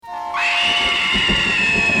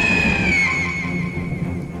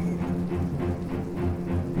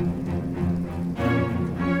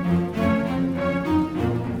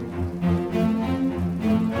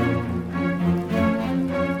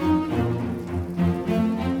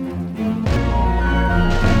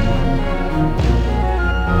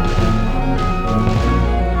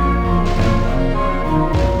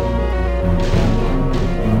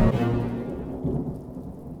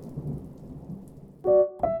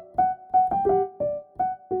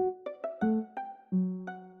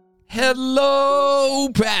Hello,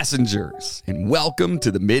 passengers, and welcome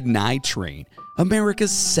to the Midnight Train,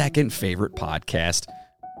 America's second favorite podcast.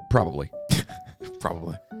 Probably.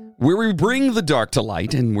 Where we bring the dark to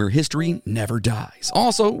light and where history never dies.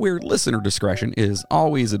 Also, where listener discretion is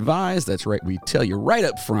always advised. That's right, we tell you right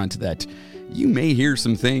up front that you may hear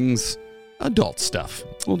some things, adult stuff.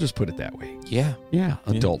 We'll just put it that way. Yeah,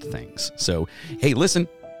 adult things. So, hey, listen,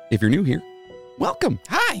 if you're new here, welcome.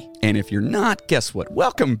 Hi. And if you're not, guess what?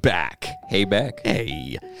 Welcome back. Hey, back.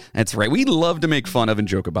 Hey. That's right. We love to make fun of and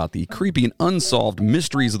joke about the creepy and unsolved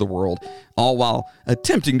mysteries of the world, all while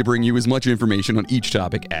attempting to bring you as much information on each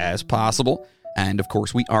topic as possible. And, of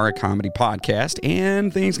course, we are a comedy podcast,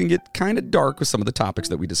 and things can get kind of dark with some of the topics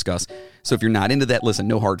that we discuss. So if you're not into that, listen,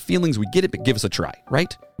 no hard feelings. We get it, but give us a try,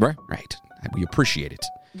 right? Right. We appreciate it.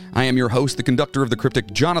 I am your host, the conductor of the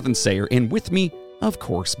cryptic, Jonathan Sayer, and with me, of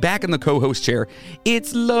course, back in the co-host chair,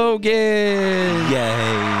 it's Logan. Yay.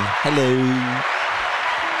 Hello.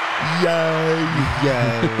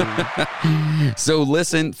 Yay. So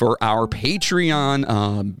listen, for our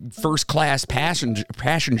Patreon first-class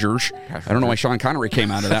passengers. I don't know why Sean Connery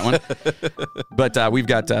came out of that one. But we've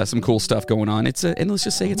got some cool stuff going on. And let's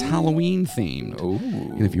just say it's Halloween themed. Ooh.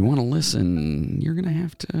 And if you want to listen, you're going to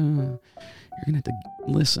have to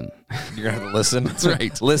listen. You're going to have to listen? That's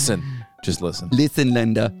right. Listen. Just listen. Listen,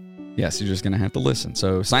 Linda. Yes, you're just going to have to listen.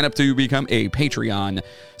 So sign up to become a Patreon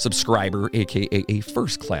subscriber, a.k.a. a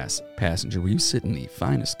first-class passenger, where you sit in the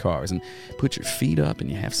finest cars and put your feet up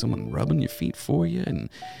and you have someone rubbing your feet for you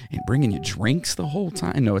and bringing you drinks the whole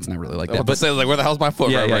time. No, it's not really like that. But say, like, where the hell's my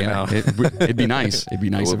foot right now? It'd be nice. It'd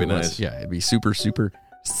be nice it if would it be was. nice. Yeah, it'd be super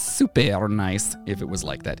nice if it was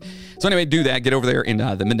like that. So anyway, do that. Get over there in the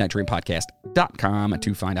MidnightTrainPodcast.com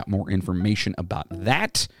to find out more information about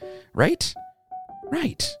that. Right.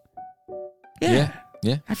 Yeah.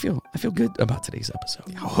 I feel good about today's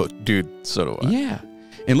episode. Oh, dude, so do I. Yeah.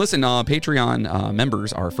 And listen, Patreon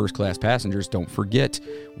members, our first-class passengers, don't forget,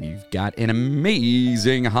 we've got an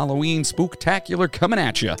amazing Halloween spooktacular coming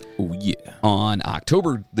at you. Oh, yeah. On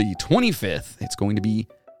October the 25th, it's going to be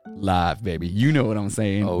live, baby. You know what I'm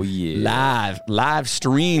saying. Oh, yeah. Live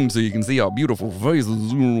stream so you can see our beautiful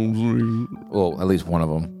faces. Well, at least one of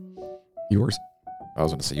them. Yours? I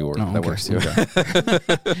was going to say yours. Oh, that works too.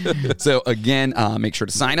 Okay. So again, make sure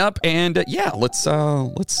to sign up, and let's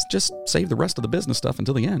just save the rest of the business stuff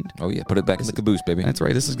until the end. Oh yeah, put it back in the caboose, baby. That's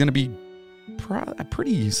right. This is going to be a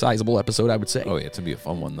pretty sizable episode, I would say. Oh yeah, it's going to be a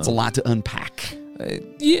fun one though. It's a lot to unpack.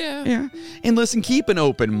 Yeah. And listen, keep an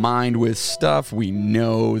open mind with stuff. We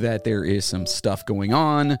know that there is some stuff going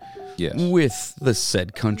on with the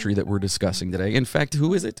said country that we're discussing today. In fact,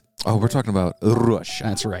 who is it? Oh, we're talking about Russia.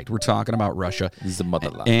 That's right. We're talking about Russia. This is the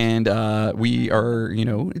motherland. And we are,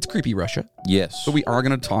 it's creepy Russia. Yes. So we are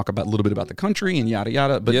going to talk about a little bit about the country and yada,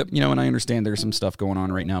 yada. But, and I understand there's some stuff going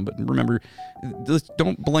on right now. But remember,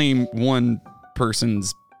 don't blame one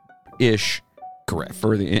person's ish. Correct.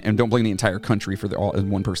 And don't blame the entire country for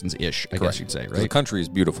one person's ish, I guess you'd say, right? The country is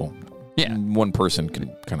beautiful. Yeah. One person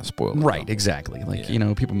can kind of spoil it. Right, exactly. Like,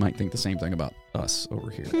 people might think the same thing about us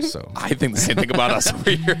over here. So I think the same thing about us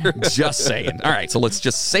over here. Just saying. All right, so let's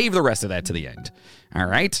just save the rest of that to the end. All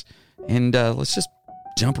right? And let's just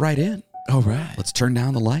jump right in. All right. Let's turn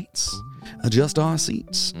down the lights, adjust our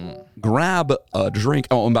seats, grab a drink.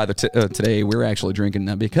 Oh, and by today, we're actually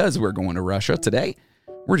drinking because we're going to Russia today.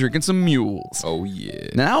 We're drinking some mules. Oh, yeah.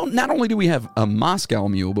 Now, not only do we have a Moscow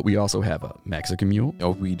mule, but we also have a Mexican mule.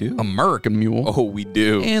 Oh, we do? American mule. Oh, we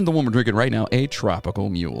do. And the one we're drinking right now, a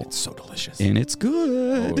tropical mule. It's so delicious. And it's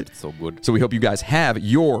good. Oh, it's so good. So we hope you guys have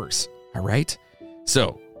yours. All right?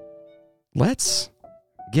 So, let's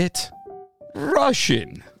get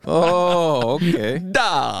Russian. Oh, okay.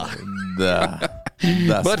 Da.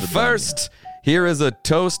 But first, here is a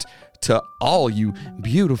toast to all you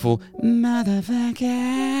beautiful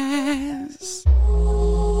motherfuckers.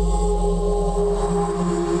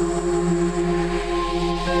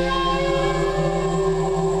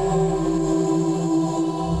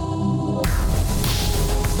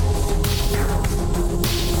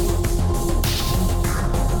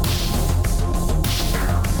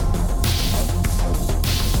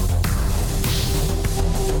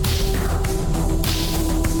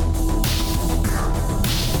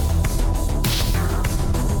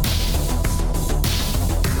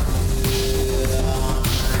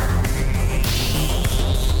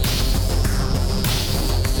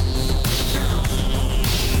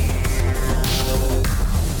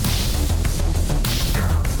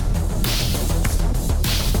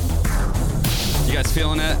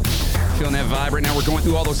 Feeling that vibe right now. We're going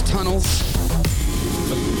through all those tunnels.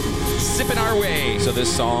 zipping our way. So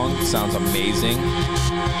this song sounds amazing,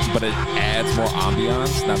 but it adds more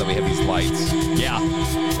ambiance now that we have these lights. Yeah,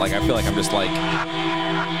 Like, I feel like I'm just like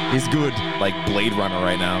it's good. like Blade Runner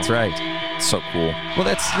right now. That's right. It's so cool. Well,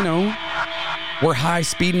 that's, we're high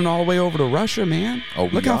speeding all the way over to Russia, man. Oh,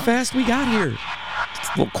 we Look how are? fast we got here. It's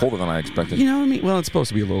a little colder than I expected. You know what I mean? Well, it's supposed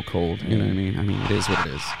to be a little cold. You know what I mean? I mean, it is what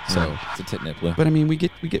it is. So, it's a tit nippler. but I mean, we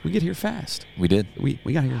get here fast. We did. We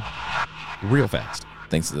got here real fast.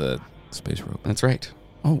 Thanks to the space rope. That's right.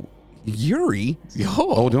 Oh, Yuri?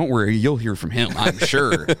 Oh, don't worry. You'll hear from him, I'm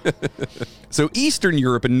sure. So Eastern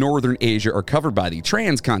Europe and Northern Asia are covered by the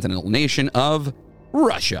transcontinental nation of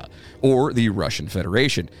Russia, or the Russian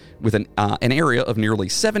Federation, with an area of nearly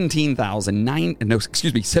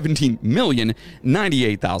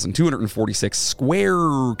 17,098,246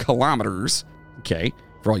 square kilometers. Okay,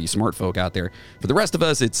 for all you smart folk out there. For the rest of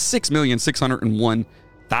us, it's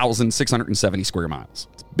 6,601,670 square miles.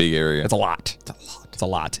 Big area. That's a lot. It's a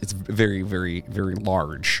lot. It's very, very, very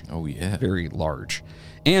large. Oh, yeah. Very large.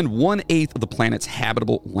 And 1/8 of the planet's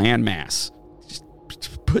habitable landmass.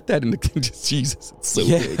 Just put that into Jesus. It's so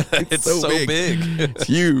big. It's so big. It's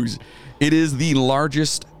huge. It is the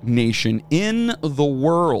largest nation in the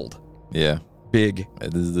world. Yeah. Big.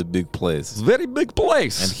 This is a big place. It's a very big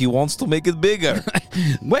place. And he wants to make it bigger.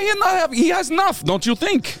 Well, he has enough, don't you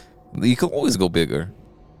think? You can always go bigger.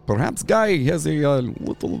 Perhaps Guy has a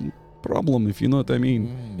little problem, if you know what I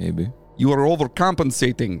mean. Maybe. You are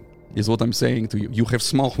overcompensating, is what I'm saying to you. You have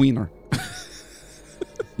small wiener.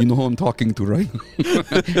 You know who I'm talking to, right?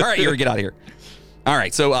 All right, Yuri, get out of here. All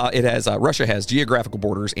right, so Russia has geographical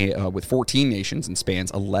borders with 14 nations and spans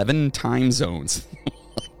 11 time zones.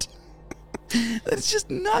 That's just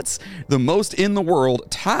nuts. The most in the world,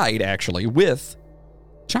 tied actually with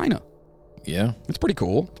China. Yeah. It's pretty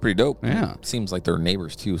cool. It's pretty dope. Yeah. Seems like they're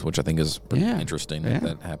neighbors too, which I think is pretty interesting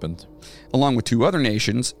that happened. Along with two other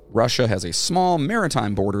nations, Russia has a small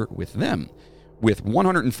maritime border with them. With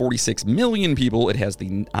 146 million people, it has the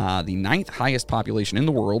 9th highest population in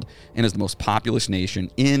the world and is the most populous nation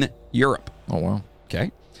in Europe. Oh, wow.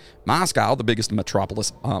 Okay. Moscow, the biggest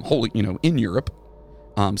metropolis in Europe,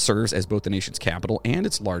 serves as both the nation's capital and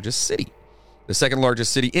its largest city. The second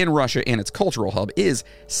largest city in Russia and its cultural hub is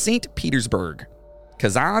St. Petersburg.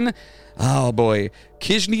 Kazan,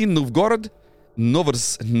 Nizhny Novgorod,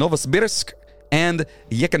 Novosibirsk, and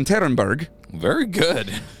Yekaterinburg. Very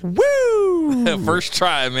good. Woo! First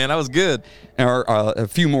try, man. That was good. Are a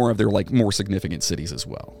few more of their more significant cities as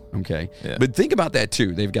well. Okay, Yeah. But think about that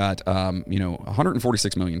too. They've got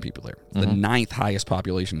 146 million people there, the 9th highest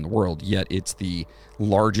population in the world. Yet it's the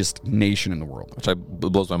largest nation in the world. Which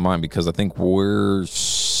blows my mind because I think we're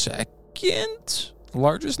second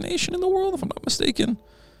largest nation in the world, if I'm not mistaken.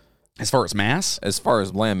 As far as mass, As far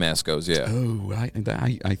as land mass goes, yeah. oh, I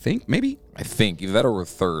think maybe. I think either that or we're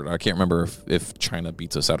third. I can't remember if China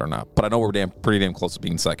beats us out or not. But I know we're pretty damn close to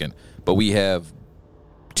being second. But we have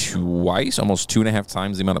almost 2.5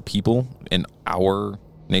 times the amount of people in our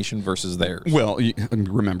nation versus theirs. Well,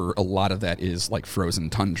 remember, a lot of that is like frozen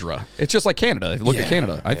tundra. It's just like Canada. Look at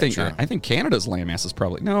Canada. I think Canada's landmass is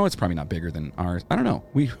probably it's probably not bigger than ours. I don't know.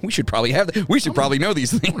 We should probably probably know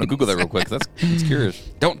these things. I'm gonna Google that real quick. That's curious.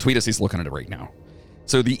 Don't tweet us. He's looking at it right now.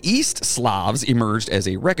 So the East Slavs emerged as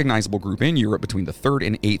a recognizable group in Europe between the 3rd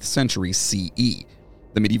and 8th centuries CE.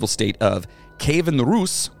 The medieval state of Kievan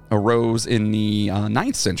Rus arose in the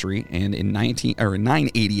 9th century and in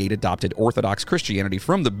 988 adopted Orthodox Christianity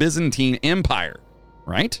from the Byzantine Empire.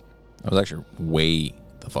 Right? I was actually way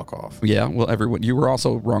the fuck off. Yeah, well, everyone, you were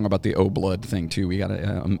also wrong about the O-blood thing, too. We got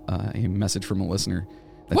a message from a listener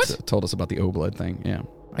that told us about the O-blood thing. Yeah.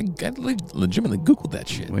 I legitimately Googled that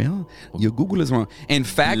shit. Well, your Google is wrong. In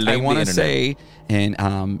fact, I want to say, and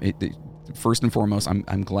first and foremost,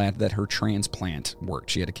 I'm glad that her transplant worked.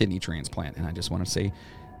 She had a kidney transplant, and I just want to say,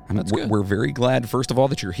 we're very glad, first of all,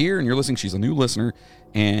 that you're here and you're listening. She's a new listener,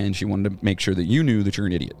 and she wanted to make sure that you knew that you're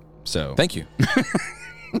an idiot. So thank you.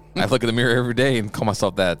 I look in the mirror every day and call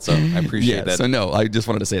myself that, so I appreciate that. So no, I just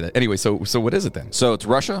wanted to say that. Anyway, so what is it then? So it's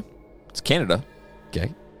Russia, it's Canada,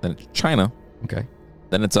 okay, then it's China, okay,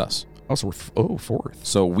 then it's us. Oh, so we're fourth.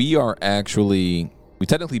 So we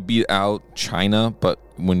technically beat out China, but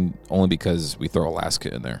only because we throw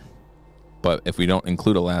Alaska in there. But if we don't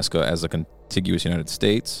include Alaska as a contiguous United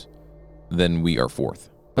States, then we are fourth.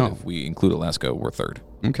 But if we include Alaska, we're third.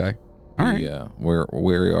 Okay. All right. We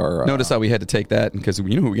are. Notice how we had to take that because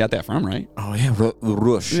you know who we got that from, right? Oh yeah,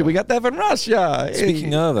 Russia. We got that from Russia.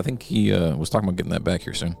 Speaking of, I think he was talking about getting that back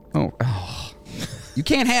here soon. Oh. You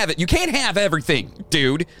can't have it. You can't have everything,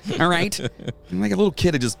 dude. All right? I'm like a little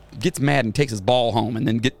kid that just gets mad and takes his ball home and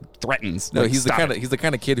then threatens. No, Like, he's stop it. the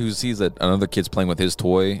kind of kid who sees that another kid's playing with his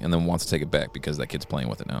toy and then wants to take it back because that kid's playing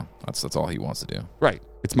with it now. That's all he wants to do. Right.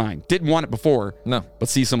 It's mine. Didn't want it before. No. But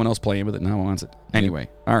see someone else playing with it, now wants it. Anyway.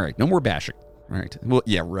 All right. No more bashing. All right. Well,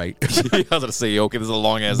 yeah, right. I was going to say, okay, this is a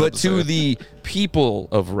long ass But episode. to the people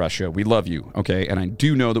of Russia, we love you, okay? And I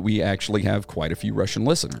do know that we actually have quite a few Russian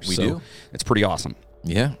listeners. We so do. It's pretty awesome.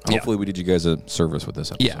 Yeah. Hopefully we did you guys a service with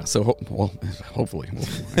this episode. Yeah, so hopefully.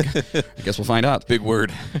 I guess we'll find out. Big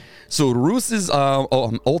word. So Rus is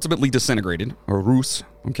ultimately disintegrated, or Rus,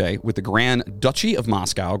 okay, with the Grand Duchy of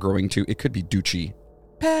Moscow growing to, it could be Duchy.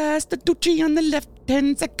 Pass the Duchy on the left,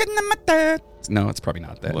 10 seconds on my third. No, it's probably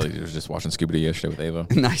not that. Well, you were just watching Scooby-Doo yesterday with Ava.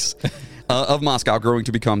 Nice. Of Moscow growing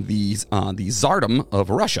to become the Tsardom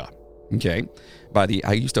of Russia, okay?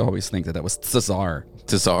 I used to always think that was Tsar.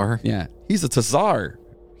 Tsar? Yeah, he's a Tsar.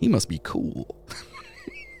 He must be cool.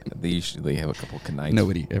 They have a couple of knights.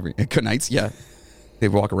 Nobody ever knights. Yeah, they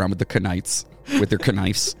walk around with the knights with their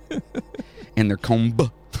knives and their comb.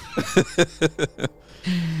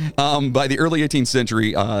 By the early 18th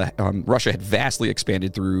century, Russia had vastly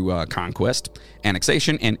expanded through conquest,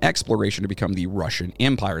 annexation, and exploration to become the Russian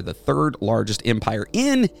Empire, the third largest empire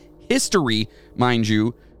in history, mind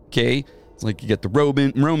you. Okay, it's like you get the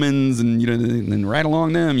Romans, and and then right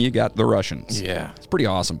along them you got the Russians. Yeah. It's pretty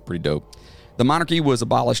awesome. Pretty dope. The monarchy was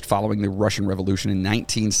abolished following the Russian Revolution in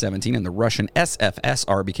 1917, and the Russian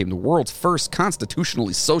SFSR became the world's first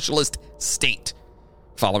constitutionally socialist state.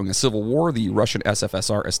 Following a civil war, the Russian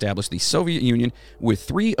SFSR established the Soviet Union with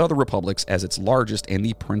 3 other republics as its largest and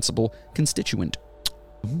the principal constituent.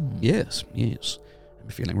 Yes. I'm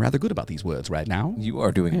feeling rather good about these words right now. You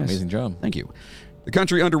are doing an amazing job. Thank you. The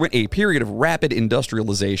country underwent a period of rapid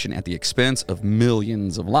industrialization at the expense of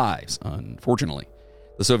millions of lives, unfortunately.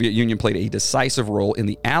 The Soviet Union played a decisive role in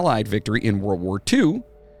the Allied victory in World War II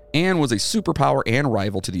and was a superpower and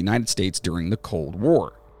rival to the United States during the Cold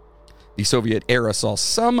War. The Soviet era saw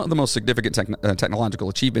some of the most significant technological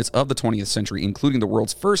achievements of the 20th century, including the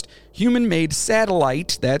world's first human-made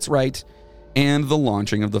satellite, that's right, and the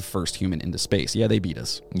launching of the first human into space. Yeah, they beat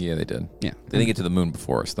us. Yeah, they did. Yeah. They didn't get to the moon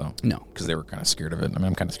before us, though. No. Because they were kind of scared of it. I mean,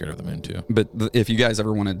 I'm kind of scared of the moon, too. But if you guys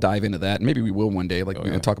ever want to dive into that, maybe we will one day,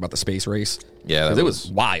 talk about the space race. Yeah, Because it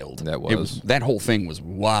was wild. That was. That whole thing was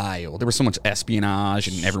wild. There was so much espionage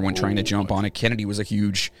and everyone trying to jump on it. Kennedy was a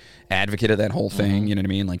huge advocate of that whole thing. You know what I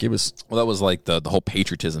mean? Like, it was... Well, that was like the whole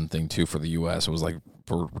patriotism thing, too, for the U.S. It was like,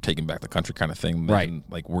 we're taking back the country kind of thing. Right. And,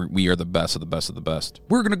 like, we are the best of the best of the best.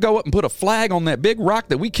 We're going to go up and put a flag on that big rock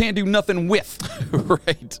that we can't do nothing with.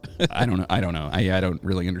 Right. I don't know. I don't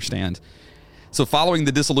really understand. So following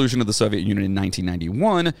the dissolution of the Soviet Union in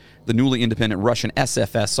 1991, the newly independent Russian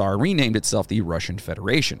SFSR renamed itself the Russian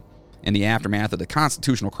Federation. In the aftermath of the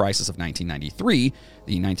constitutional crisis of 1993,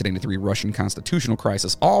 the 1993 Russian constitutional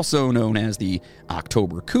crisis, also known as the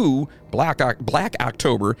October Coup, Black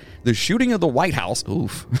October, the shooting of the White House,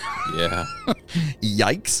 oof, Yeah.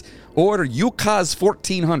 yikes, or Ukaz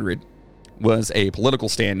 1400, was a political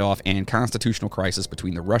standoff and constitutional crisis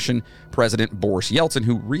between the Russian President Boris Yeltsin,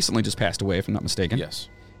 who recently just passed away, if I'm not mistaken, Yes.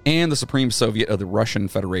 and the Supreme Soviet of the Russian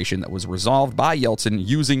Federation that was resolved by Yeltsin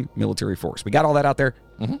using military force. We got all that out there?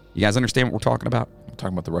 Mm-hmm. You guys understand what we're talking about? We're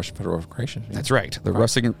talking about the Russian Federation. Yeah. That's right. The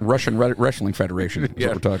Russian Wrestling Federation is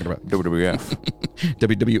what we're talking about. WWF.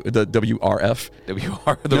 the WRF.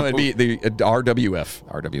 No, it'd be the RWF.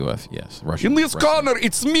 RWF, yes. Russian In this wrestling. corner,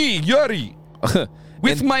 it's me, Yuri,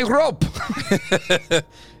 with my rope.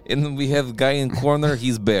 And we have guy in corner,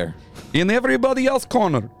 he's bear. In everybody else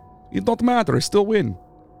corner, it don't matter, I still win.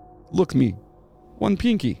 Look me, one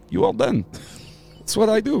pinky, you all done. That's what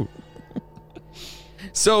I do.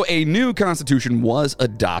 So a new constitution was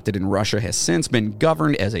adopted, and Russia has since been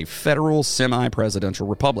governed as a federal semi-presidential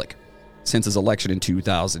republic. Since his election in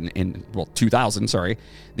 2000, the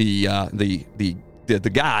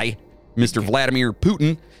guy, Mr. Vladimir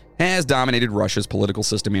Putin, has dominated Russia's political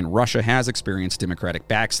system, and Russia has experienced democratic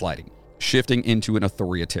backsliding, shifting into an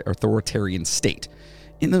authoritarian state.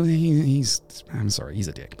 He's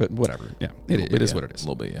a dick, but whatever. Yeah, it is what it is. A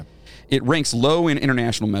little bit, yeah. It ranks low in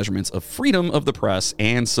international measurements of freedom of the press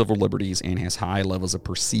and civil liberties, and has high levels of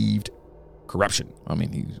perceived corruption. I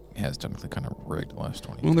mean, he has technically kind of rigged the last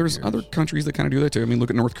 20 years. Well, there's other countries that kind of do that too. I mean, look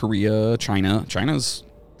at North Korea, China. China's,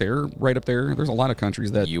 they're right up there. There's a lot of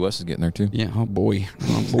countries that... The U.S. is getting there, too. Yeah, oh boy.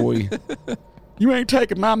 You ain't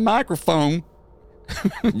taking my microphone.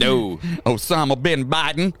 No. Osama bin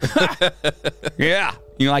Laden. Yeah.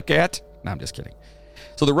 You like that? No, I'm just kidding.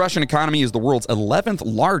 So the Russian economy is the world's 11th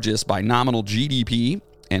largest by nominal GDP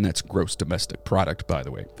And that's gross domestic product, by the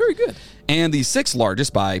way. Very good. And the sixth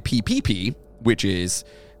largest by PPP, which is...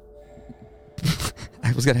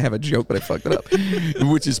 I was going to have a joke, but I fucked it up.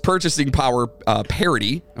 Which is purchasing power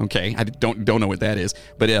parity. Okay, I don't know what that is.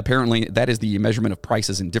 But apparently that is the measurement of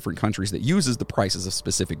prices in different countries that uses the prices of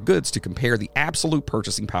specific goods to compare the absolute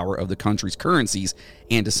purchasing power of the country's currencies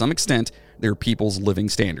and, to some extent, their people's living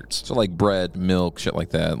standards. So like bread, milk, shit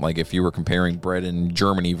like that. Like if you were comparing bread in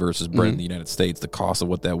Germany versus bread in the United States, the cost of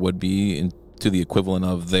what that would be to the equivalent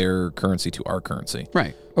of their currency to our currency.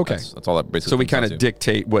 Right. Okay. That's all that basically. So we kind comes of down to.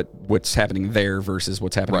 dictate what's happening there versus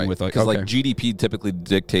what's happening with because like GDP typically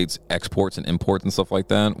dictates exports and imports and stuff like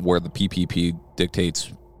that, where the PPP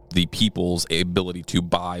dictates the people's ability to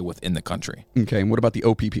buy within the country. Okay. And what about the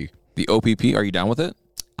OPP? The OPP, are you down with it?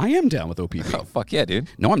 I am down with OPP. Oh, fuck yeah, dude.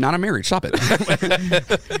 No, I'm not. I'm married. Stop it.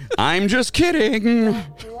 I'm just kidding. I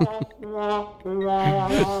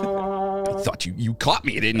thought you caught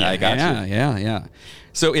me, didn't you? I got you. Yeah.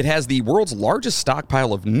 So it has the world's largest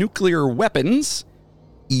stockpile of nuclear weapons.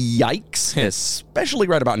 Yikes. Especially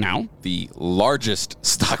right about now. The largest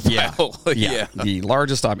stockpile. Yeah. The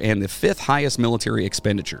largest stock and the fifth highest military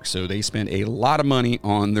expenditure. So they spend a lot of money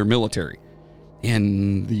on their military.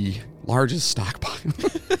 And the largest stockpile.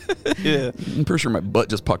 Yeah. I'm pretty sure my butt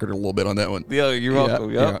just puckered a little bit on that one. Yeah, you're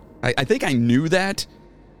welcome. Yeah. I think I knew that,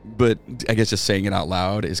 but I guess just saying it out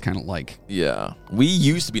loud is kind of like... Yeah. We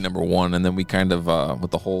used to be number one, and then we kind of, with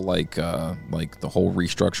the whole, like the whole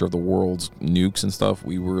restructure of the world's nukes and stuff,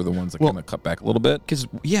 we were the ones that kind of cut back a little bit. Because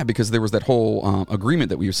there was that whole agreement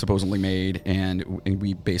that we supposedly made, and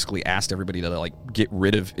we basically asked everybody to, like, get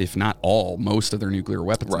rid of, if not all, most of their nuclear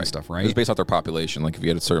weapons and stuff, right? It was based off their population. Like, if you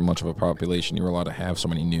had a certain much of a population, you were allowed to have so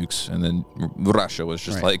many nukes, and then Russia was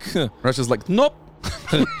just like... Russia's like, nope.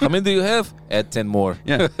 How many do you have? Add 10 more.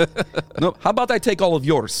 Yeah. No. How about I take all of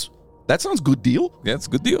yours? That sounds good deal. Yeah, it's a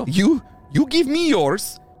good deal. You give me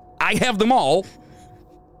yours. I have them all.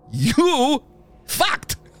 You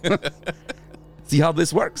fucked. See how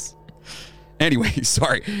this works? Anyway,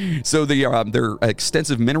 sorry. So their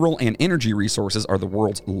extensive mineral and energy resources are the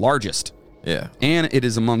world's largest. Yeah. And it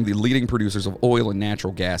is among the leading producers of oil and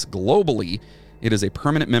natural gas globally. It is a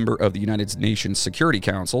permanent member of the United Nations Security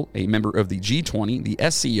Council, a member of the G20, the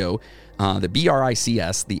SCO, the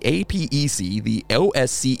BRICS, the APEC, the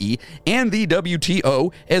OSCE, and the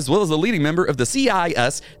WTO, as well as a leading member of the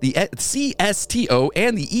CIS, the CSTO,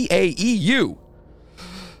 and the EAEU.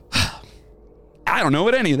 I don't know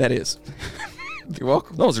what any of that is. You're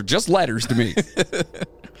welcome. Those are just letters to me.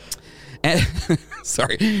 And,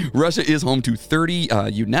 sorry. Russia is home to 30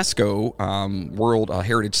 UNESCO World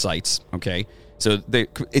Heritage Sites, okay? So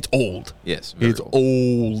it's old. Yes, it's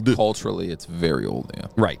old. Culturally, it's very old, yeah.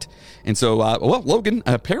 Right. And so, Logan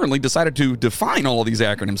apparently decided to define all of these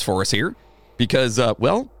acronyms for us here because, I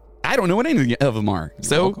don't know what any of them are.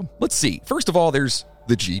 So let's see. First of all, there's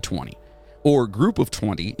the G20, or Group of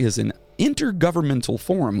 20 is an intergovernmental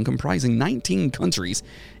forum comprising 19 countries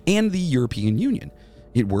and the European Union.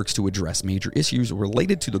 It works to address major issues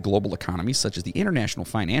related to the global economy, such as the international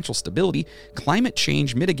financial stability, climate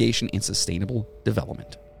change mitigation, and sustainable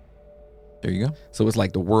development. There you go. So it's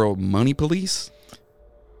like the World Money Police?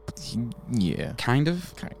 Yeah. Kind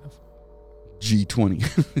of? Kind of.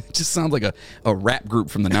 G20. It just sounds like a rap group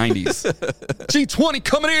from the 90s. G20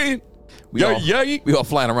 coming in! We all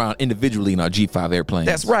flying around individually in our G5 airplanes.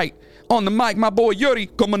 That's right. On the mic, my boy Yuri,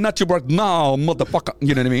 coming at you right now, motherfucker.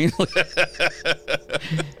 You know what I mean?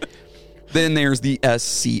 Then there's the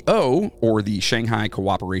SCO, or the Shanghai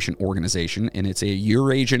Cooperation Organization, and it's a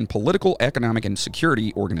Eurasian political, economic, and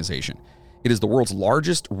security organization. It is the world's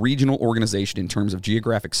largest regional organization in terms of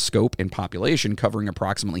geographic scope and population, covering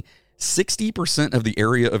approximately 60% of the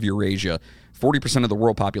area of Eurasia, 40% of the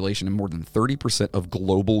world population, and more than 30% of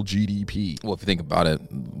global GDP. Well, if you think about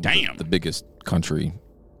it, damn, the biggest country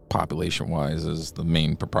population-wise is the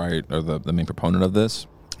main proprietor or the main proponent of this.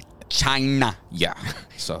 China. Yeah.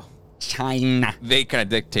 So China. They kind of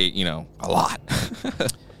dictate, a lot.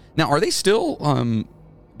 Now, are they still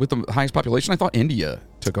with the highest population? I thought India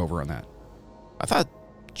took over on that. I thought.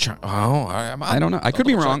 I don't know. I could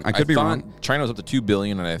be wrong. I could be wrong. China was up to 2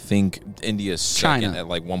 billion, and I think India is second at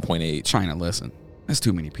like 1.8. China, listen, that's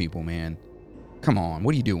too many people, man. Come on,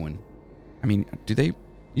 what are you doing? I mean,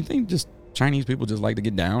 you think just Chinese people just like to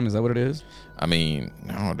get down? Is that what it is? I mean,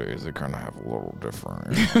 nowadays they kind of have a little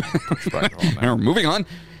different perspective on that. Moving on.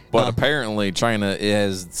 But apparently China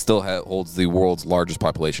still holds the world's largest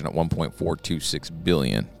population at 1.426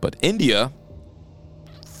 billion. But India,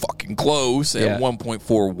 fucking close at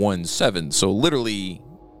 1.417. So literally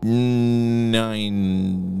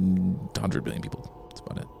 900 billion people. That's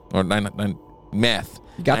about it. Or Math.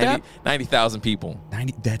 You got that? 90,000 people.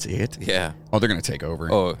 90, that's it? Yeah. Oh, they're going to take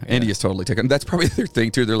over. Oh, yeah. India's totally taking. That's probably their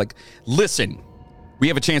thing, too. They're like, listen, we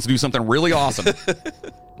have a chance to do something really awesome.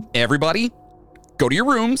 Everybody, go to your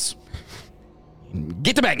rooms.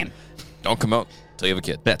 Get to banging. Don't come out until you have a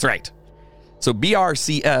kid. That's right. So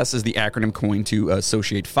BRCS is the acronym coined to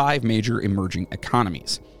associate 5 major emerging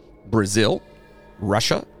economies: Brazil,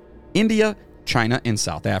 Russia, India, China, and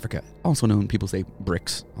South Africa. Also known, people say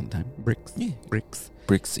BRICS all the time. BRICS. Yeah. BRICS.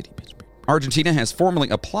 Brick City, Pittsburgh. Argentina has formally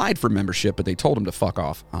applied for membership, but they told them to fuck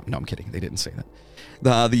off. No, I'm kidding. They didn't say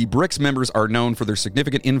that. The BRICS members are known for their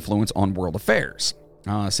significant influence on world affairs.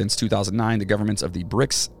 Since 2009, the governments of the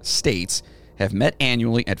BRICS states have met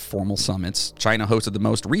annually at formal summits. China hosted the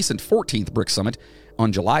most recent 14th BRICS summit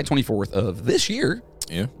on July 24th of this year.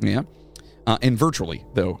 Yeah. Yeah. And virtually,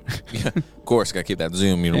 though. Yeah. Of course, got to keep that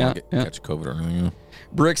Zoom. You don't want to catch COVID or anything. You know?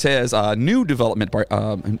 BRICS has a new development by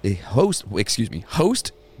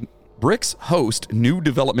BRICS host new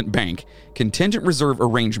development bank, contingent reserve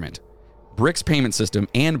arrangement, BRICS payment system,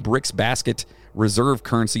 and BRICS basket reserve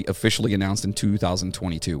currency officially announced in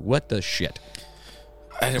 2022. What the shit?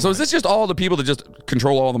 So is this just all the people that just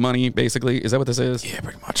control all the money, basically? Is that what this is? Yeah,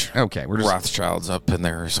 pretty much. Okay, we're just Rothschild's up in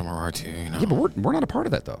there somewhere too. You know? Yeah, but we're not a part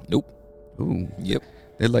of that though. Nope. Ooh. Yep.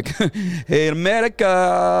 They're like, hey,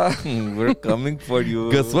 America, We're coming for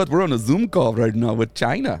you. guess what? We're on a Zoom call right now with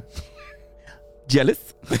China.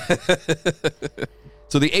 Jealous?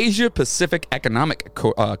 So the Asia Pacific Economic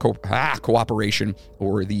Cooperation,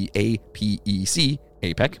 or the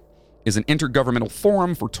APEC, is an intergovernmental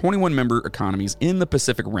forum for 21 member economies in the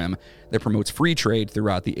Pacific Rim that promotes free trade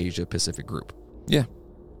throughout the Asia Pacific group. Yeah.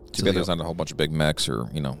 Too So bad there's not a whole bunch of big mechs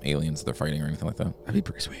or, aliens they're fighting or anything like that. That'd be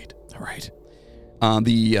pretty sweet. All right.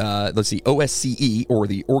 Let's see, OSCE, or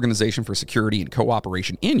the Organization for Security and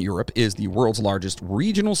Cooperation in Europe, is the world's largest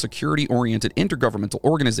regional security-oriented intergovernmental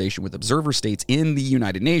organization with observer states in the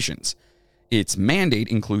United Nations. Its mandate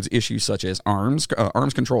includes issues such as arms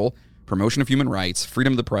control, promotion of human rights,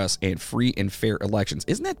 freedom of the press, and free and fair elections.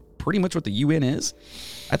 Isn't that pretty much what the UN is?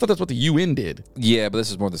 I thought that's what the UN did. Yeah, but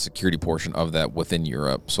this is more the security portion of that within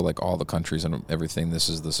Europe. So, like all the countries and everything, this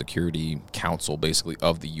is the Security Council, basically,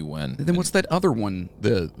 of the UN. And then what's that other one?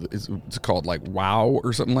 It's called like WOW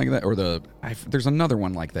or something like that? Or there's another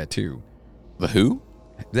one like that too. The WHO?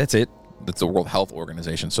 That's it. That's the World Health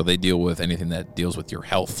Organization. So they deal with anything that deals with your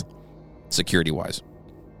health, security-wise.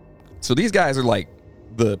 So these guys are like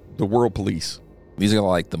the world police. These are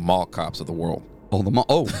like the mall cops of the world. Oh,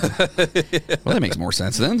 well, that makes more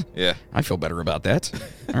sense then. Yeah. I feel better about that.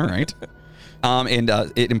 All right.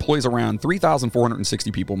 It employs around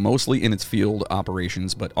 3,460 people, mostly in its field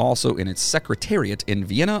operations, but also in its secretariat in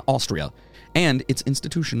Vienna, Austria, and its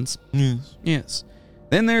institutions. Yes.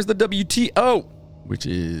 Then there's the WTO, which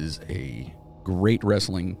is a great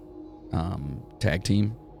wrestling tag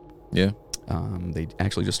team. Yeah. They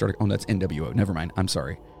actually just started. Oh, that's NWO. Never mind. I'm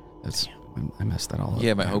sorry. I messed that all up.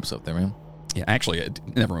 Yeah, my hopes up there, man. Yeah, actually,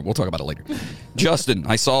 never mind. We'll talk about it later. Justin,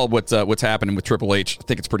 I saw what's happening with Triple H. I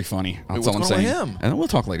think it's pretty funny. That's all I'm saying. What's going on with him? And we'll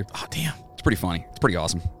talk later. Oh, damn. It's pretty funny. It's pretty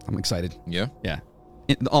awesome. I'm excited. Yeah? Yeah.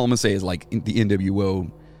 All I'm gonna say is like the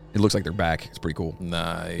NWO. It looks like they're back. It's pretty cool.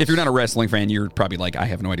 Nice. If you're not a wrestling fan, you're probably like, I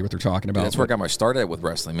have no idea what they're talking about. Yeah, that's where I got my start at with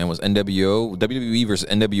wrestling, man, was WWE versus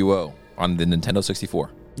NWO on the Nintendo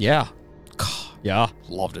 64. Yeah. Yeah.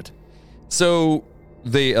 Loved it. So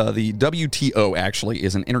the WTO actually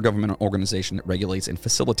is an intergovernmental organization that regulates and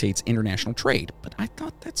facilitates international trade. But I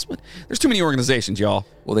thought there's too many organizations, y'all.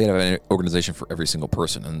 Well, they have an organization for every single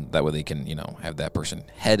person, and that way they can, have that person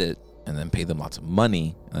head it and then pay them lots of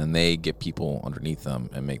money, and then they get people underneath them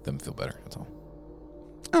and make them feel better. That's all.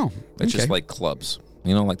 Oh, It's just like clubs,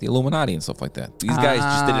 like the Illuminati and stuff like that. These guys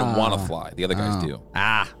just didn't want to fly. The other guys do.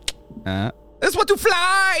 That's what to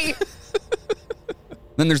fly.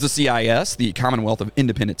 Then there's the CIS, the Commonwealth of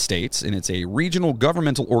Independent States, and it's a regional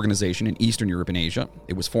governmental organization in Eastern Europe and Asia.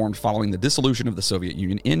 It was formed following the dissolution of the Soviet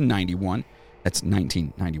Union in 91. That's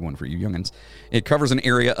 1991 for you youngins. It covers an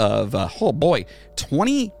area of,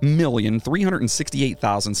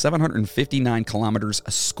 20,368,759 kilometers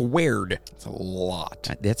squared. It's a lot.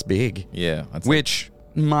 That's big. Yeah. Which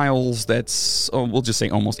miles, we'll just say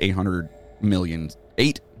almost 8 million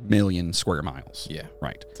square miles. Yeah.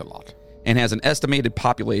 Right. It's a lot. And has an estimated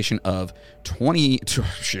population of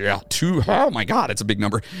oh my God, it's a big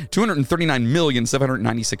number,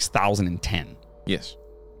 239,796,010. Yes.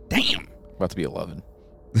 Damn. About to be 11.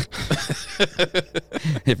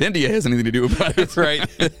 If India has anything to do about it, right?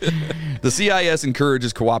 The CIS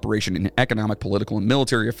encourages cooperation in economic, political, and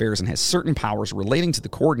military affairs and has certain powers relating to the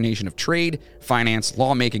coordination of trade, finance,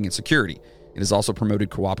 lawmaking, and security. It has also promoted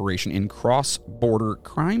cooperation in cross-border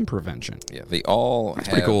crime prevention. Yeah, they all have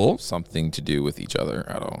pretty cool. something to do with each other.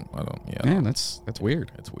 Yeah, that's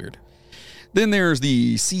weird. It's weird. Then there's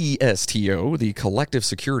the CSTO, the Collective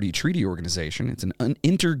Security Treaty Organization. It's an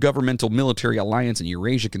intergovernmental military alliance in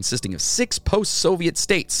Eurasia consisting of 6 post-Soviet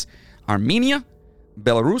states: Armenia,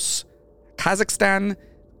 Belarus, Kazakhstan,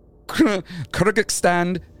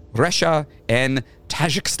 Kyrgyzstan, Russia, and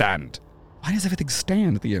Tajikistan. Why does everything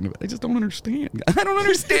stand at the end of it? I just don't understand. I don't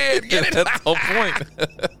understand. Get it? That's the whole point.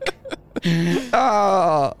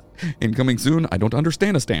 Incoming soon, I don't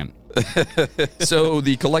understand a stand. So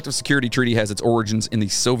the Collective Security Treaty has its origins in the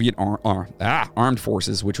Soviet Armed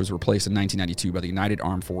Forces, which was replaced in 1992 by the United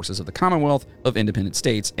Armed Forces of the Commonwealth of Independent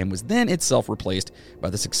States, and was then itself replaced by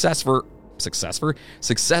the successor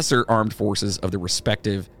armed forces of the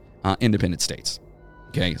respective independent states.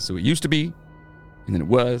 Okay, so it used to be, and then it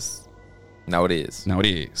was. Now it is. Now it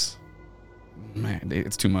is. Man,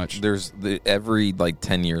 it's too much. There's every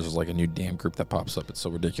 10 years there's a new damn group that pops up. It's so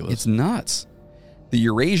ridiculous. It's nuts. The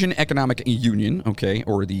Eurasian Economic Union, okay,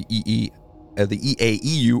 or the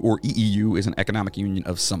EAEU or EEU, is an economic union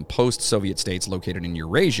of some post-Soviet states located in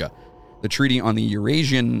Eurasia. The Treaty on the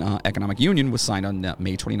Eurasian Economic Union was signed on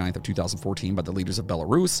May 29th of 2014 by the leaders of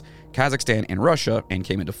Belarus, Kazakhstan, and Russia, and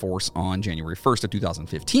came into force on January 1st of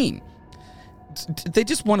 2015. They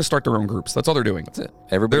just want to start their own groups. That's all they're doing. That's it.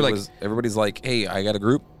 Everybody's like, hey, I got a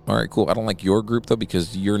group. All right, cool. I don't like your group, though,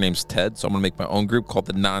 because your name's Ted, so I'm going to make my own group called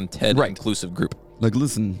the non-Ted inclusive group.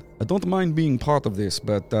 Listen, I don't mind being part of this,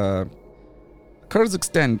 but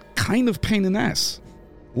Kyrgyzstan kind of pain in the ass.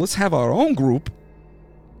 Let's have our own group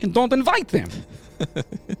and don't invite them.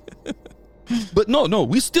 But no,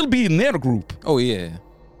 we still be in their group. Oh, yeah.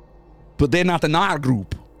 But they're not in our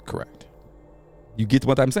group. Correct. You get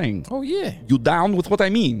what I'm saying? Oh, yeah. You down with what I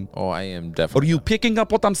mean? Oh, I am definitely. Are you picking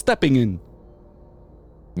up what I'm stepping in?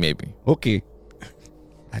 Maybe. Okay.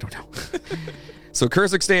 I don't know. So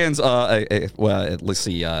Kyrgyzstan's,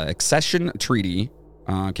 accession treaty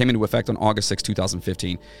came into effect on August 6,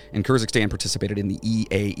 2015, and Kyrgyzstan participated in the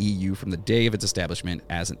EAEU from the day of its establishment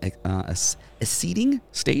as a acceding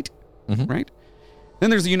state, right? Then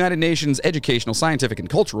there's the United Nations Educational, Scientific, and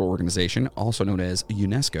Cultural Organization, also known as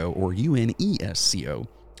UNESCO or UNESCO.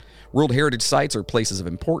 World Heritage Sites are places of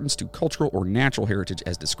importance to cultural or natural heritage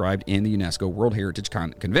as described in the UNESCO World Heritage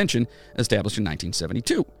Convention established in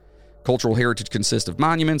 1972. Cultural heritage consists of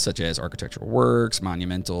monuments such as architectural works,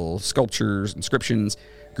 monumental sculptures, inscriptions,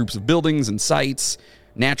 groups of buildings and sites,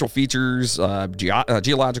 natural features,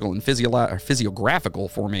 geological and physiographical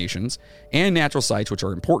formations, and natural sites which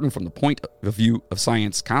are important from the point of view of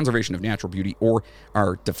science, conservation of natural beauty, or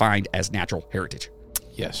are defined as natural heritage.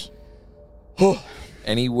 Yes.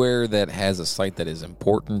 Anywhere that has a site that is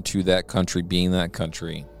important to that country, being that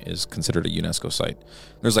country, is considered a UNESCO site.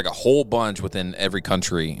 There's a whole bunch within every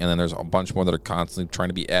country, and then there's a bunch more that are constantly trying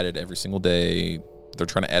to be added every single day. They're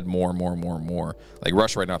trying to add more and more and more and more. Like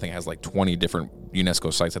Russia right now, I think, has 20 different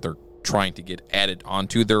UNESCO sites that they're trying to get added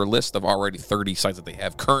onto their list of already 30 sites that they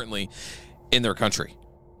have currently in their country.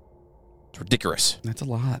 It's ridiculous. That's a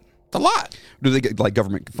lot. It's a lot. Do they get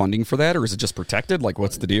government funding for that, or is it just protected?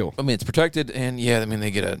 What's the deal? I mean, it's protected, and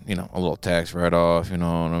they get a little tax write-off. You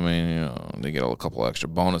know what I mean? They get a couple extra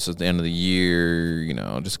bonuses at the end of the year.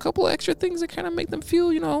 Just a couple extra things that kind of make them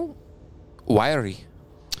feel, wiry.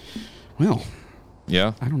 Well,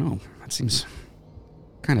 yeah. I don't know. That seems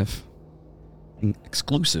kind of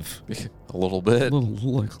exclusive. A little bit. A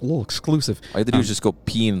little exclusive. All you have to do is just go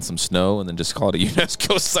pee in some snow and then just call it a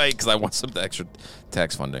UNESCO site because I want some extra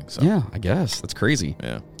tax funding. So. Yeah, I guess. That's crazy.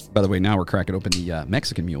 Yeah. By the way, now we're cracking open the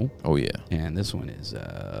Mexican Mule. Oh, yeah. And this one is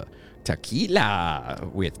tequila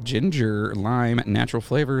with ginger, lime, natural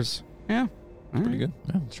flavors. Yeah. Pretty good.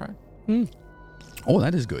 Yeah, let's try it. Oh,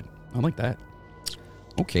 that is good. I like that.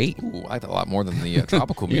 Okay. Ooh, I like that a lot more than the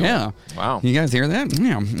tropical mule. Yeah. Wow. You guys hear that?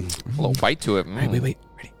 Yeah. A little bite to it. Wait. Ready?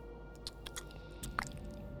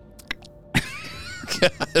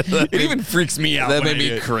 It even freaks me out. That made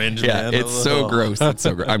me cringe, yeah, man. It's so gross. It's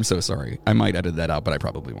so gross. I'm so sorry. I might edit that out, but I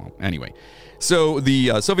probably won't. Anyway, so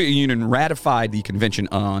the Soviet Union ratified the convention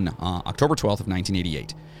on October 12th of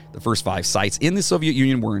 1988. The first 5 sites in the Soviet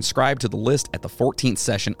Union were inscribed to the list at the 14th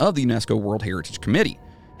session of the UNESCO World Heritage Committee,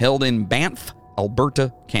 held in Banff,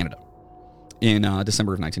 Alberta, Canada, in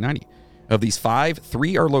December of 1990. Of these 5,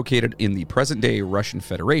 3 are located in the present-day Russian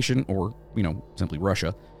Federation, or, simply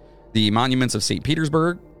Russia. The monuments of St.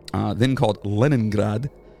 Petersburg, then called Leningrad,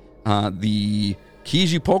 the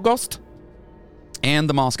Kyiv Pogost, and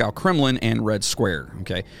the Moscow Kremlin and Red Square.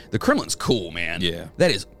 Okay, the Kremlin's cool, man. Yeah,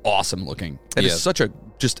 that is awesome looking. That is such a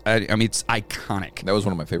I mean, it's iconic. That was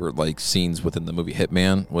one of my favorite like scenes within the movie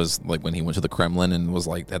Hitman. Was like when he went to the Kremlin and was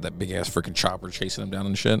like had that big ass freaking chopper chasing him down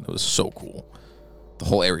and shit. It was so cool. The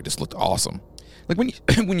whole area just looked awesome. Like when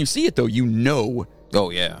you when you see it though, you know. Oh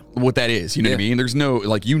yeah, what that is. You know what I mean? There's no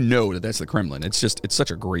like that's the Kremlin. It's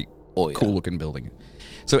such a great, cool looking building.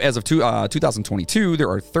 So as of 2022, there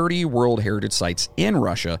are 30 World Heritage Sites in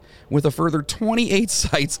Russia, with a further 28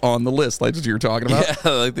 sites on the list. Like what you were talking about.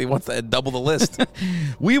 Yeah, like they want to double the list.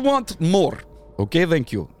 We want more. Okay,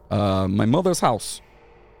 thank you. My mother's house.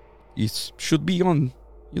 It should be on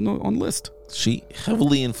list. She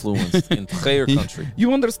heavily influenced the entire country.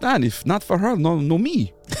 You understand? If not for her, no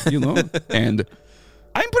me. And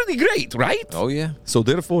I'm pretty great, right? Oh yeah. So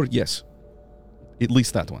therefore, yes, at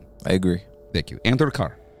least that one. I agree. Thank you. And her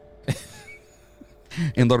car.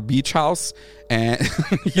 And their beach house. And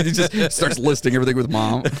he just starts listing everything with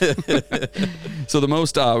mom. So the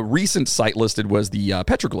most recent site listed was the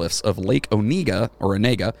petroglyphs of Lake Onega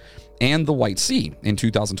and the White Sea in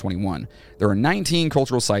 2021. There are 19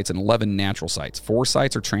 cultural sites and 11 natural sites. 4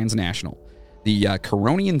 sites are transnational. The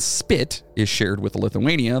Curonian Spit is shared with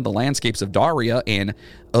Lithuania. The landscapes of Daria and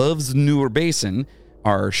Uvznur Basin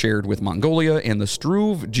are shared with Mongolia, and the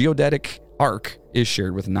Struve Geodetic Arc is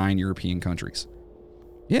shared with 9 European countries.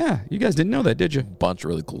 Yeah, you guys didn't know that, did you? Bunch of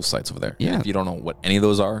really cool sites over there. Yeah. And if you don't know what any of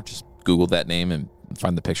those are, just Google that name and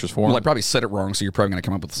find the pictures for them. Well, I probably said it wrong, so you're probably going to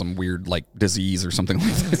come up with some weird, like, disease or something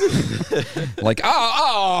like that. Like,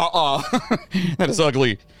 that is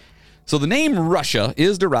ugly. So the name Russia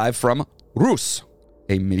is derived from Rus,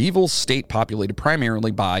 a medieval state populated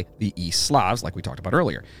primarily by the East Slavs, like we talked about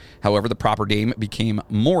earlier. However, the proper name became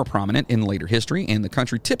more prominent in later history, and the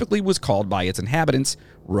country typically was called by its inhabitants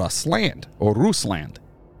Rusland or Rusland.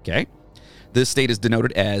 Okay? This state is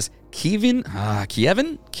denoted as Kievan. Not Kevin,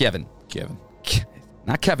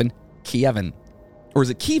 Kievan. Or is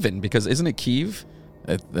it Kievan? Because isn't it Kiev?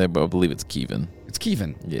 I believe it's Kievan. It's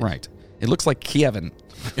Kievan, yeah. Right. It looks like Kievan.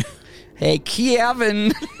 Hey,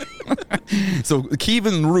 Kievan. So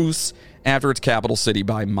Kievan Rus, after its capital city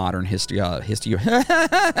by modern historiography?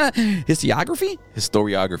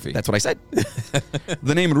 Historiography. That's what I said.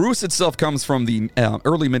 The name Rus itself comes from the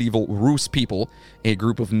early medieval Rus people, a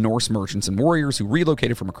group of Norse merchants and warriors who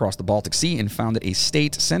relocated from across the Baltic Sea and founded a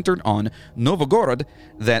state centered on Novgorod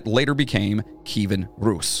that later became Kievan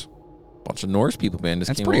Rus. Bunch of Norse people, man.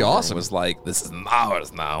 That's pretty awesome. It was like, this is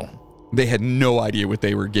ours now. They had no idea what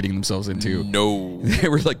they were getting themselves into. No. They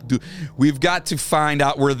were like, we've got to find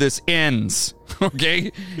out where this ends.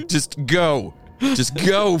 Okay? Just go. Just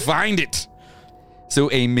go find it.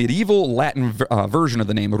 So a medieval Latin version of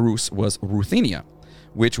the name Rus was Ruthenia,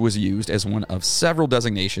 which was used as one of several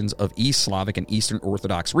designations of East Slavic and Eastern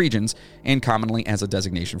Orthodox regions, and commonly as a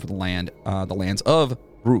designation for the lands of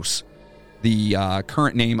Rus. The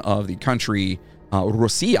current name of the country,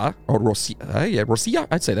 Russia, Russia,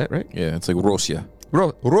 I'd say that, right? Yeah, it's like Russia.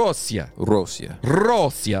 Russia.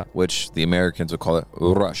 Which the Americans would call it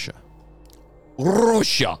Russia.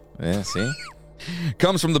 Russia. Yeah, see?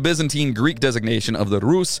 Comes from the Byzantine Greek designation of the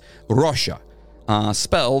Rus, Russia.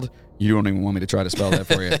 Spelled, you don't even want me to try to spell that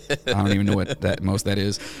for you. I don't even know what that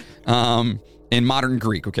is. In modern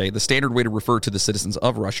Greek, okay, the standard way to refer to the citizens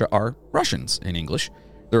of Russia are Russians in English.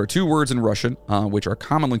 There are 2 words in Russian, which are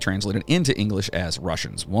commonly translated into English as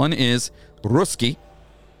Russians. One is Ruski,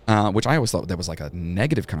 which I always thought that was like a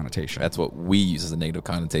negative connotation. That's what we use as a negative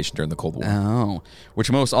connotation during the Cold War. Oh, which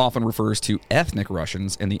most often refers to ethnic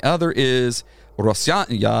Russians, and the other is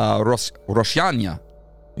Rosyania.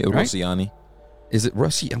 Yeah, Right? Rosyani. Is it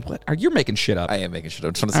Russia? What? You're making shit up. I am making shit up.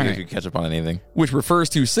 I'm trying to see if you can catch up on anything. Which refers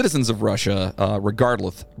to citizens of Russia,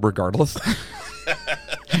 regardless.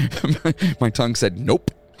 My tongue said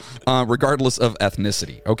nope. Regardless of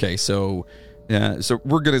ethnicity. Okay, so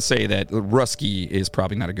we're going to say that Ruski is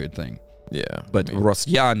probably not a good thing. Yeah. But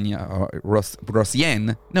Rosyania,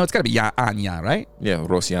 Rosyan, no, it's got to be Anya, right? Yeah,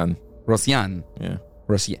 Rosyan. Rosyan. Yeah.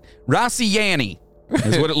 Rosyani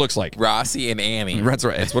is what it looks like. Rossi and Annie. That's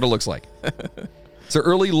right. That's what it looks like. So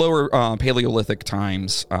early lower Paleolithic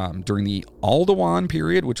times during the Aldewan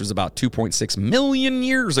period, which was about 2.6 million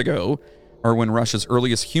years ago, are when Russia's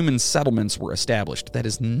earliest human settlements were established. That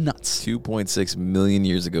is nuts. 2.6 million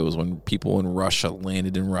years ago is when people in Russia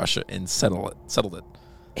landed in Russia and settled it.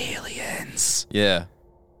 Aliens. Yeah.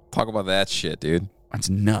 Talk about that shit, dude. That's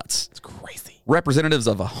nuts. It's crazy. Representatives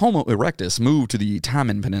of Homo erectus moved to the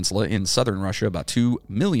Taman Peninsula in southern Russia about 2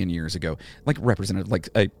 million years ago. Like representative, like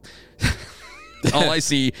all I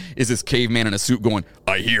see is this caveman in a suit going,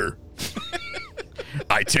 I hear.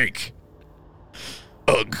 I take.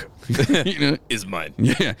 Ugh. Is mine.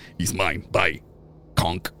 Yeah, he's mine. Bye.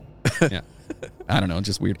 Conk. Yeah. I don't know,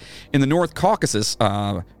 just weird. In the North Caucasus,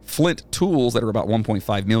 flint tools that are about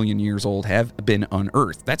 1.5 million years old have been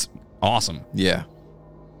unearthed. That's awesome. Yeah.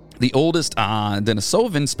 The oldest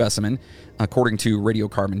Denisovan specimen, according to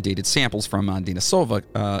radiocarbon dated samples from Denisova,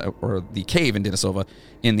 or the cave in Denisova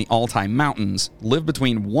in the Altai Mountains, lived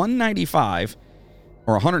between 195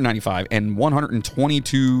 and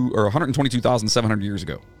 122,700 years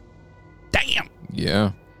ago. Damn.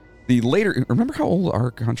 Yeah. The later, remember how old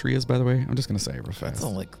our country is, by the way? I'm just going to say it real fast. That's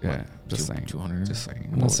like, yeah, just saying. 200? Just saying.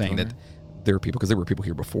 I'm not saying that there are people, because there were people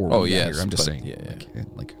here before we got yes, here. I'm just saying, yeah.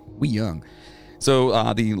 like we young.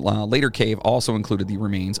 So the later cave also included the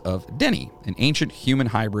remains of Denny, an ancient human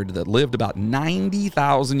hybrid that lived about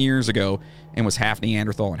 90,000 years ago and was half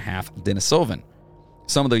Neanderthal and half Denisovan.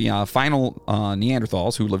 Some of the final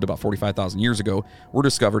Neanderthals, who lived about 45,000 years ago, were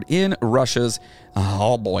discovered in Russia's,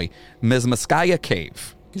 Mezhmyskaya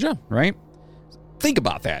cave. Good job. Right? Think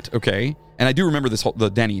about that, okay? And I do remember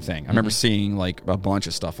the Denny thing. I remember seeing like a bunch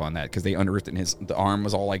of stuff on that because they unearthed it and the arm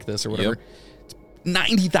was all like this or whatever. Yep.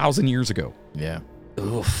 90,000 years ago. Yeah.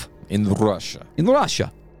 Oof. In Russia. In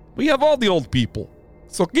Russia, we have all the old people.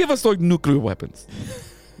 So give us those nuclear weapons.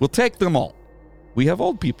 We'll take them all. We have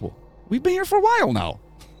old people. We've been here for a while now.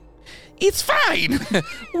 It's fine.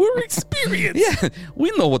 We're experienced. Yeah,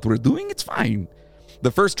 we know what we're doing. It's fine.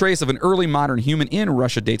 The first trace of an early modern human in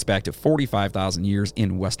Russia dates back to 45,000 years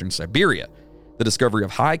in western Siberia. The discovery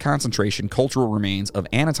of high concentration cultural remains of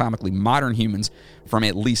anatomically modern humans from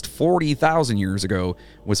at least 40,000 years ago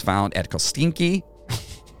was found at Kostinki.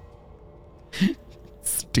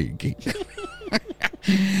 Stinky.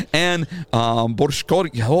 And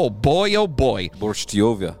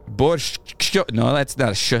Borshtyovo. No, that's not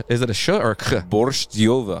a sh. Is it a sh or a k?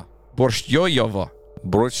 Borshtyovo. Borshtyoyova.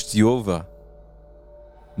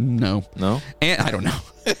 No. And I don't know.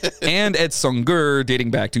 And at Sungur,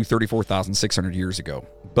 dating back to 34,600 years ago.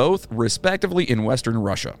 Both respectively in Western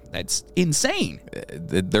Russia. That's insane.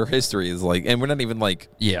 Their history is like, and we're not even like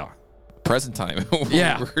present time.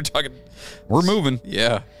 Yeah. We're moving.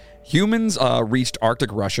 Yeah. Humans reached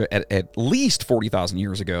Arctic Russia at least 40,000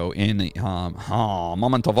 years ago in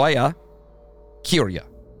Mamontovaya, Kiria.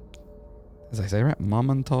 Did I say it right?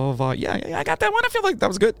 Mamontovaya. Yeah, I got that one. I feel like that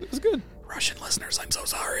was good. It was good. Russian listeners, I'm so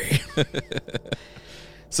sorry.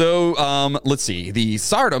 So, let's see. The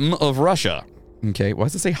Tsardom of Russia. Okay, why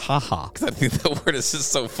does it say haha? Because I think that word is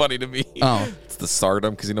just so funny to me. Oh. It's the Tsardom,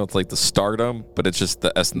 because it's like the stardom, but it's just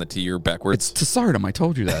the S and the T are backwards. It's Tsardom, I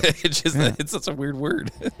told you that. It's such a weird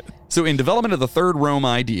word. So in development of the Third Rome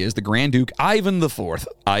ideas, the Grand Duke Ivan IV,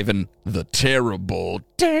 Ivan the Terrible.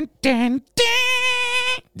 Dun, dun,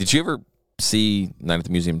 dun. Did you ever see Night at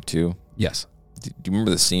the Museum 2? Yes. Do you remember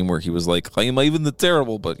the scene where he was like, I am Ivan the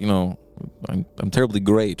Terrible, but, I'm terribly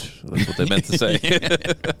great. That's what they meant to say.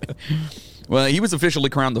 Well, he was officially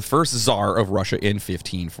crowned the first Tsar of Russia in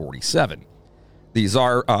 1547. The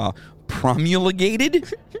Tsar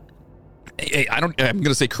promulgated, I'm going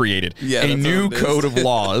to say created, a new code of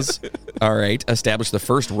laws, all right, established the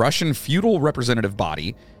first Russian feudal representative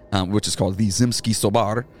body, which is called the Zimsky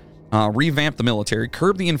Sobar, revamped the military,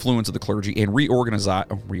 curbed the influence of the clergy, and reorganized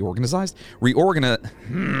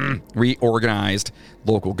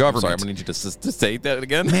local government. Sorry, I'm going to need you to say that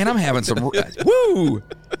again. Man, I'm having some... Woo!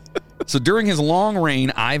 So during his long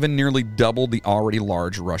reign, Ivan nearly doubled the already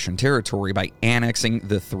large Russian territory by annexing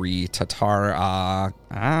the three Tatar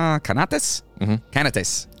Khanates?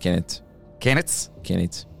 Khanats?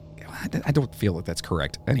 I don't feel like that's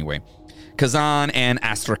correct. Anyway, Kazan and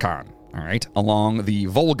Astrakhan, all right, along the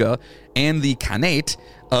Volga and the Khanate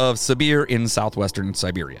of Sibir in southwestern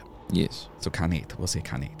Siberia. Yes. So Khanate, we'll say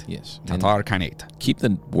Khanate. Yes. Tatar Khanate. Keep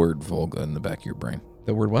the word Volga in the back of your brain.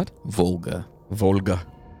 The word what? Volga.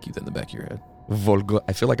 Keep that in the back of your head. Volga.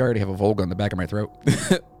 I feel like I already have a Volga on the back of my throat.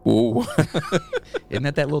 Whoa.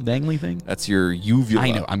 Isn't that little dangly thing? That's your uvula. I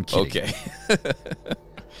know, I'm kidding. Okay.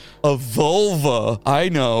 A vulva. I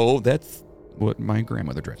know. That's what my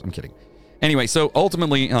grandmother dressed. I'm kidding. Anyway, so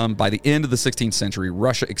ultimately, by the end of the 16th century,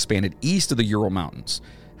 Russia expanded east of the Ural Mountains.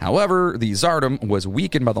 However, the Tsardom was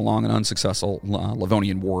weakened by the long and unsuccessful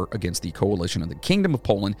Livonian War against the coalition of the Kingdom of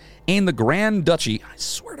Poland and the Grand Duchy. I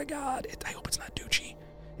swear to God, I hope it's not Duchy.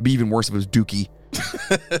 It'd be even worse if it was Dookie.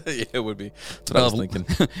 Yeah, it would be. That's what I was thinking.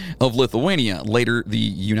 Of Lithuania, later the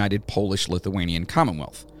United Polish-Lithuanian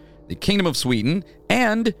Commonwealth, the Kingdom of Sweden,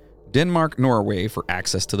 and Denmark-Norway for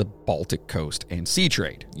access to the Baltic coast and sea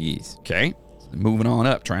trade. Yes. Okay? Moving on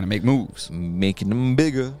up, trying to make moves. Making them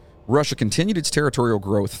bigger. Russia continued its territorial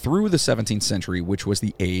growth through the 17th century, which was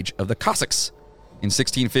the age of the Cossacks. In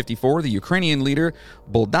 1654, the Ukrainian leader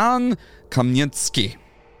Bogdan Khmelnytsky.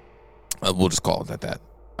 We'll just call it that.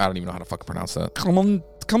 I don't even know how to fucking pronounce that.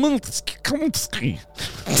 Khmelnytsky.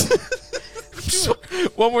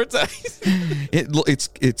 One more time.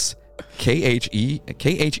 It's Khmelny.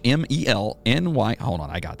 Hold on,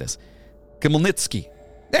 I got this. Khmelnytsky.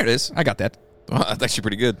 There it is. I got that. Well, that's actually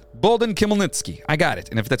pretty good. Bohdan Khmelnytsky. I got it.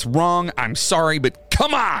 And if that's wrong, I'm sorry, but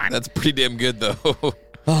come on. That's pretty damn good, though.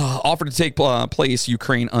 Offered to take place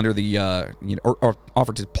Ukraine under the or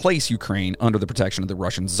offered to place Ukraine under the protection of the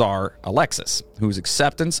Russian Tsar Alexis, whose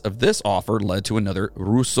acceptance of this offer led to another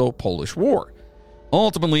Russo-Polish War.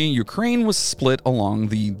 Ultimately, Ukraine was split along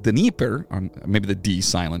the Dnieper, or maybe the D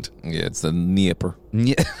silent. Yeah, it's the Dnieper.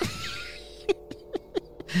 Yeah.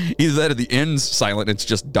 Either that or the N's silent. It's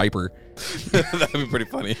just diaper. That'd be pretty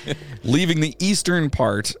funny. Leaving the eastern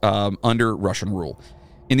part under Russian rule.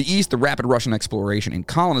 In the east, the rapid Russian exploration and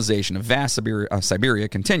colonization of vast Siberia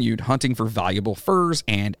continued, hunting for valuable furs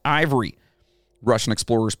and ivory. Russian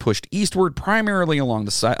explorers pushed eastward primarily along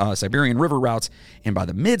the Siberian river routes, and by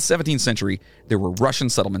the mid-17th century, there were Russian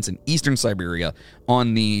settlements in eastern Siberia,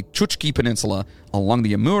 on the Chuchki Peninsula, along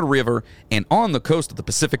the Amur River, and on the coast of the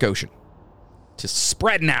Pacific Ocean. Just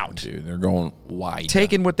spreading out. Dude, they're going wide.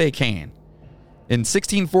 Taking what they can. In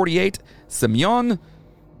 1648, Semyon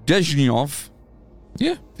Dezhnyov,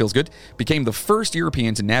 Yeah. feels good, became the first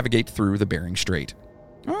European to navigate through the Bering Strait.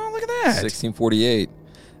 Oh, look at that. 1648.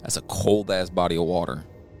 That's a cold-ass body of water.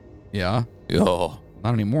 Yeah. Oh.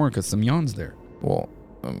 Not anymore because Semyon's there. Well,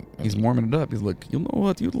 He's warming it up. He's like, you know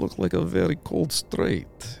what? You look like a very cold strait.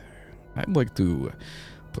 I'd like to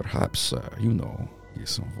perhaps, get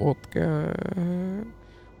some vodka,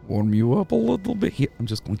 warm you up a little bit. Here, I'm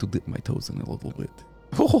just going to dip my toes in a little bit.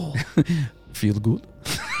 Oh, feel good?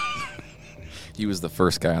 he was the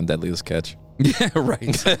first guy on Deadliest Catch. Yeah,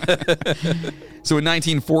 right. So in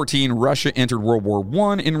 1914, Russia entered World War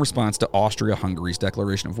I in response to Austria-Hungary's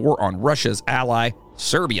declaration of war on Russia's ally,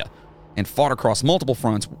 Serbia, and fought across multiple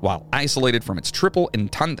fronts while isolated from its triple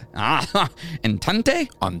entente. Entente?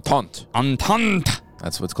 Entente. Entente.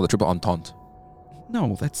 That's what's called a triple entente.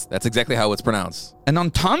 No, that's That's exactly how it's pronounced. an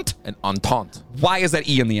entente? An entente. Why is that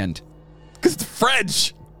E in the end? Because it's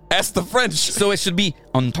French. Ask the French. So it should be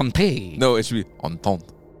entente. No, it should be entente.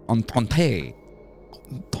 Entente.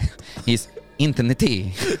 Is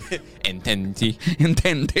entente. Entente.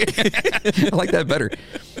 Entente. I like that better.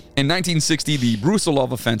 In 1960, the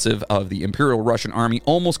Brusilov offensive of the Imperial Russian Army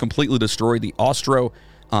almost completely destroyed the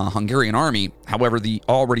Austro-Hungarian army. However, the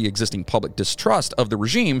already existing public distrust of the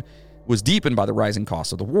regime was deepened by the rising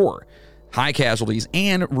costs of the war, high casualties,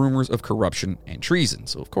 and rumors of corruption and treason.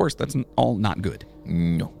 So, of course, that's all not good.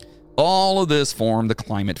 No. All of this formed the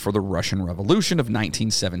climate for the Russian Revolution of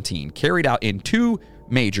 1917, carried out in two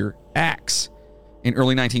major acts. In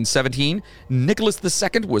early 1917, Nicholas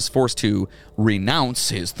II was forced to renounce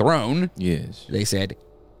his throne. Yes. They said,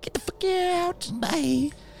 "Get the fuck out,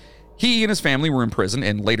 bye." He and his family were imprisoned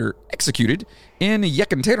and later executed in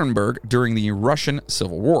Yekaterinburg during the Russian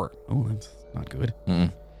Civil War. Oh, that's not good.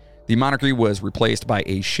 Mm. The monarchy was replaced by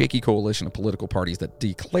a shaky coalition of political parties that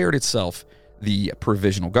declared itself the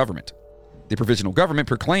Provisional Government. The Provisional Government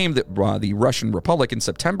proclaimed that the Russian Republic in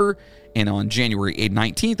September, and on January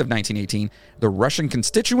 19th of 1918, the Russian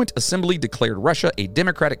Constituent Assembly declared Russia a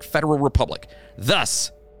democratic federal republic,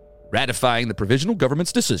 thus ratifying the Provisional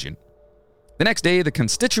Government's decision. The next day, the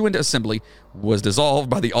Constituent Assembly was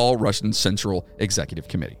dissolved by the All-Russian Central Executive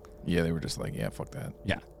Committee. Yeah, they were just like, yeah, fuck that.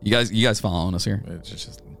 Yeah. You guys following us here? It's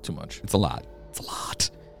just too much. It's a lot. It's a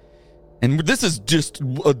lot. And this is just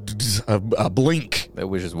a blink. That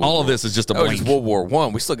was just All of this is just a that was blink. just World War I.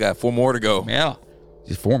 We still got 4 more to go. Yeah.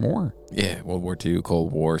 Just 4 more. Yeah, World War II,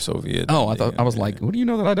 Cold War, Soviet. Oh, I was like, what do you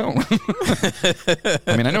know that I don't?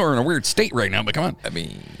 I mean, I know we're in a weird state right now, but come on. I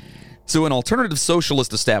mean, So an alternative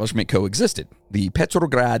socialist establishment coexisted. The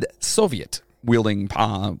Petrograd Soviet, wielding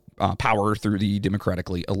power through the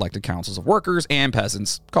democratically elected councils of workers and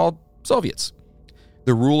peasants called Soviets.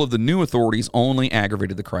 The rule of the new authorities only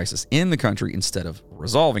aggravated the crisis in the country instead of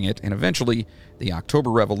resolving it, and eventually the October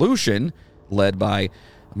Revolution, led by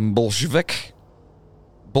Bolshevik.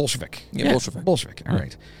 Yeah, Bolshevik. All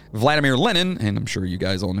right. Vladimir Lenin, and I'm sure you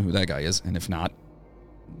guys all know who that guy is, and if not,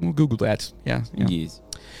 we'll Google that. Yeah. yes.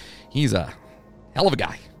 He's a hell of a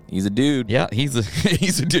guy. He's a dude. Yeah, he's a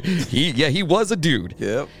dude. He was a dude.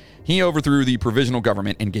 Yep. He overthrew the provisional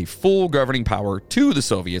government and gave full governing power to the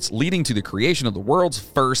Soviets, leading to the creation of the world's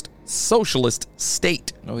first socialist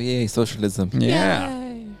state. Oh, yeah, socialism.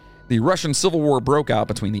 Yeah. The Russian Civil War broke out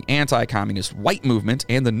between the anti-communist white movement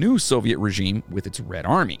and the new Soviet regime with its Red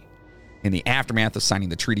Army. In the aftermath of signing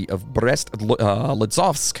the Treaty of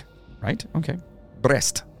Brest-Litovsk, right? Okay.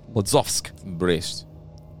 Brest-Litovsk. Brest.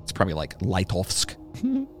 It's probably like Litovsk.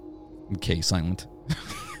 K silent.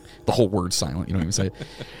 The whole word's silent. You don't even say it.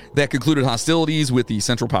 That concluded hostilities with the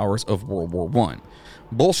Central Powers of World War I.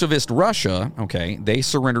 Bolshevist Russia, okay, they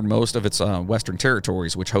surrendered most of its western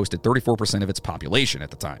territories, which hosted 34% of its population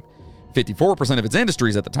at the time, 54% of its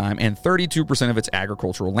industries at the time, and 32% of its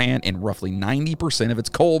agricultural land, and roughly 90% of its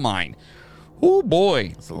coal mine. Oh, boy.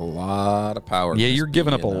 That's a lot of power. Yeah, you're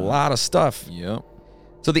giving up a lot of stuff. Yep.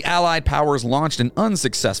 So the Allied powers launched an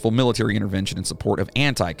unsuccessful military intervention in support of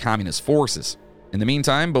anti-communist forces. In the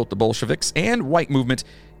meantime, both the Bolsheviks and white movement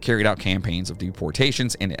carried out campaigns of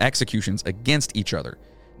deportations and executions against each other,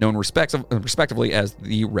 known respectively as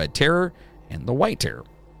the Red Terror and the White Terror.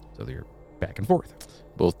 So they're back and forth.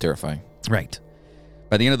 Both terrifying. Right.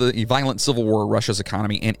 By the end of the violent civil war, Russia's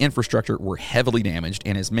economy and infrastructure were heavily damaged,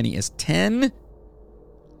 and as many as 10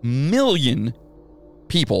 million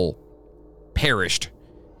people perished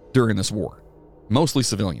during this war, mostly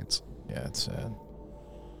civilians. Yeah, it's sad.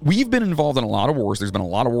 We've been involved in a lot of wars. There's been a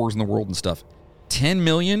lot of wars in the world and stuff. 10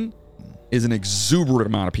 million is an exuberant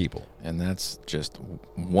amount of people. And that's just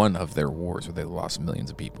one of their wars where they lost millions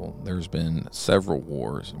of people. There's been several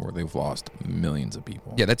wars where they've lost millions of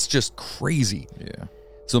people. Yeah, that's just crazy. Yeah.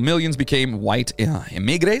 So millions became white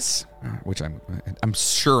immigrants, which I'm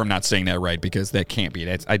sure I'm not saying that right because that can't be.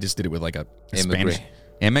 I just did it with like a Spanish.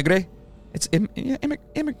 Emigre? It's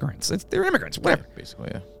immigrants. They're immigrants, whatever. Yeah, basically,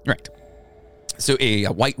 yeah. Right. So a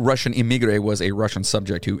white Russian immigrant was a Russian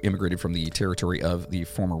subject who immigrated from the territory of the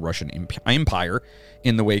former Russian Empire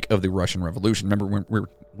in the wake of the Russian Revolution. Remember,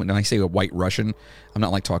 when I say a white Russian, I'm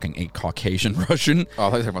not like talking a Caucasian Russian. Oh, I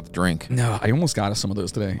thought you were talking about the drink. No, I almost got us some of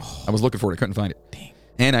those today. I was looking for it. I couldn't find it. Dang.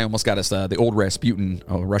 And I almost got us the old Rasputin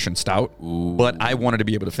Russian stout. Ooh. But I wanted to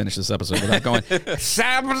be able to finish this episode without going, you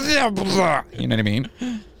know what I mean?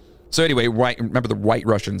 So anyway, remember the White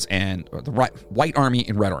Russians and the White Army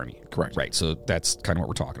and Red Army. Correct. Right. So that's kind of what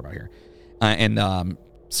we're talking about here.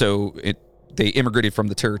 They immigrated from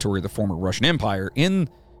the territory of the former Russian Empire in,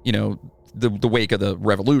 the wake of the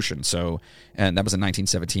revolution. So, and that was in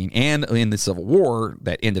 1917, and in the Civil War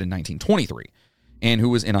that ended in 1923, and who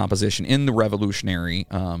was in opposition in the revolutionary,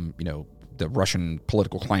 the Russian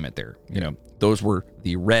political climate there. Those were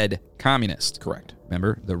the Red Communists. Correct.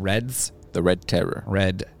 Remember the Reds? The Red Terror.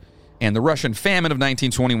 Red. And the Russian famine of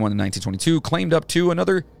 1921 and 1922 claimed up to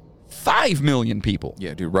another 5 million people.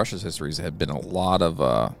 Yeah, dude, Russia's histories have been a lot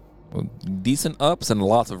of decent ups and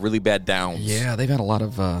lots of really bad downs. Yeah, they've had a lot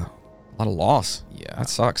of loss. Yeah. That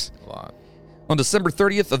sucks. A lot. On December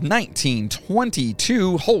 30th of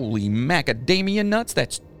 1922, holy macadamia nuts,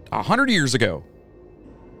 that's 100 years ago.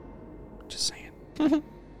 Just saying.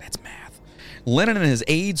 That's math. Lenin and his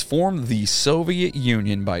aides formed the Soviet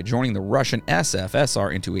Union by joining the Russian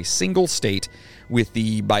SFSR into a single state with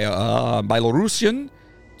the Belarusian,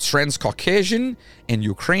 Transcaucasian, and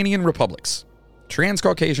Ukrainian republics.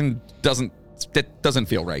 Transcaucasian doesn't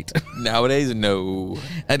feel right. Nowadays, no.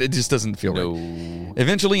 And it just doesn't feel right.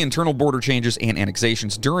 Eventually, internal border changes and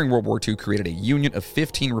annexations during World War II created a union of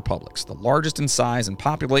 15 republics, the largest in size and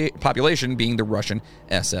population being the Russian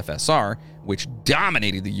SFSR, which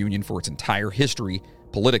dominated the union for its entire history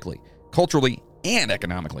politically, culturally, and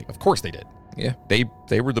economically. Of course they did. Yeah.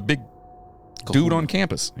 They were the big dude on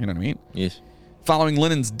campus. You know what I mean? Yes. Following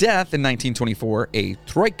Lenin's death in 1924, a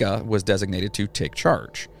troika was designated to take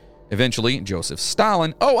charge. Eventually, Joseph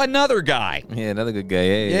Stalin, another guy. Yeah, another good guy.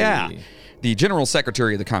 Hey. Yeah. The general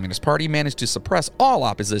secretary of the Communist Party managed to suppress all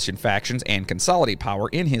opposition factions and consolidate power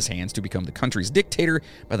in his hands to become the country's dictator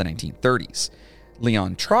by the 1930s.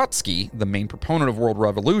 Leon Trotsky, the main proponent of world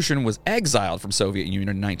revolution, was exiled from Soviet Union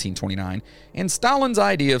in 1929, and Stalin's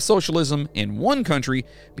idea of socialism in one country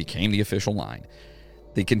became the official line.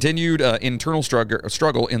 The continued internal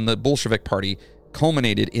struggle in the Bolshevik Party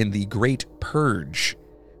culminated in the Great Purge,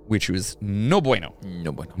 which was no bueno.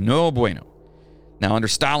 No bueno. No bueno. Now, under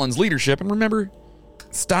Stalin's leadership, and remember,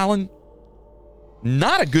 Stalin,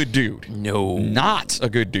 not a good dude. No. Not a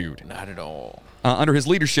good dude. Not at all. Under his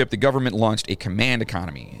leadership, the government launched a command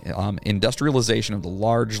economy, industrialization of the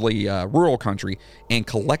largely rural country, and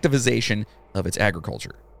collectivization of its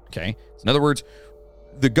agriculture. Okay? So in other words,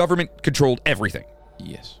 the government controlled everything.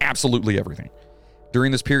 Yes. Absolutely everything.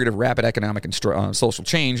 During this period of rapid economic and social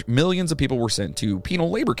change, millions of people were sent to penal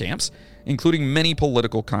labor camps, including many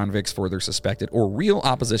political convicts for their suspected or real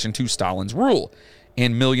opposition to Stalin's rule.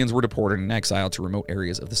 And millions were deported and exiled to remote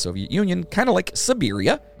areas of the Soviet Union, kind of like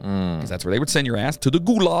Siberia, because that's where they would send your ass, to the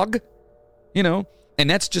Gulag, And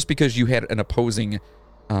that's just because you had an opposing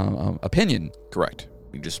opinion. Correct.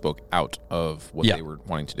 You just spoke out of what they were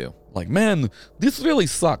wanting to do. Like, man, this really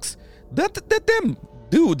sucks. That them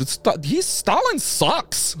dude, Stalin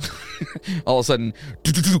sucks. All of a sudden,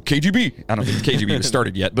 KGB. I don't think the KGB was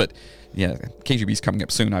started yet, but yeah, KGB's coming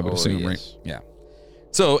up soon, I would assume, yes. right? Yeah.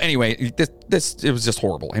 So anyway, it was just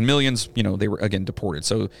horrible. And millions, they were, again, deported.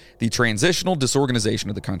 So the transitional disorganization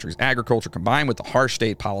of the country's agriculture combined with the harsh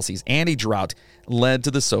state policies and a drought led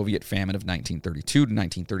to the Soviet famine of 1932 to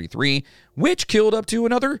 1933, which killed up to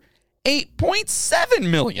another 8.7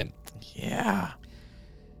 million. Yeah.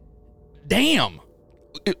 Damn.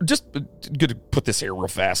 Just going to put this here real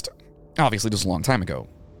fast. Obviously, this was a long time ago.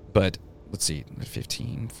 But let's see.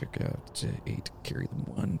 15, figure out 8, carry them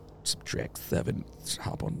 1. Subtract 7,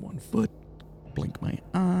 hop on 1 foot, blink my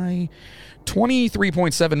eye.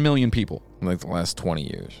 23.7 million people. Like the last 20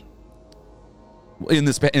 years.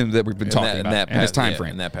 That we've been talking about in this time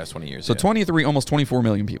frame. In that past 20 years. So 23, almost 24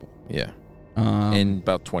 million people. Yeah. In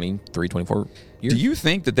about 23, 24 years. Do you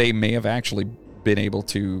think that they may have actually been able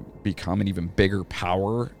to become an even bigger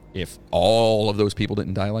power if all of those people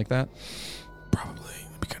didn't die like that? Probably.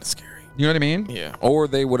 It'd be kind of scary. You know what I mean? Yeah. Or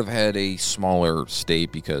they would have had a smaller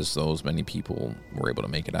state because those many people were able to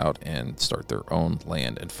make it out and start their own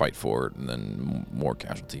land and fight for it, and then more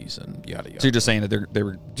casualties and yada yada. So you're just saying that they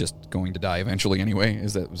were just going to die eventually anyway?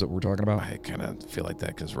 Is that what we're talking about? I kind of feel like that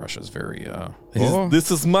because Russia's very, Oh.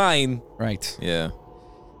 this is mine. Right. Yeah.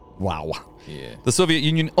 Wow. Yeah. The Soviet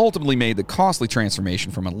Union ultimately made the costly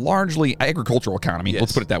transformation from a largely agricultural economy,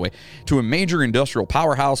 let's put it that way, to a major industrial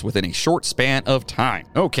powerhouse within a short span of time.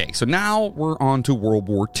 Okay, so now we're on to World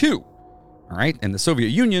War II. All right, and the Soviet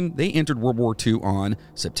Union, they entered World War II on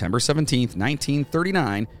September 17th,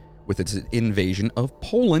 1939, with its invasion of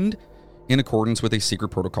Poland in accordance with a secret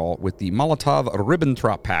protocol with the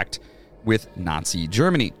Molotov-Ribbentrop Pact with Nazi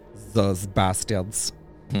Germany. Those bastards.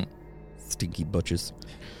 Stinky butches.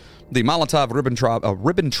 The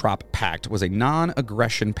Molotov-Ribbentrop Pact was a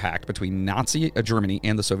non-aggression pact between Nazi Germany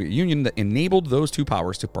and the Soviet Union that enabled those two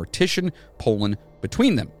powers to partition Poland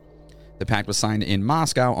between them. The pact was signed in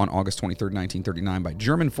Moscow on August 23, 1939 by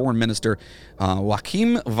German Foreign Minister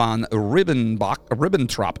Joachim von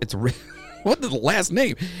Ribbentrop. What is the last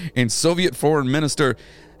name? And Soviet Foreign Minister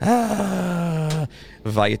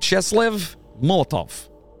Vyacheslav Molotov.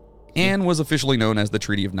 And was officially known as the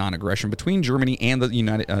Treaty of Non-Aggression between Germany and the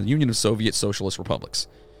Union of Soviet Socialist Republics.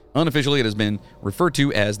 Unofficially, it has been referred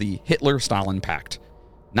to as the Hitler-Stalin Pact,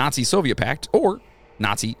 Nazi-Soviet Pact, or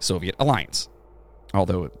Nazi-Soviet Alliance.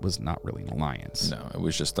 Although it was not really an alliance. No, it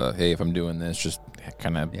was just, hey, if I'm doing this, just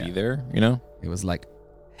kind of be there, you know? It was like,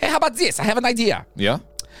 hey, how about this? I have an idea. Yeah?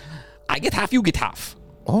 I get half, you get half.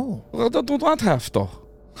 Oh. Well, don't want half, though.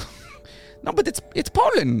 No, but it's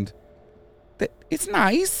Poland. It's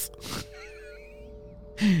nice.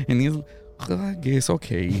 And he's, I guess,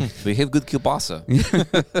 okay. They have good kielbasa.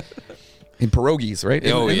 And pierogies, right?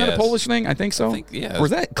 Oh, Isn't that a yes. Polish thing? I think so. yeah. Or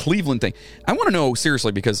is that a Cleveland thing? I want to know,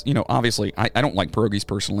 seriously, because, obviously, I don't like pierogies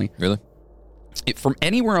personally. Really? From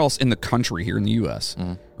anywhere else in the country here in the U.S.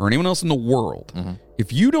 Or anyone else in the world,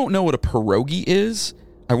 if you don't know what a pierogi is,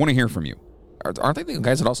 I want to hear from you. Aren't they the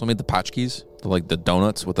guys that also made the patchkis? The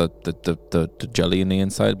donuts with the jelly in the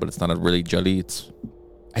inside, but it's not a really jelly. It's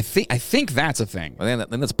I think that's a thing. I think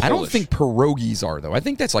that's Polish. I don't think pierogies are, though. I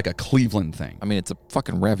think that's like a Cleveland thing. I mean, it's a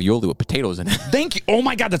fucking ravioli with potatoes in it. Thank you. Oh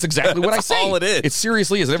my God, that's exactly what I say. all it is. It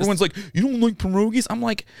seriously is. Everyone's like, you don't like pierogies? I'm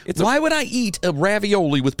like, why would I eat a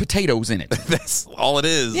ravioli with potatoes in it? That's all it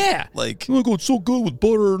is. Yeah. Like, oh, it's so good with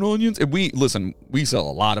butter and onions. And we sell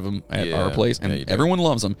a lot of them at our place, and everyone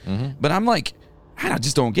loves them. But I'm like, I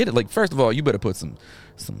just don't get it. Like, first of all, you better put some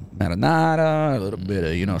marinara, a little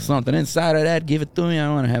bit of, something inside of that. Give it to me. I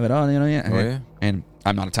want to have it all, yeah. And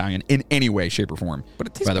I'm not Italian in any way, shape, or form. But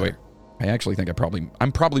it tastes by the better. way, I actually think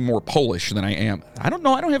I'm probably more Polish than I am. I don't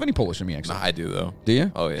know. I don't have any Polish in me, actually. Nah, I do, though. Do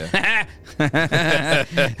you? Oh, yeah.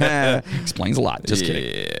 Explains a lot. Just kidding.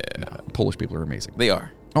 Yeah. No, Polish people are amazing. They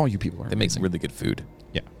are. All you people are They make amazing. really good food.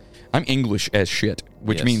 Yeah. I'm English as shit,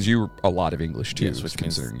 which Yes. means you're a lot of English, too. Yes, which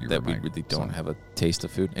means considering you that were we my really don't son. have a taste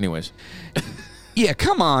of food. Anyways, Yeah,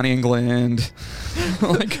 come on, England.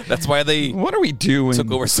 Like, that's why they what are we doing?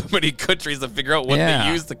 took over so many countries to figure out what Yeah.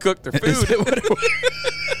 they use to cook their Is food. that what it was?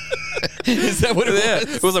 Is that what it Yeah.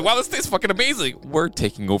 was? It was like, wow, this tastes fucking amazing. We're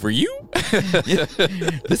taking over you. Yeah.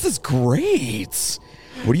 This is great.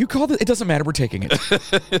 What do you call it? It doesn't matter. We're taking it.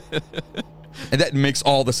 And that makes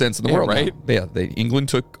all the sense in the Yeah, world, right? Yeah, England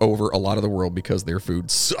took over a lot of the world because their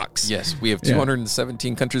food sucks. Yes, we have Yeah.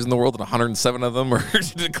 217 countries in the world, and 107 of them are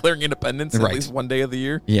declaring independence Right. at least one day of the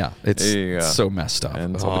year. Yeah, it's Yeah. so messed up.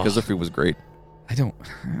 And it's all because the food was great.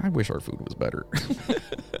 I wish our food was better.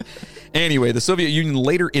 Anyway, the Soviet Union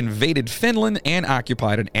later invaded Finland and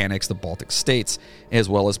occupied and annexed the Baltic states, as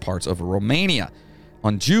well as parts of Romania.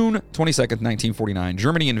 On June 22nd, 1949,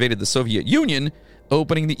 Germany invaded the Soviet Union,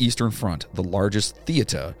 opening the Eastern Front, the largest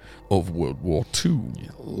theater of World War II.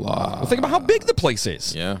 Well, think about how big the place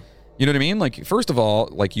is. Yeah. You know what I mean? Like, first of all,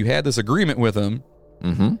 like, you had this agreement with them,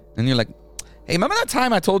 and you're like, hey, remember that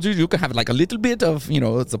time I told you could have like a little bit of,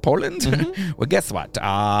 the Poland? Well, guess what?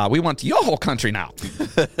 We want your whole country now.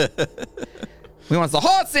 We want the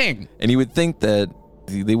whole thing. And you would think that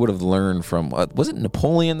they would have learned from, was it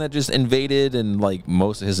Napoleon that just invaded and like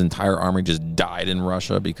most of his entire army just died in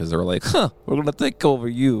Russia because they were like, we're going to take over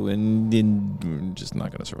you and we're just not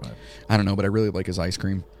going to survive. I don't know, but I really like his ice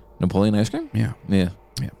cream. Napoleon ice cream? Yeah. Yeah.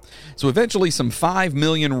 So eventually some 5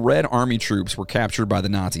 million Red Army troops were captured by the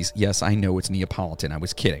Nazis. Yes, I know it's Neapolitan. I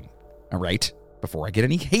was kidding. All right? Before I get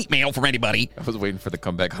any hate mail from anybody. I was waiting for the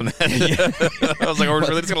comeback on that. I was like, are we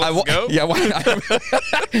really just going to let this go?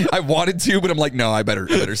 Yeah, I wanted to, but I'm like, no, I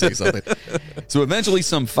better say something. So eventually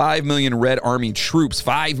some 5 million Red Army troops,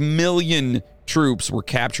 5 million troops were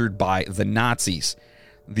captured by the Nazis.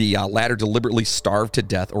 The latter deliberately starved to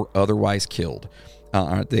death or otherwise killed.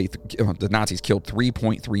 The Nazis killed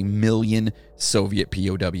 3.3 million Soviet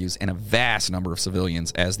POWs and a vast number of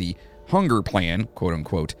civilians as the Hunger Plan, quote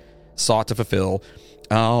unquote, sought to fulfill.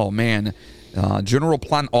 General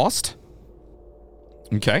Plan Ost.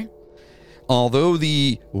 Okay. Although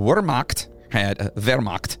the Wehrmacht had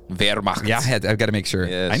Wehrmacht. Yeah, I've got to make sure.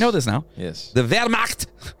 Yes. I know this now. Yes. The Wehrmacht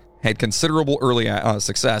had considerable early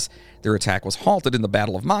success. Their attack was halted in the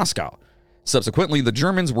Battle of Moscow. Subsequently, the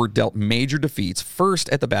Germans were dealt major defeats, first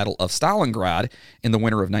at the Battle of Stalingrad in the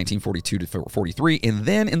winter of 1942 to 43, and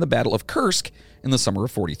then in the Battle of Kursk in the summer of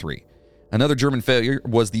 43. Another German failure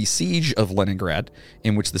was the Siege of Leningrad,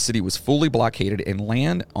 in which the city was fully blockaded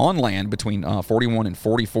on land between 41 and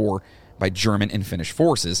 44 by German and Finnish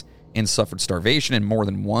forces, and suffered starvation and more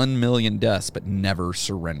than 1 million deaths, but never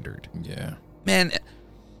surrendered. Yeah. Man,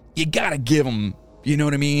 you gotta give them, you know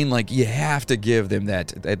what I mean? Like, you have to give them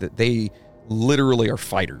that they literally are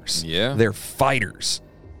fighters. Yeah. They're fighters.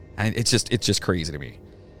 And it's just crazy to me.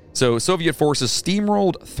 So Soviet forces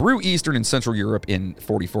steamrolled through Eastern and Central Europe in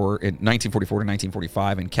 1944 to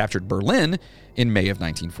 1945 and captured Berlin in May of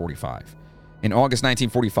 1945. In August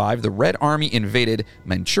 1945, the Red Army invaded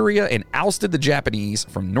Manchuria and ousted the Japanese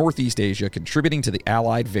from Northeast Asia, contributing to the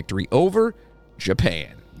Allied victory over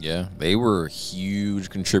Japan. Yeah, they were huge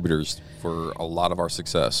contributors for a lot of our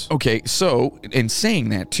success. Okay, so in saying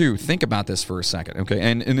that too, think about this for a second, okay?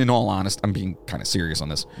 And in all honesty, I'm being kind of serious on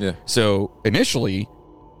this. Yeah. So initially,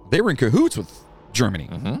 they were in cahoots with Germany.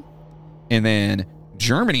 Mm-hmm. And then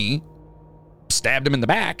Germany stabbed them in the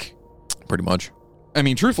back. Pretty much. I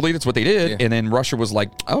mean, truthfully, that's what they did. Yeah. And then Russia was like,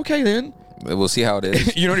 okay, then. We'll see how it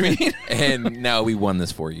is. You know what I mean? And now we won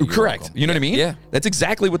this for you. You're Correct. welcome. You know what I mean? Yeah. That's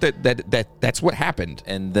exactly what that's what happened.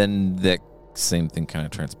 And then that same thing kind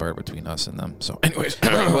of transpired between us and them. So anyways.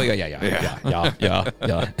 Well, yeah.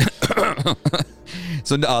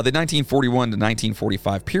 So the 1941 to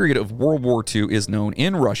 1945 period of World War II is known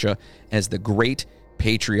in Russia as the Great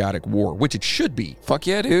Patriotic War, which it should be. Fuck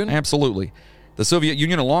yeah, dude. Absolutely. The Soviet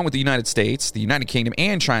Union, along with the United States, the United Kingdom,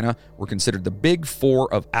 and China, were considered the big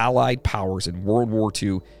four of Allied powers in World War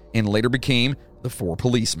II and later became the Four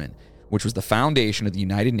Policemen, which was the foundation of the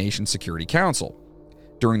United Nations Security Council.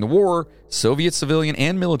 During the war, Soviet civilian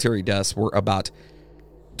and military deaths were about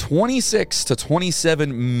 26 to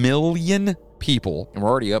 27 million people. And we're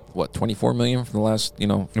already up, 24 million from the last,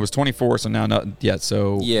 It was 24, so now not yet.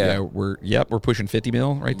 So Yeah. we're pushing 50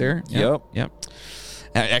 mil right there. Yep.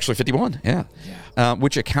 Actually, 51. Yeah.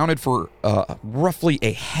 Which accounted for roughly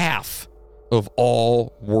a half of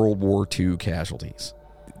all World War II casualties.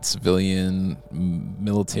 Civilian,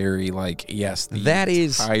 military, yes. That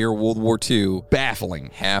is entire World War II.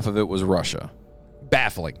 Baffling. Half of it was Russia.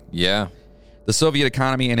 Baffling. Yeah. The Soviet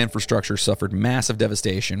economy and infrastructure suffered massive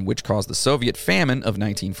devastation, which caused the Soviet famine of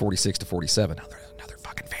 1946 to 47. Another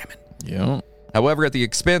fucking famine. Yeah. However, at the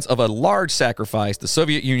expense of a large sacrifice, the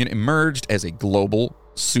Soviet Union emerged as a global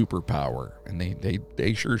superpower. And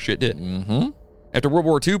they sure shit did. Mm-hmm. After World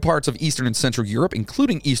War II, parts of Eastern and Central Europe,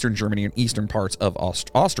 including Eastern Germany and eastern parts of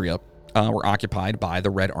Austria, were occupied by the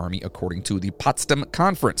Red Army according to the Potsdam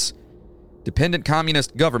Conference. Dependent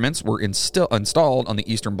communist governments were installed on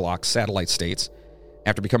the Eastern Bloc's satellite states.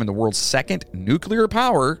 After becoming the world's second nuclear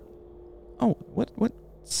power... Oh, what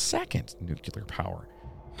second nuclear power?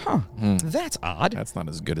 Huh, That's odd. That's not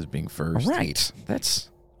as good as being first. Right, that's...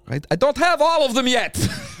 I don't have all of them yet.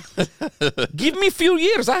 Give me a few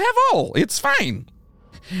years. I have all. It's fine.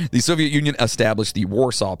 The Soviet Union established the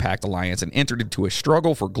Warsaw Pact alliance and entered into a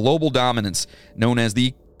struggle for global dominance known as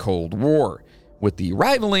the Cold War, with the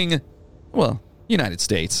rivaling, United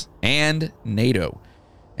States and NATO,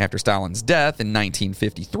 After Stalin's death in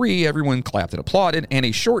 1953, everyone clapped and applauded, and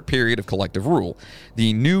a short period of collective rule.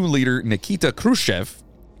 The new leader, Nikita Khrushchev,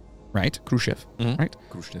 right? Khrushchev, right?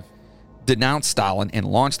 Khrushchev. Denounced Stalin and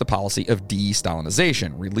launched the policy of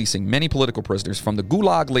de-Stalinization, releasing many political prisoners from the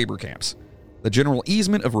Gulag labor camps. The general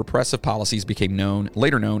easement of repressive policies became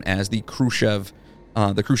later known as the Khrushchev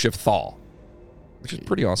Thaw, which is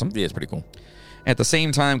pretty awesome. Yeah, it's pretty cool. At the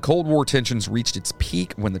same time, Cold War tensions reached its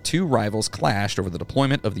peak when the two rivals clashed over the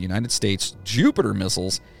deployment of the United States Jupiter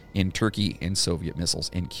missiles in Turkey and Soviet missiles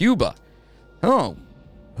in Cuba. Oh,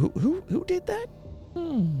 who did that?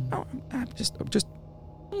 Oh, I'm just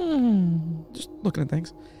looking at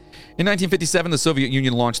things. In 1957, the Soviet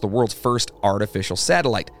Union launched the world's first artificial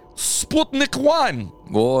satellite, Sputnik 1.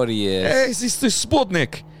 Glorious. Hey, this is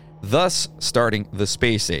Sputnik, thus starting the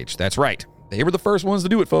space age. That's right. They were the first ones to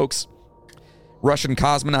do it, folks. Russian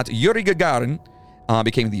cosmonaut Yuri Gagarin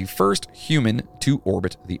became the first human to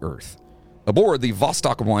orbit the Earth aboard the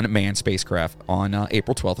Vostok 1 manned spacecraft on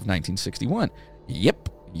April 12th of 1961. Yep,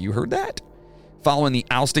 you heard that. Following the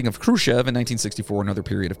ousting of Khrushchev in 1964, another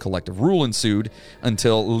period of collective rule ensued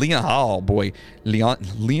until Leonid.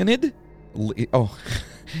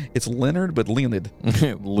 It's Leonard, but Leonid.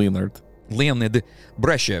 Leonid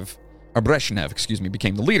Brezhnev,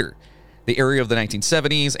 became the leader. The era of the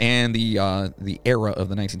 1970s and the era of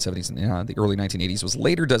the 1970s and the early 1980s was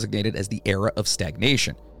later designated as the era of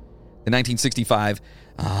stagnation. The 1965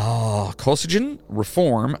 Kosygin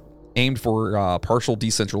reform aimed for partial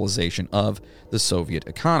decentralization of the Soviet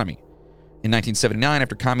economy. In 1979,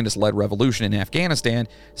 after communist-led revolution in Afghanistan,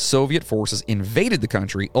 Soviet forces invaded the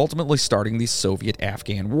country, ultimately starting the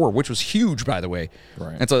Soviet-Afghan War, which was huge, by the way.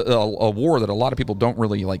 Right. It's a war that a lot of people don't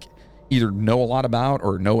really either know a lot about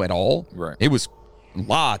or know at all. Right. It was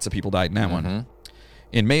lots of people died in that one.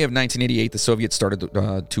 In May of 1988, the Soviets started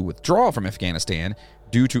to withdraw from Afghanistan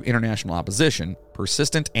due to international opposition,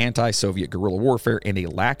 persistent anti-Soviet guerrilla warfare, and a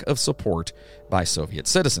lack of support by Soviet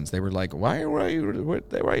citizens. They were like, why are you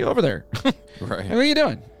over there? Right. What are you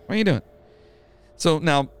doing? What are you doing? So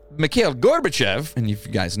now, Mikhail Gorbachev, and if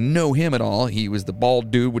you guys know him at all, he was the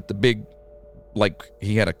bald dude with the big,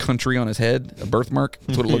 he had a country on his head, a birthmark.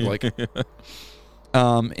 That's what it looked like.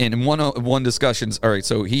 And in one discussions, all right,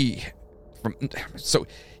 we'll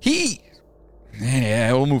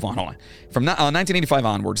move on. Hold on. From 1985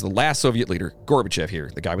 onwards, the last Soviet leader, Gorbachev here,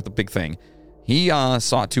 the guy with the big thing, he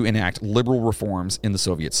sought to enact liberal reforms in the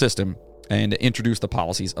Soviet system and introduce the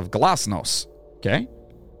policies of glasnost, okay?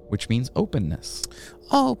 Which means openness.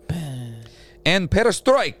 Open. And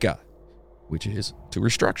perestroika, which is to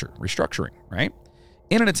restructuring, right?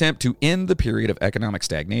 In an attempt to end the period of economic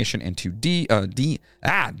stagnation and to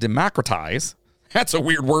democratize, that's a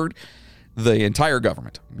weird word, the entire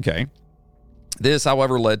government, okay? This,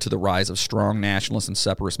 however, led to the rise of strong nationalist and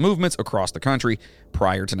separatist movements across the country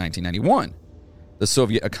prior to 1991. The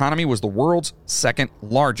Soviet economy was the world's second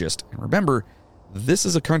largest. And remember, this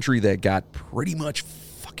is a country that got pretty much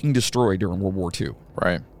fucking destroyed during World War II.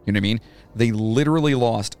 Right. You know what I mean? They literally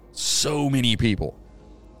lost so many people.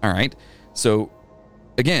 All right. So,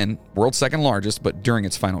 again, world's second largest, but during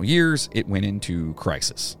its final years, it went into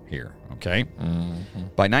crisis here. Okay.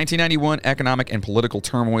 By 1991, economic and political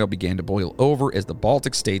turmoil began to boil over as the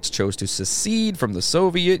Baltic states chose to secede from the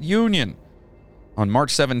Soviet Union. On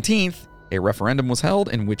March 17th, a referendum was held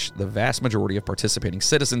in which the vast majority of participating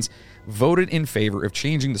citizens voted in favor of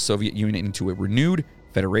changing the Soviet Union into a renewed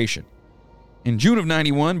federation. In June of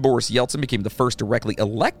 91, Boris Yeltsin became the first directly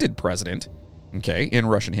elected president, in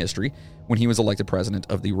Russian history, when he was elected president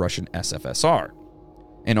of the Russian SFSR.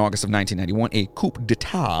 In August of 1991, a coup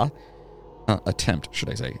d'etat attempt.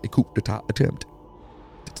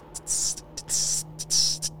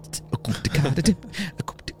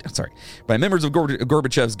 By members of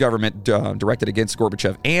Gorbachev's government directed against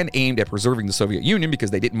Gorbachev and aimed at preserving the Soviet Union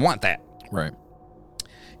because they didn't want that. Right.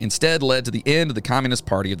 Instead led to the end of the Communist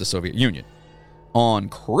Party of the Soviet Union. On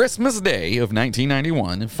Christmas Day of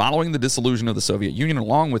 1991, following the dissolution of the Soviet Union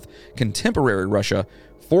along with contemporary Russia,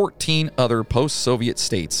 14 other post-Soviet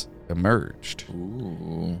states emerged.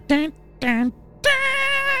 Ooh. Dun, dun,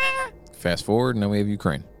 dun. Fast forward, now we have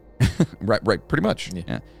Ukraine. Right, pretty much.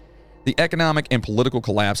 Yeah. The economic and political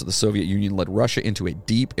collapse of the Soviet Union led Russia into a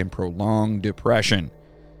deep and prolonged depression.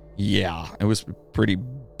 Yeah, it was pretty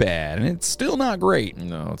bad, and it's still not great.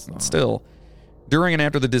 No, it's not. Still. During and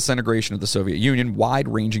after the disintegration of the Soviet Union,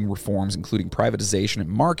 wide-ranging reforms, including privatization and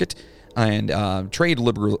market and trade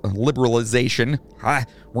liberalization,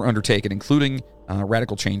 were undertaken, including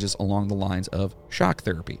radical changes along the lines of shock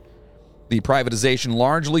therapy. The privatization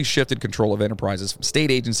largely shifted control of enterprises from state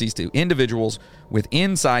agencies to individuals with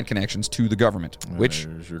inside connections to the government, which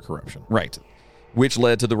There's your corruption. right, which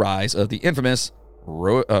led to the rise of the infamous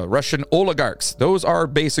Russian oligarchs. Those are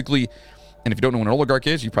basically, and if you don't know what an oligarch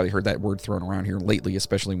is, you've probably heard that word thrown around here lately,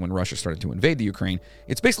 especially when Russia started to invade the Ukraine.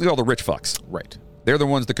 It's basically all the rich fucks. Right. They're the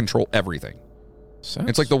ones that control everything.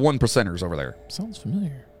 It's like the 1%ers over there. Sounds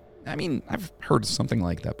familiar. I mean, I've heard something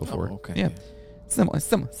like that before. Oh, okay. Yeah. Similar.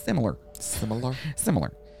 Similar.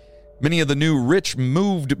 Similar. Many of the new rich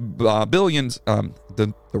moved billions,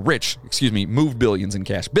 the rich, moved billions in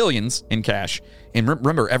cash. Billions in cash. And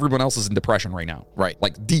remember, everyone else is in depression right now. Right.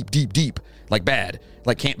 Like deep, like bad.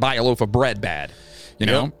 Like can't buy a loaf of bread bad. You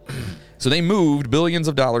know? So they moved billions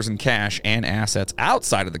of dollars in cash and assets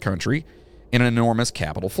outside of the country in an enormous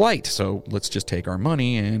capital flight. So let's just take our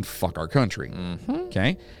money and fuck our country.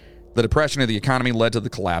 Okay? The depression of the economy led to the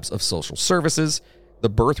collapse of social services. The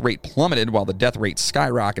birth rate plummeted while the death rate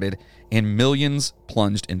skyrocketed, and millions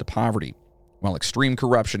plunged into poverty, while extreme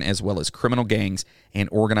corruption as well as criminal gangs and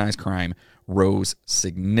organized crime rose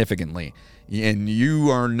significantly. And you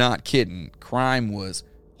are not kidding. Crime was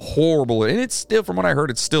horrible. And it's still, from what I heard,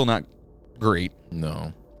 it's still not great.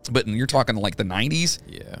 No. But you're talking like the 90s?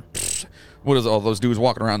 Yeah. What is all those dudes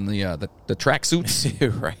walking around in the track suits?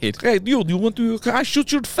 Right. Hey, you want to? I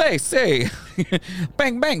shoot your face. Hey,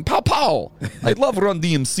 bang, bang, pow, pow. I love Run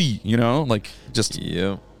DMC. You know, like just.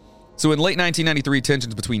 Yeah. So in late 1993,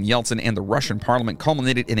 tensions between Yeltsin and the Russian parliament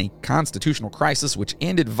culminated in a constitutional crisis, which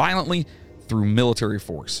ended violently through military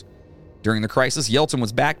force. During the crisis, Yeltsin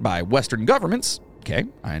was backed by Western governments. Okay,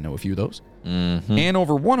 I know a few of those. And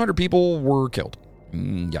over 100 people were killed.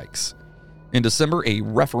 Yikes. In December, a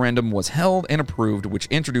referendum was held and approved, which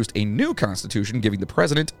introduced a new constitution giving the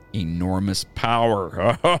president enormous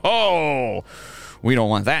power. Oh, we don't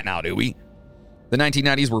want that now, do we? The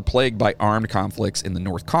 1990s were plagued by armed conflicts in the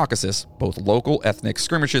North Caucasus, both local ethnic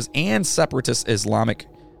skirmishes and separatist Islamic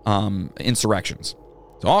insurrections.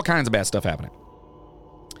 So all kinds of bad stuff happening.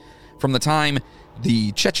 From the time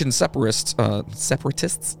the Chechen separatists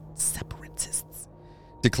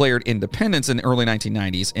declared independence in the early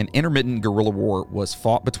 1990s, an intermittent guerrilla war was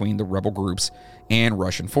fought between the rebel groups and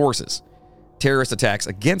Russian forces. Terrorist attacks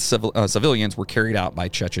against civilians were carried out by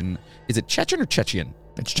Chechen. Is it Chechen or Chechen?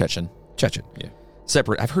 It's Chechen. Chechen. Yeah.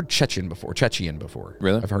 Separate. I've heard Chechen before.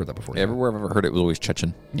 Really? I've heard that before. Everywhere I've ever heard it was always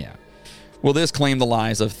Chechen. Yeah. Well, this claimed the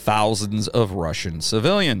lives of thousands of Russian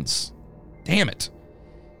civilians. Damn it.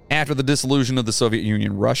 After the dissolution of the Soviet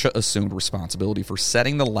Union, Russia assumed responsibility for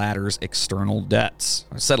settling the latter's external debts,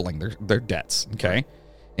 settling their debts, okay?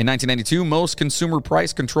 In 1992, most consumer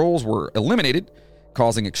price controls were eliminated,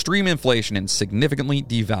 causing extreme inflation and significantly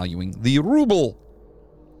devaluing the ruble.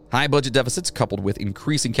 High budget deficits coupled with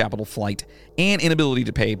increasing capital flight and inability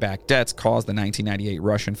to pay back debts caused the 1998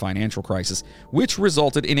 Russian financial crisis, which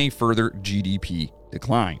resulted in a further GDP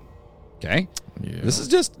decline. Okay? Yeah. This is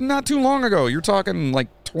just not too long ago. You're talking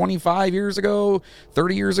like 25 years ago,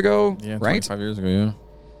 30 years ago, Yeah, right? 25 years ago, yeah.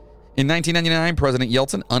 In 1999, President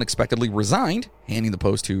Yeltsin unexpectedly resigned, handing the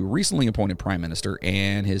post to recently appointed prime minister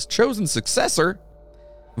and his chosen successor,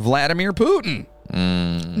 Vladimir Putin.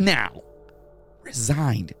 Now,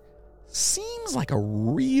 resigned seems like a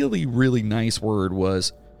really, really nice word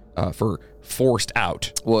was for forced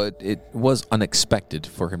out. Well, it was unexpected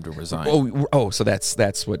for him to resign. So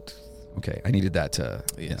that's what. Okay, I needed that to.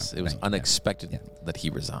 Yes, it was unexpected that he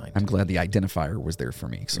resigned. I'm glad the identifier was there for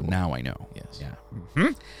me, so now I know. Yes. Yeah.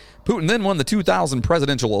 Putin then won the 2000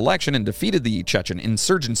 presidential election and defeated the Chechen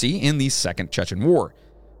insurgency in the Second Chechen War.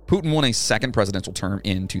 Putin won a second presidential term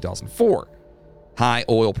in 2004. High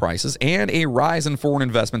oil prices and a rise in foreign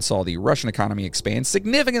investment saw the Russian economy expand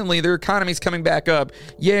significantly. Their economy's coming back up.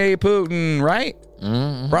 Yay, Putin, right?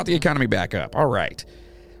 Brought the economy back up. All right.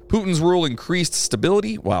 Putin's rule increased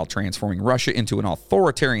stability while transforming Russia into an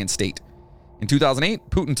authoritarian state. In 2008,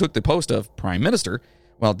 Putin took the post of prime minister,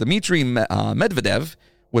 while Dmitry Medvedev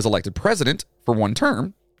was elected president for one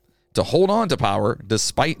term to hold on to power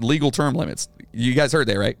despite legal term limits. You guys heard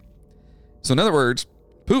that, right? So in other words,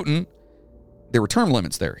 Putin, there were term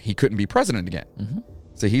limits there. He couldn't be president again.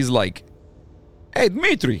 So he's like, hey,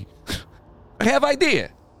 Dmitry, I have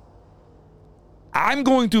idea. I'm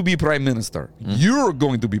going to be prime minister. You're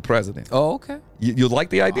going to be president. Oh, okay. You like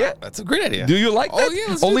the idea? That's a great idea. Do you like that? Oh, yeah,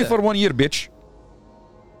 let's Only do that. for 1 year, bitch.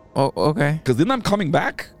 Oh, okay. Because then I'm coming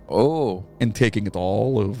back Oh. and taking it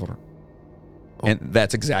all over. And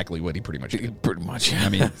that's exactly what he pretty much did. Pretty much. I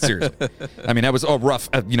mean, seriously. I mean, that was a rough,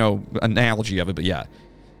 analogy of it, but yeah.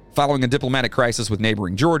 Following a diplomatic crisis with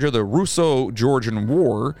neighboring Georgia, the Russo-Georgian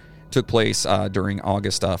War took place during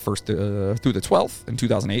August 1st through the 12th in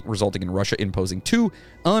 2008, resulting in Russia imposing 2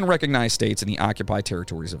 unrecognized states in the occupied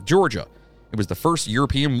territories of Georgia. It was the first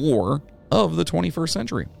European war of the 21st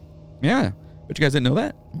century. Yeah. But you guys didn't know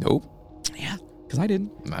that? Nope. Yeah, because I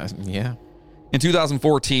didn't. Yeah. In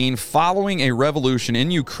 2014, following a revolution in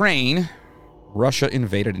Ukraine, Russia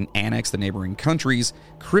invaded and annexed the neighboring country's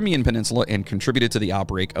Crimean Peninsula and contributed to the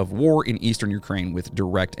outbreak of war in eastern Ukraine with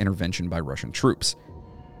direct intervention by Russian troops.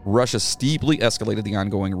 Russia steeply escalated the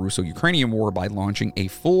ongoing Russo-Ukrainian war by launching a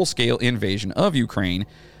full-scale invasion of Ukraine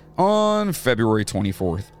on February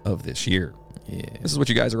 24th of this year. Yeah. This is what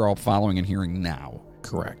you guys are all following and hearing now.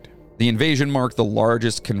 Correct. The invasion marked the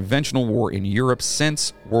largest conventional war in Europe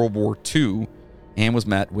since World War II and was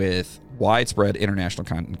met with widespread international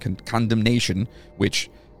condemnation, which,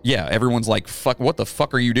 yeah, everyone's like, fuck, what the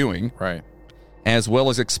fuck are you doing? Right. As well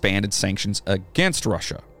as expanded sanctions against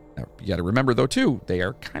Russia. Now, you got to remember, though, too, they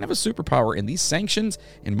are kind of a superpower, and these sanctions,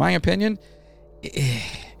 in my opinion,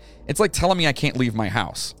 it's like telling me I can't leave my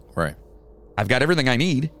house. Right. I've got everything I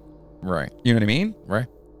need. Right. You know what I mean? Right.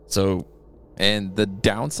 So... And the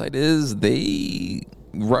downside is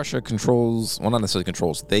Russia controls, well, not necessarily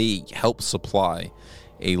controls, they help supply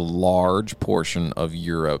a large portion of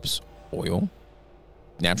Europe's oil,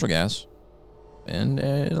 natural gas, and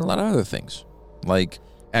a lot of other things. Like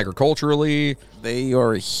agriculturally, they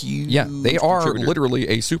are a huge. Yeah, they are literally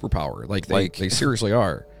a superpower. Like they seriously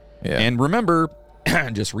are. Yeah. And remember,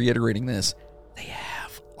 just reiterating this, they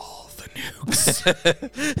have all the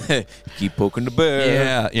nukes. Keep poking the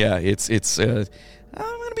bear. Yeah. It's. I'm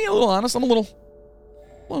gonna be a little honest. I'm a little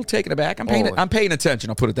taken aback. I'm paying attention.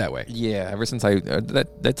 I'll put it that way. Yeah. Ever since did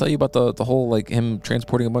I tell you about the whole like him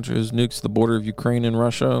transporting a bunch of his nukes to the border of Ukraine and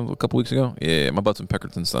Russia a couple weeks ago? Yeah, my butt's in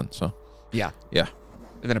Peckerton's son. So. Yeah. Yeah.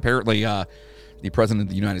 And then apparently, the president of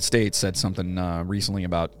the United States said something recently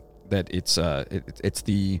about that it's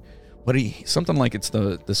the something like it's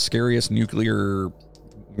the scariest nuclear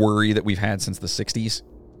worry that we've had since the 60s.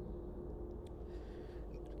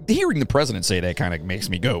 Hearing the president say that kind of makes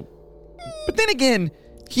me go. But then again,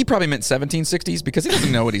 he probably meant 1760s because he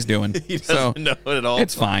doesn't know what he's doing. He doesn't know it at all.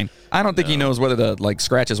 It's fine. I don't think he knows whether to like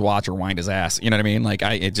scratch his watch or wind his ass. You know what I mean? Like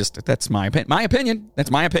that's my opinion. That's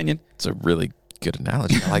my opinion. It's a really good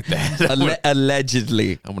analogy. I like that.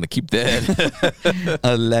 Allegedly. I'm going to keep that.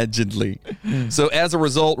 Allegedly. So as a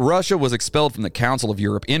result, Russia was expelled from the Council of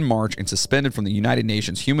Europe in March and suspended from the United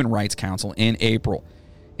Nations Human Rights Council in April.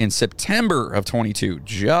 In September of 22,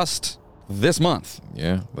 just this month.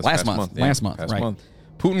 Yeah. Last month, right.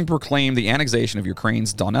 Putin proclaimed the annexation of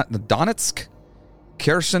Ukraine's Donetsk,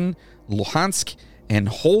 Kherson, Luhansk, and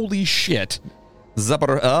holy shit,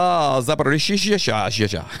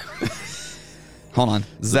 Zaporizhzhia. Hold on.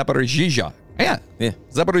 Zaporizhzhia. Yeah.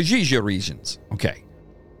 Zaporizhzhia regions. Okay.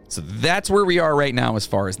 So that's where we are right now as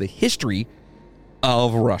far as the history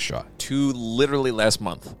of Russia. To literally last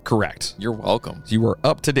month. Correct. You're welcome. You are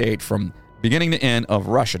up to date from beginning to end of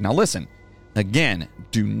Russia. Now listen, again,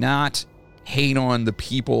 do not hate on the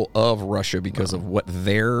people of Russia because of what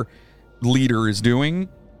their leader is doing.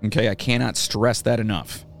 Okay, I cannot stress that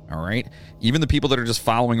enough. All right? Even the people that are just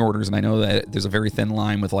following orders, and I know that there's a very thin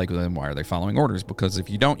line with like, why are they following orders? Because if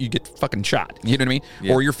you don't, you get fucking shot. You know what I mean?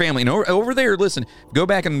 Yeah. Or your family. And over there, listen, go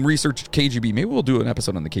back and research KGB. Maybe we'll do an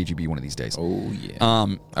episode on the KGB one of these days. Oh, yeah.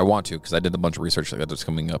 I want to, because I did a bunch of research like that that's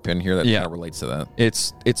coming up in here that kind of relates to that.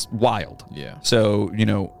 It's wild. Yeah. So,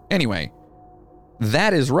 anyway,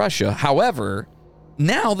 that is Russia. However,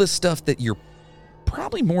 now the stuff that you're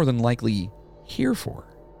probably more than likely here for.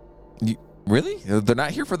 Really? They're not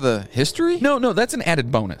here for the history? No, that's an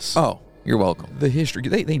added bonus. Oh, you're welcome. The history.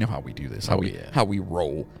 They know how we do this, how we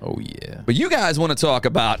roll. Oh, yeah. But you guys want to talk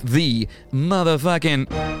about the motherfucking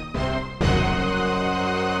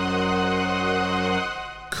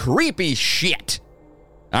creepy shit.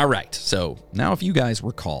 All right. So now if you guys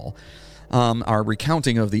recall our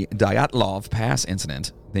recounting of the Dyatlov Pass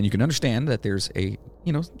incident, then you can understand that there's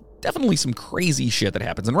definitely some crazy shit that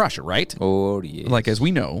happens in Russia, right? Oh, yes. Like, as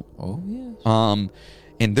we know. Oh, yes.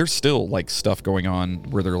 And there's still, like, stuff going on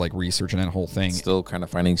where they're, like, researching that whole thing. Still kind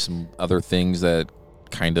of finding some other things that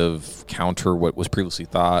kind of counter what was previously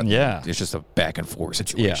thought. Yeah. It's just a back and forth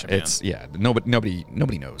situation,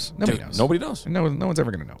 Nobody knows. Nobody knows. No one's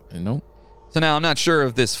ever going to know. No. So now I'm not sure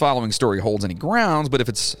if this following story holds any grounds, but if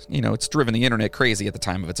it's, it's driven the internet crazy at the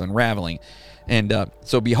time of its unraveling. And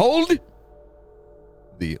so behold,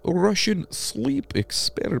 the Russian sleep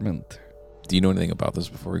experiment. Do you know anything about this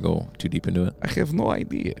before we go too deep into it? I have no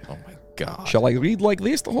idea. Oh, my God. Shall I read like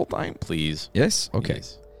this the whole time? Please. Yes? Okay.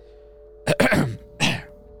 Please.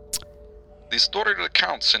 The story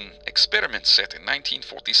recounts an experiment set in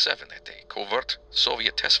 1947 at a covert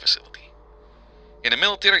Soviet test facility. In a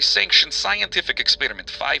military-sanctioned scientific experiment,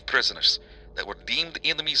 5 prisoners that were deemed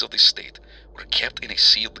enemies of the state were kept in a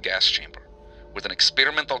sealed gas chamber, with an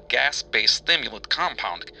experimental gas-based stimulant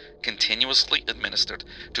compound continuously administered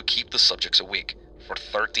to keep the subjects awake for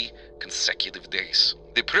 30 consecutive days.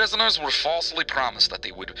 The prisoners were falsely promised that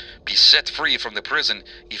they would be set free from the prison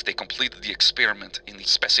if they completed the experiment in the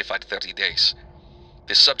specified 30 days.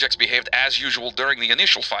 The subjects behaved as usual during the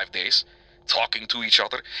initial 5 days, talking to each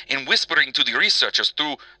other and whispering to the researchers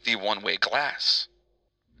through the one-way glass.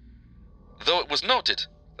 Though it was noted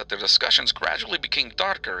that their discussions gradually became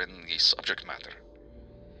darker in the subject matter.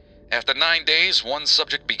 After 9 days, one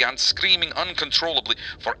subject began screaming uncontrollably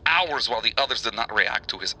for hours while the others did not react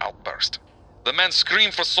to his outburst. The man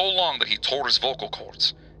screamed for so long that he tore his vocal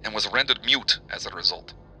cords and was rendered mute as a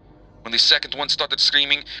result. When the second one started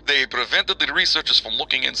screaming, they prevented the researchers from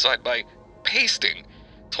looking inside by pasting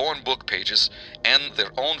torn book pages and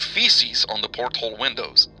their own feces on the porthole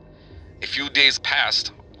windows. A few days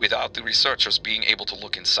passed without the researchers being able to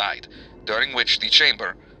look inside, during which the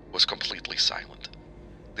chamber was completely silent.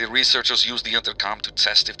 The researchers used the intercom to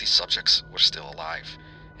test if the subjects were still alive,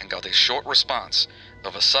 and got a short response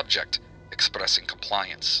of a subject expressing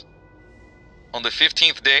compliance. On the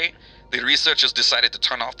 15th day, the researchers decided to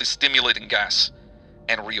turn off the stimulating gas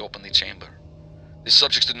and reopen the chamber. The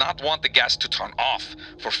subjects did not want the gas to turn off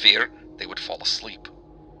for fear they would fall asleep.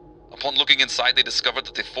 Upon looking inside, they discovered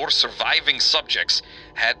that the 4 surviving subjects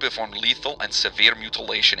had performed lethal and severe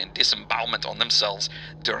mutilation and disembowelment on themselves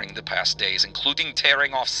during the past days, including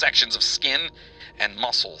tearing off sections of skin and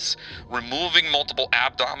muscles, removing multiple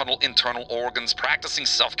abdominal internal organs, practicing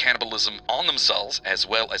self-cannibalism on themselves, as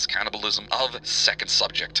well as cannibalism of second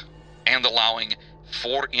subject, and allowing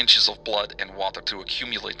 4 inches of blood and water to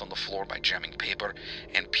accumulate on the floor by jamming paper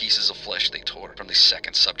and pieces of flesh they tore from the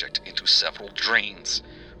second subject into several drains,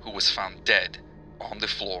 who was found dead on the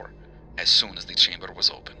floor as soon as the chamber was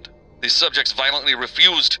opened. The subjects violently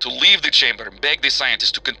refused to leave the chamber and begged the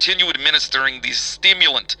scientists to continue administering the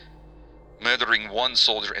stimulant, murdering one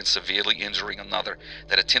soldier and severely injuring another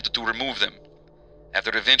that attempted to remove them.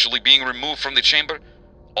 After eventually being removed from the chamber,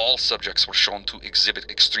 all subjects were shown to exhibit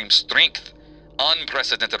extreme strength,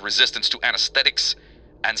 unprecedented resistance to anesthetics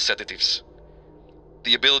and sedatives,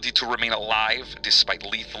 the ability to remain alive despite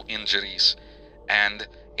lethal injuries, and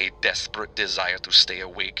a desperate desire to stay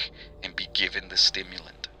awake and be given the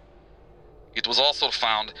stimulant. It was also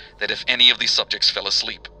found that if any of the subjects fell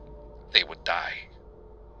asleep, they would die.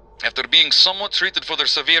 After being somewhat treated for their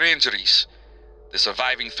severe injuries, the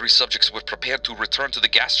surviving 3 subjects were prepared to return to the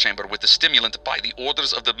gas chamber with the stimulant by the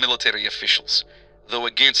orders of the military officials, though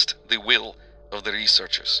against the will of the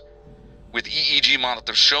researchers, with EEG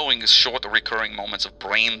monitors showing short recurring moments of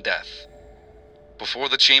brain death. Before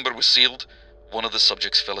the chamber was sealed, one of the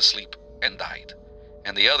subjects fell asleep and died,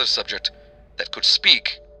 and the other subject that could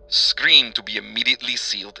speak screamed to be immediately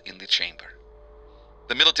sealed in the chamber.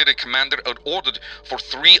 The military commander had ordered for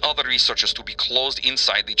 3 other researchers to be closed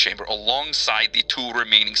inside the chamber alongside the 2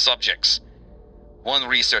 remaining subjects. One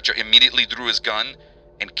researcher immediately drew his gun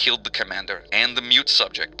and killed the commander and the mute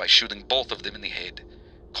subject by shooting both of them in the head,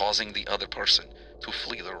 causing the other person to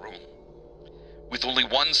flee the room. With only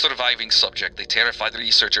one surviving subject, the terrified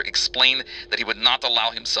researcher explained that he would not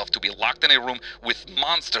allow himself to be locked in a room with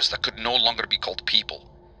monsters that could no longer be called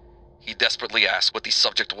people. He desperately asked what the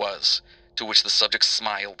subject was, to which the subject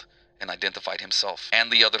smiled and identified himself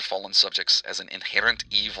and the other fallen subjects as an inherent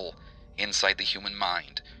evil inside the human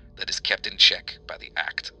mind that is kept in check by the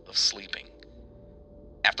act of sleeping.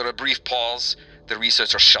 After a brief pause, the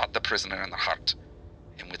researcher shot the prisoner in the heart,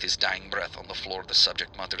 and with his dying breath on the floor, the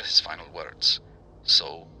subject muttered his final words.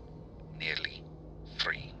 So nearly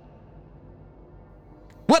free.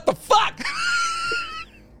 What the fuck?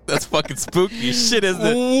 That's fucking spooky as shit, isn't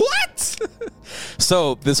it? What?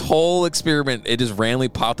 So this whole experiment, it just randomly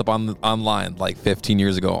popped up online like 15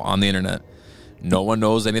 years ago on the internet. No one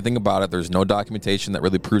knows anything about it. There's no documentation that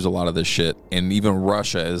really proves a lot of this shit. And even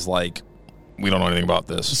Russia is like, we don't know anything about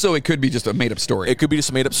this. So it could be just a made-up story. It could be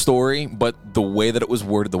just a made-up story, but the way that it was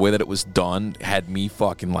worded, the way that it was done, had me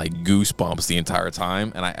fucking like goosebumps the entire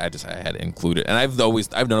time, and I had to include it. And I've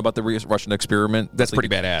known about the Russian experiment. That's pretty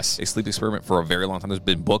badass. A sleep experiment for a very long time. There's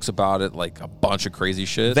been books about it, like a bunch of crazy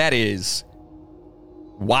shit. That is,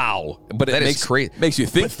 wow. But it makes you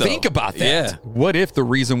think. But think about that. Yeah. What if the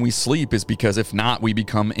reason we sleep is because if not, we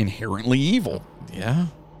become inherently evil? Yeah.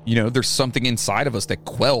 You know, there's something inside of us that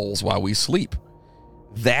quells while we sleep.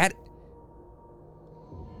 That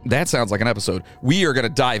That sounds like an episode. We are going to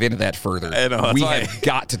dive into that further. I know, that's we why- have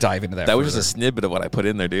got to dive into that. That was further. just a snippet of what I put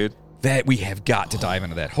in there, dude. That we have got to dive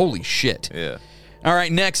into that. Holy shit! Yeah. All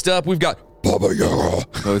right, next up we've got Baba Yaga.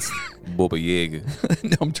 No, it's Baba Yaga.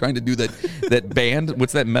 No, I'm trying to do that band.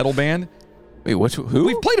 What's that metal band? Wait, who?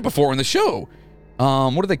 We've played it before in the show.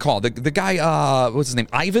 What do they call it? The guy? What's his name?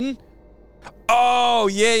 Ivan. Oh,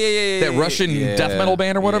 yeah. That Russian death metal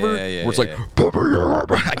band or whatever. Yeah, where it's like Baba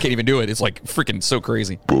Yaga. I can't even do it. It's like freaking so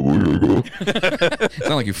crazy. It's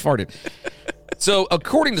not like you farted. So,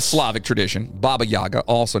 according to Slavic tradition, Baba Yaga,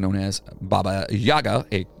 also known as Baba Yaga,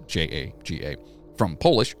 Jaga, from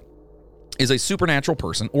Polish, is a supernatural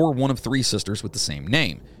person or one of three sisters with the same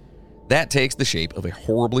name. That takes the shape of a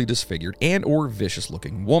horribly disfigured and or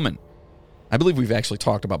vicious-looking woman. I believe we've actually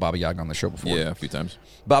talked about Baba Yaga on the show before. Yeah, a few times.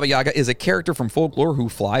 Baba Yaga is a character from folklore who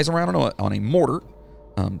flies around on a mortar,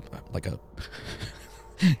 like a...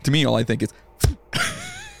 To me, all I think is...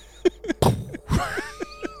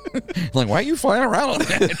 Like, why are you flying around on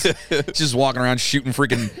that? Just walking around shooting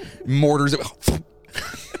freaking mortars.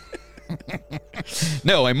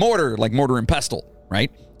 No, a mortar, like mortar and pestle,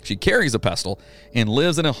 right? She carries a pestle and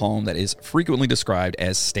lives in a home that is frequently described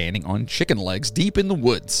as standing on chicken legs deep in the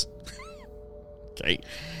woods. Okay.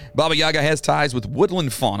 Baba Yaga has ties with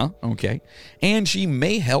woodland fauna, okay, and she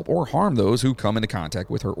may help or harm those who come into contact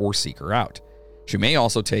with her or seek her out. She may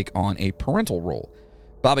also take on a parental role.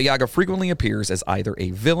 Baba Yaga frequently appears as either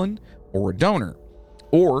a villain or a donor,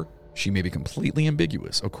 or she may be completely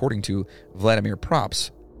ambiguous, according to Vladimir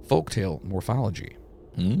Prop's folktale morphology.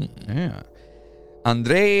 Yeah.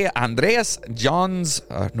 Andreas Johns,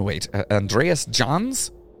 Andreas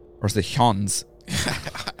Johns? Or is it Johns?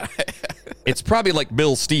 It's probably like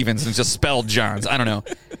Bill Stevens and it's just spelled Johns. I don't know.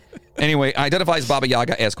 Anyway, identifies Baba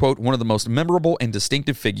Yaga as, quote, one of the most memorable and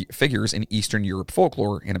distinctive figures in Eastern Europe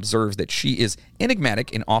folklore, and observes that she is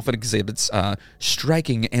enigmatic and often exhibits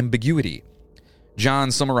striking ambiguity. John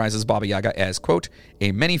summarizes Baba Yaga as, quote,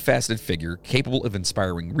 a many-faceted figure capable of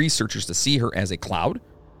inspiring researchers to see her as a cloud,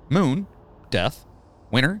 moon, death,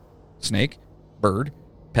 winter, snake, bird,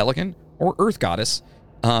 pelican, or earth goddess,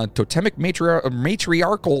 totemic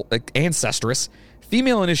matriarchal ancestress,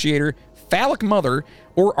 female initiator, phallic mother,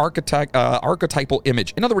 or archetypal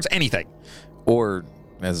image. In other words, anything. Or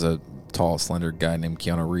as a tall, slender guy named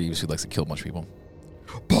Keanu Reeves who likes to kill a bunch of people.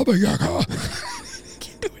 Baba Yaga.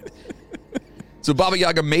 Can't do it. So Baba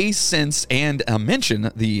Yaga may sense and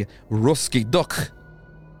mention the Ruski Duk,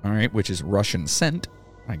 all right, which is Russian scent,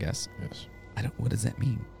 I guess. Yes. What does that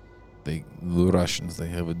mean? The Russians, they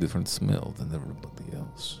have a different smell than everybody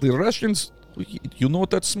else. The Russians, you know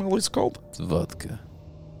what that smell is called? It's vodka.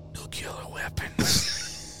 Nuclear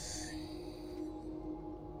weapons.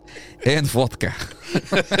 And vodka.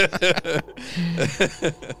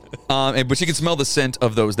 But she can smell the scent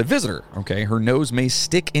of those that visit her, okay? Her nose may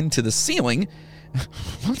stick into the ceiling.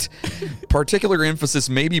 What? Particular emphasis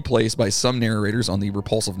may be placed by some narrators on the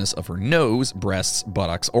repulsiveness of her nose, breasts,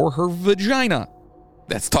 buttocks, or her vagina.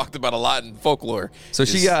 That's talked about a lot in folklore. So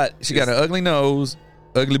she got an ugly nose,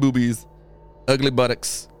 ugly boobies, ugly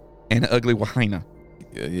buttocks, and an ugly vagina.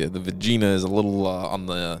 Yeah, the vagina is a little on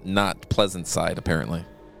the not pleasant side, apparently,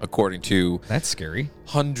 according to That's scary.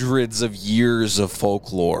 hundreds of years of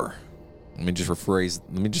folklore. Let me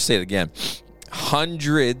just say it again.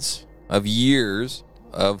 Hundreds of years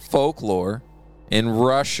of folklore in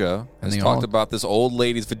Russia has talked about this old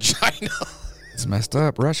lady's vagina. It's messed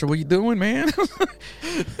up. Russia, what you doing, man?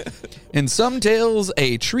 In some tales,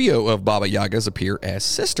 a trio of Baba Yagas appear as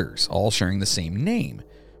sisters, all sharing the same name.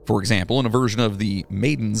 For example, in a version of the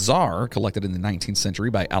Maiden Tsar collected in the 19th century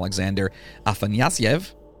by Alexander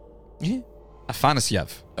Afanasyev. Yeah.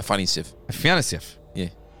 Afanasyev. Yeah.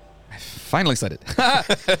 I finally said it.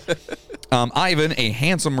 Ivan, a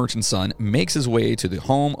handsome merchant's son, makes his way to the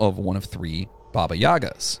home of one of three Baba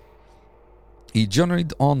Yagas. He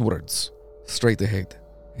journeyed onwards, straight ahead,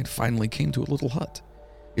 and finally came to a little hut.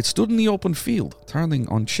 It stood in the open field, turning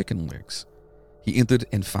on chicken legs. He entered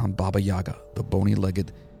and found Baba Yaga, the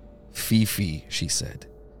bony-legged Fifi, she said.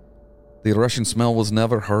 The Russian smell was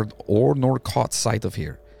never heard or nor caught sight of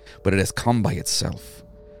here, but it has come by itself.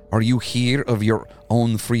 Are you here of your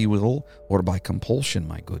own free will or by compulsion,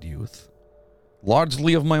 my good youth?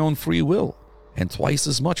 Largely of my own free will, and twice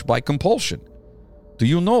as much by compulsion. Do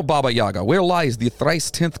you know, Baba Yaga, where lies the thrice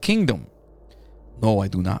 10th kingdom? No, I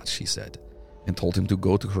do not, she said, and told him to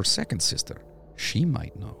go to her second sister. She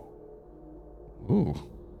might know. Ooh.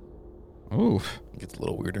 It gets a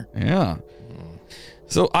little weirder. Yeah.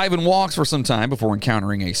 So Ivan walks for some time before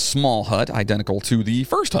encountering a small hut identical to the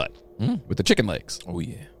first hut with the chicken legs. Oh,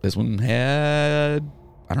 yeah. This one had,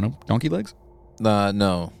 I don't know, donkey legs?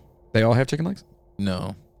 No. They all have chicken legs?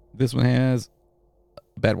 No. This one has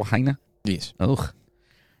bad wahina. Yes. Ugh.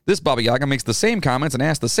 This Baba Yaga makes the same comments and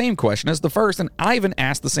asks the same question as the first, and Ivan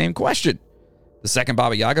asks the same question. The second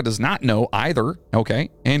Baba Yaga does not know either, okay,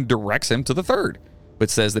 and directs him to the third, but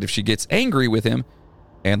says that if she gets angry with him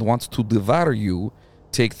and wants to devour you,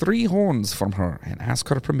 take 3 horns from her and ask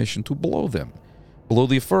her permission to blow them. Blow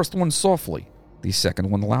the first one softly, the second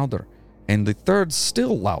one louder, and the third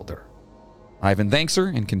still louder. Ivan thanks her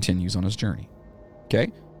and continues on his journey.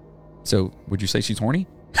 Okay? So, would you say she's horny?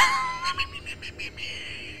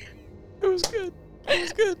 It was good. It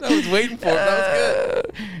was good. I was waiting for it. That was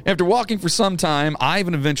good. After walking for some time,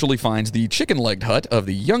 Ivan eventually finds the chicken-legged hut of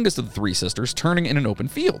the youngest of the 3 sisters turning in an open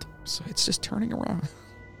field. So it's just turning around.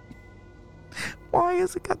 Why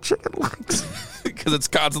has it got chicken legs? Because it's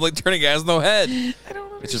constantly turning. It has no head. I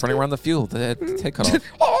don't know. It's just running around the field. The head cut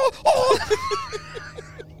off. Oh!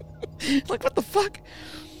 Like, what the fuck?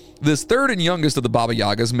 This third and youngest of the Baba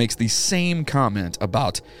Yagas makes the same comment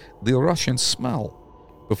about the Russian smell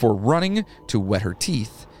before running to wet her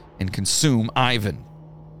teeth and consume Ivan.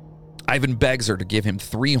 Ivan begs her to give him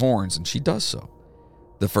 3 horns, and she does so.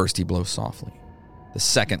 The first he blows softly, the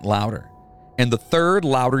second louder, and the third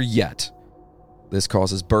louder yet. This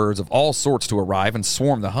causes birds of all sorts to arrive and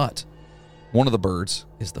swarm the hut. One of the birds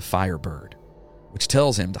is the firebird, which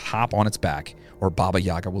tells him to hop on its back or Baba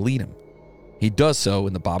Yaga will eat him. He does so,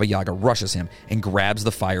 and the Baba Yaga rushes him and grabs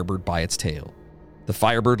the firebird by its tail. The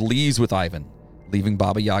firebird leaves with Ivan, leaving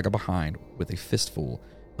Baba Yaga behind with a fistful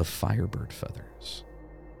of firebird feathers.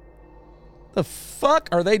 The fuck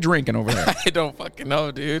are they drinking over there? I don't fucking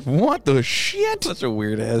know, dude. What the shit? Such a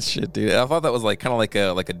weird ass shit, dude. I thought that was like kind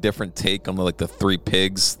of like a different take on the 3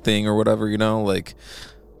 pigs thing or whatever, you know, like.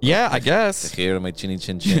 Yeah, I guess. Here, my chinny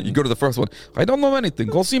chin chin. You go to the first one. I don't know anything.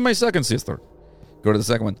 Go see my second sister. Go to the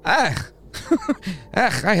second one. I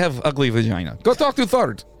have ugly vagina. Go talk to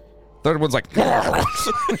third. Third one's like, you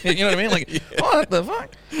know what I mean? Like, what the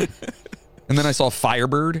fuck? And then I saw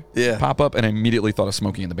Firebird pop up, and I immediately thought of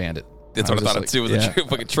Smokey and the Bandit. That's what I thought of too, with the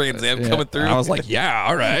fucking Trans Am coming through. I was like, yeah,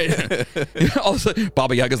 all right. All of a sudden,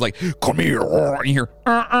 Baba Yaga's like, come here. And you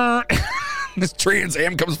hear, this Trans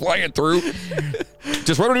Am comes flying through.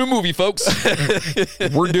 Just wrote a new movie, folks.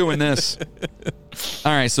 We're doing this.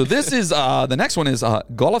 All right, so this is, the next one is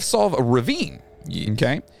Golofsov Ravine.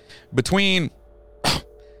 Okay? Between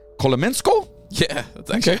Kolomensko? Yeah, that's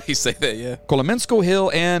actually how you say that, yeah. Kolomensko Hill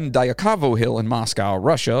and Dyakovo Hill in Moscow,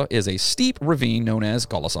 Russia, is a steep ravine known as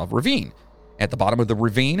Golosov Ravine. At the bottom of the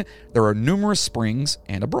ravine, there are numerous springs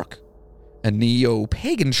and a brook. A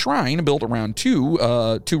neo-pagan shrine built around two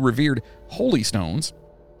revered holy stones,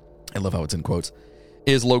 I love how it's in quotes,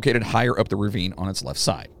 is located higher up the ravine on its left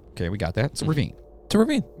side. Okay, we got that. It's a ravine. It's a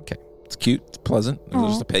ravine. Okay. It's cute. It's pleasant. There's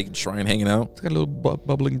just a pagan shrine hanging out. It's got a little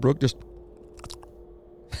bubbling brook just...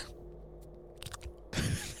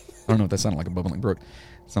 I don't know if that sounded like a bubbling brook.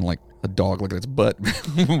 It sounded like a dog looking at its butt.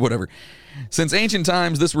 Whatever. Since ancient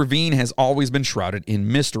times, this ravine has always been shrouded in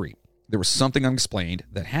mystery. There was something unexplained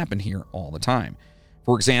that happened here all the time.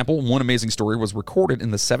 For example, one amazing story was recorded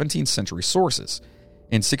in the 17th century sources.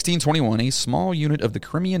 In 1621, a small unit of the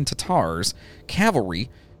Crimean Tatars cavalry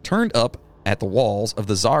turned up at the walls of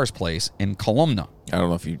the Tsar's place in Kolomna. I don't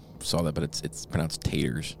know if you saw that, but it's pronounced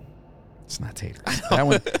taters. It's not taters. That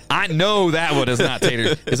one, I know that one is not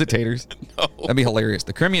taters. Is it taters? No. That'd be hilarious.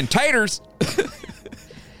 The Crimean taters.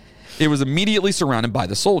 It was immediately surrounded by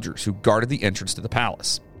the soldiers who guarded the entrance to the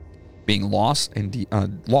palace. Being lost and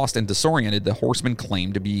disoriented, the horsemen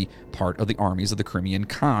claimed to be part of the armies of the Crimean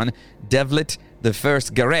Khan, Devlet I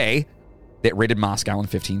Garay, that raided Moscow in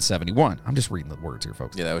 1571. I'm just reading the words here,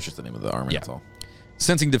 folks. Yeah, that was just the name of the army, that's all.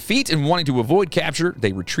 Sensing defeat and wanting to avoid capture,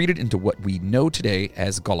 they retreated into what we know today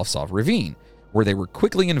as Golofsov Ravine, where they were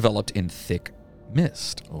quickly enveloped in thick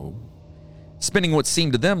mist. Spending what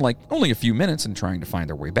seemed to them like only a few minutes and trying to find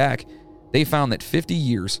their way back, they found that 50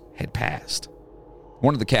 years had passed.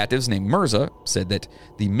 One of the captives, named Mirza, said that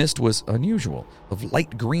the mist was unusual, of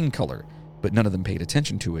light green color, but none of them paid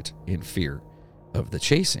attention to it in fear of the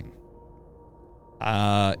chasing.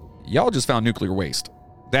 Y'all just found nuclear waste.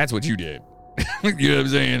 That's what you did. You know what I'm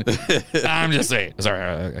saying? I'm just saying.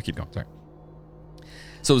 Sorry, I keep going. Sorry.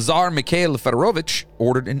 So Tsar Mikhail Fedorovich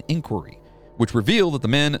ordered an inquiry, which revealed that the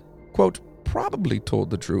men, quote, probably told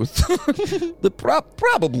the truth.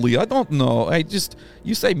 Probably, I don't know.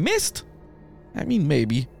 You say mist? I mean,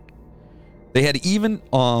 maybe. They had even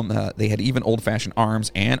old-fashioned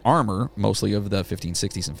arms and armor, mostly of the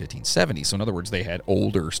 1560s and 1570s. So in other words, they had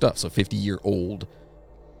older stuff, so 50-year-old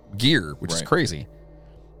gear, which is crazy.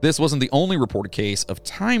 This wasn't the only reported case of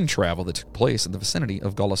time travel that took place in the vicinity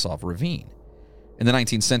of Golosov Ravine. In the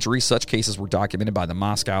 19th century, such cases were documented by the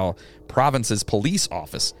Moscow province's police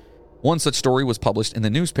office. One such story was published in the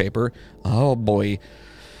newspaper, Moskovki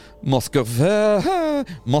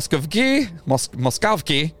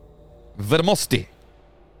Vedomosti.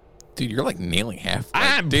 Dude, you're like nailing half.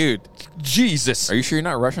 Dude, Jesus. Are you sure you're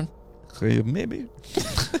not Russian? Maybe.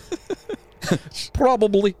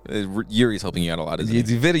 Probably. Yuri's helping you out a lot, isn't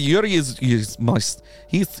he? Yuri is he's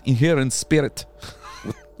here in spirit.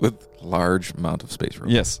 With large amount of space room.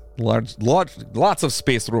 Yes, lots of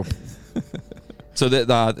space room. So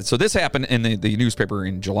this happened in the newspaper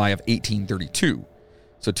in July of 1832.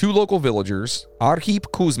 So two local villagers, Arkhip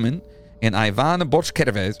Kuzmin and Ivan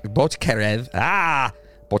Bochkarev,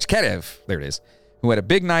 there it is, who had a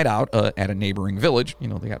big night out at a neighboring village. You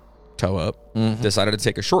know, they got toe up, decided to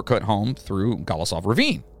take a shortcut home through Golosov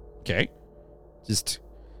Ravine. Okay. Just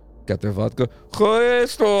got their vodka.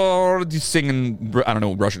 Just singing, I don't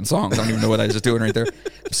know, Russian songs. I don't even know what I was just doing right there.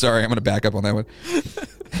 Sorry, I'm going to back up on that one.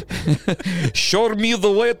 Show me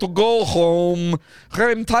the way to go home.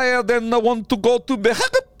 I'm tired and I want to go to bed.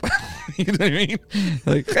 You know what I mean?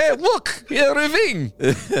 Like, hey, look, yeah, ravine.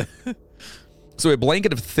 So a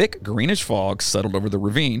blanket of thick greenish fog settled over the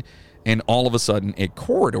ravine, and all of a sudden a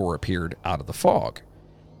corridor appeared out of the fog.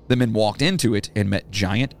 The men walked into it and met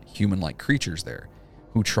giant human-like creatures there,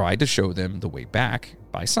 who tried to show them the way back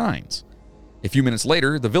by signs. A few minutes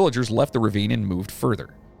later, the villagers left the ravine and moved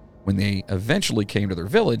further. When they eventually came to their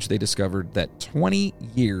village, they discovered that 20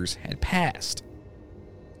 years had passed.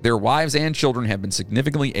 Their wives and children had been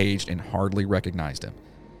significantly aged and hardly recognized him.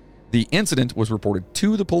 The incident was reported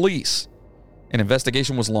to the police. An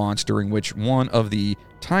investigation was launched during which one of the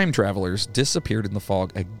time travelers disappeared in the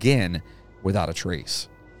fog again without a trace.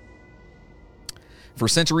 For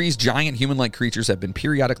centuries, giant human-like creatures have been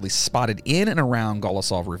periodically spotted in and around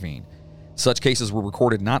Golosov Ravine. Such cases were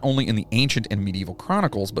recorded not only in the ancient and medieval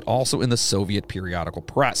chronicles, but also in the Soviet periodical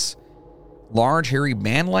press. Large, hairy,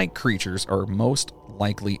 man-like creatures are most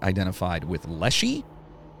likely identified with Leshy,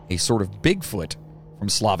 a sort of Bigfoot from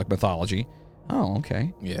Slavic mythology. Oh,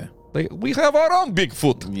 okay. Yeah. We have our own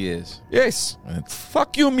Bigfoot. Yes. Yes.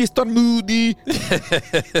 Fuck you, Mr. Moody.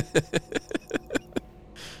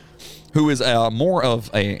 Who is more of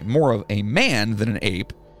a man than an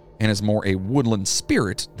ape, and is more a woodland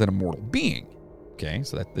spirit than a mortal being. Okay,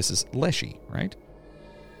 so this is Leshy, right?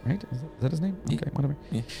 Right? Is that his name? Yeah. Okay, whatever.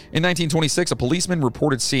 Yeah. In 1926, a policeman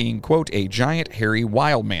reported seeing, quote, a giant, hairy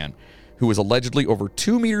wild man who was allegedly over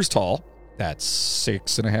 2 meters tall, that's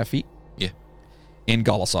 6.5 feet, in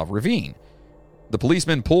Golosov Ravine. The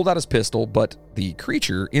policeman pulled out his pistol, but the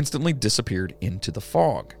creature instantly disappeared into the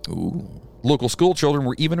fog. Ooh. Local school children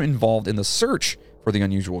were even involved in the search for the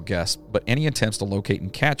unusual guest, but any attempts to locate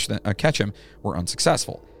and catch him were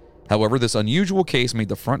unsuccessful. However, this unusual case made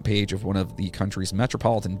the front page of one of the country's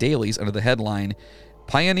metropolitan dailies under the headline,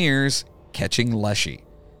 Pioneers Catching Leshy,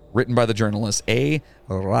 written by the journalist A.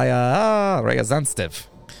 Ryazanstev.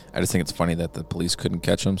 I just think it's funny that the police couldn't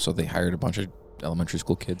catch him, so they hired a bunch of elementary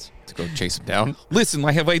school kids to go chase him down. Listen,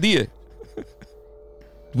 I have an idea.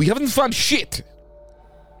 We haven't found shit.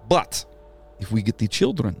 But if we get the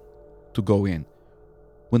children to go in,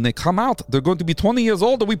 when they come out, they're going to be 20 years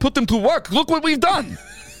old and we put them to work. Look what we've done.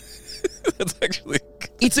 That's actually...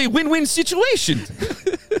 It's a win-win situation.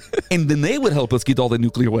 And then they would help us get all the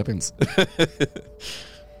nuclear weapons.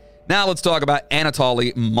 Now let's talk about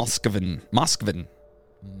Anatoly Moskvin.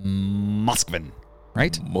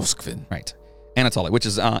 Right? Moskvin. Right. Anatoly, which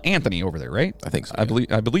is Anthony over there, right? I think so. I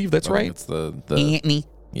believe that's right. It's the Anthony.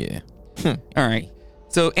 Yeah. All right.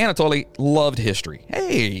 So Anatoly loved history.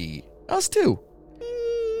 Hey, us too.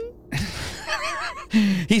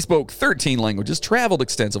 He spoke 13 languages, traveled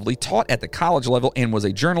extensively, taught at the college level, and was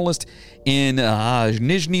a journalist in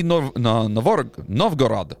Nizhny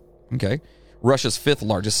Novgorod, okay, Russia's 5th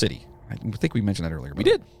largest city. I think we mentioned that earlier. We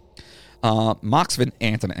did. Moskvin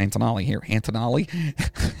Anatoly here.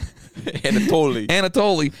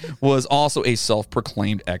 Anatoly was also a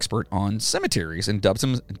self-proclaimed expert on cemeteries and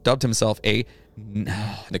dubbed himself a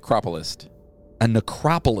necropolist. A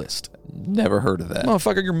necropolist. Never heard of that.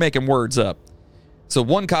 Motherfucker, you're making words up. So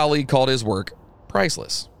one colleague called his work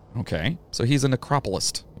priceless. Okay, so he's a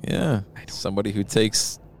necropolist. Yeah, somebody who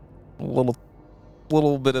takes a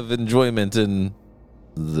little bit of enjoyment in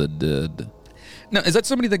the dead. Now, is that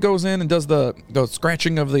somebody that goes in and does the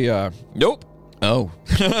scratching of the... Nope. Oh.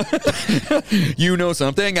 You know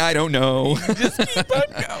something I don't know. Just keep on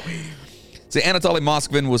going. See, Anatoly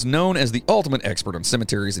Moskvin was known as the ultimate expert on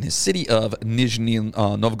cemeteries in his city of Nizhny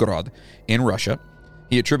Novgorod in Russia.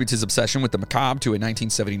 He attributes his obsession with the macabre to a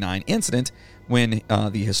 1979 incident when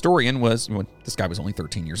the historian this guy was only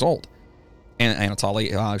 13 years old. And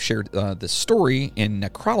Anatoly shared this story in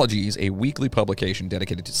Necrologies, a weekly publication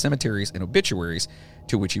dedicated to cemeteries and obituaries,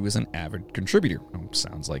 to which he was an avid contributor. Oh,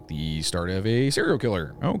 sounds like the start of a serial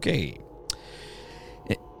killer. Okay.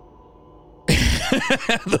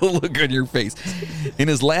 The look on your face. In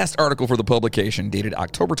his last article for the publication, dated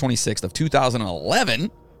October 26th of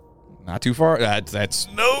 2011, not too far, that's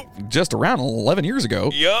just around 11 years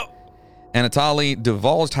ago. Yep. Anatoly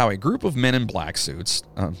divulged how a group of men in black suits,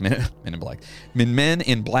 men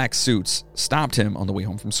in black suits stopped him on the way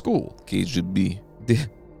home from school. KGB.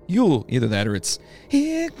 Either that or it's,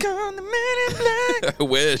 here come the men in black. I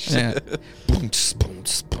wish. Yeah.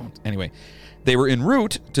 Anyway, they were en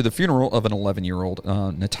route to the funeral of an 11-year-old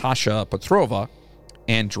Natasha Petrova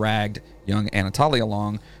and dragged young Anatoly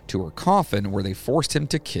along to her coffin, where they forced him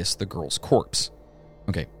to kiss the girl's corpse.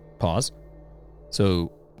 Okay, pause.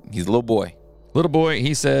 So he's a little boy.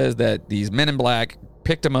 He says that these men in black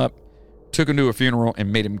picked him up, took him to a funeral,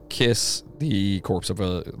 and made him kiss the corpse of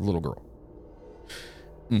a little girl.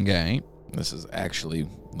 Okay. This is actually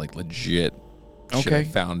like legit shit Okay. I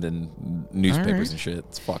found in newspapers and shit.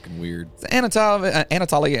 It's fucking weird.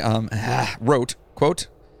 Anatoly wrote, quote,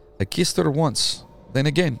 I kissed her once, then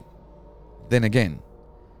again.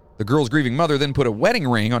 The girl's grieving mother then put a wedding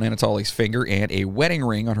ring on Anatoly's finger and a wedding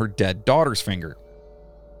ring on her dead daughter's finger.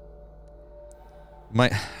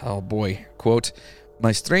 Quote,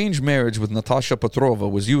 my strange marriage with Natasha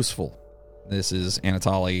Petrova was useful. This is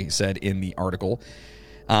Anatoly said in the article.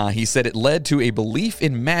 He said it led to a belief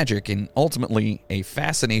in magic and ultimately a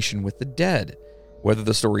fascination with the dead. Whether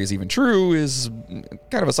the story is even true is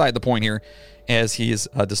kind of aside the point here, as his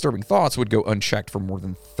disturbing thoughts would go unchecked for more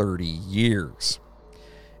than 30 years.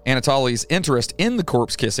 Anatoly's interest in the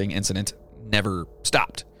corpse-kissing incident never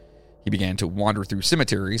stopped. He began to wander through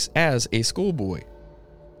cemeteries as a schoolboy.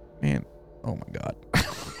 Man, oh my God.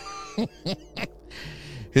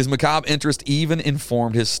 His macabre interest even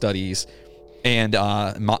informed his studies, and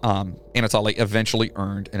Anatoly eventually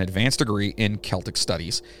earned an advanced degree in Celtic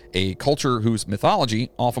studies, a culture whose mythology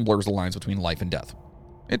often blurs the lines between life and death.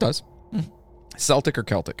 It does. Celtic or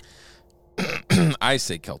Celtic? I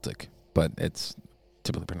say Celtic, but it's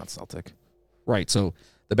typically pronounced Celtic. Right, so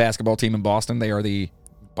the basketball team in Boston, they are the...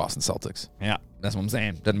 Boston Celtics. Yeah, that's what I'm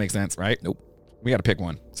saying. Doesn't make sense, right? Nope. We got to pick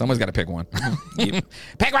one. Someone's got to pick one. Yep.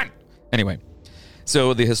 Pick one! Anyway,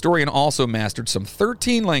 so the historian also mastered some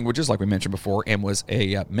 13 languages, like we mentioned before, and was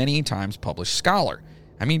a many times published scholar.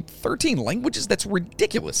 I mean, 13 languages? That's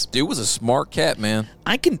ridiculous. Dude was a smart cat, man.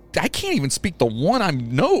 I can't even speak the one I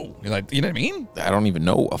know. Like, you know what I mean? I don't even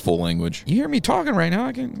know a full language. You hear me talking right now?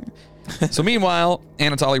 I can. So meanwhile,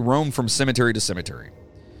 Anatoly roamed from cemetery to cemetery.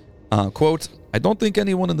 Quote, I don't think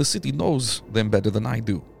anyone in the city knows them better than I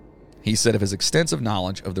do, he said of his extensive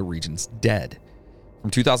knowledge of the region's dead. From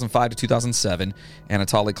 2005 to 2007,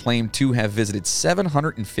 Anatoly claimed to have visited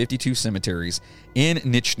 752 cemeteries in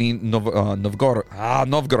Nizhny Novgorod.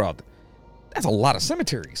 That's a lot of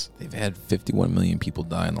cemeteries. They've had 51 million people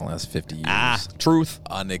die in the last 50 years. Truth.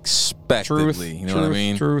 Unexpectedly. You know what I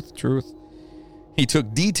mean? Truth. He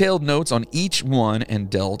took detailed notes on each one and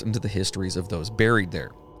delved into the histories of those buried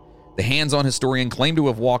there. The hands-on historian claimed to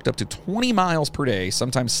have walked up to 20 miles per day,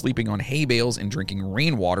 sometimes sleeping on hay bales and drinking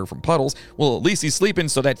rainwater from puddles. Well, at least he's sleeping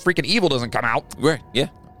so that freaking evil doesn't come out. Right, yeah.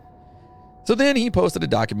 So then he posted a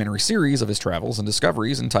documentary series of his travels and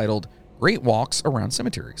discoveries entitled Great Walks Around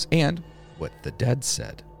Cemeteries and What the Dead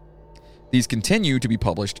Said. These continue to be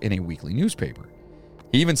published in a weekly newspaper.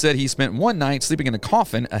 He even said he spent one night sleeping in a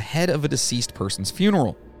coffin ahead of a deceased person's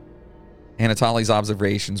funeral. Anatoly's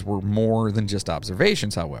observations were more than just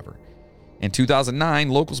observations, however. In 2009,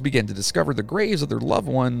 locals began to discover the graves of their loved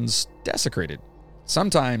ones desecrated,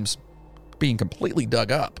 sometimes being completely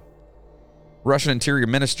dug up. Russian Interior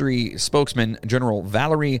Ministry spokesman General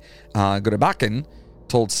Valery Gorebakin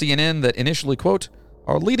told CNN that initially, quote,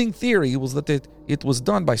 our leading theory was that it was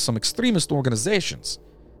done by some extremist organizations.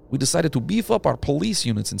 We decided to beef up our police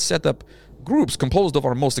units and set up groups composed of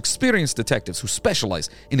our most experienced detectives who specialize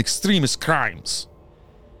in extremist crimes.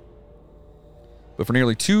 But for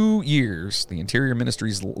nearly 2 years, the Interior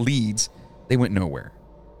Ministry's leads, they went nowhere.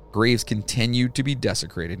 Graves continued to be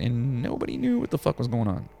desecrated, and nobody knew what the fuck was going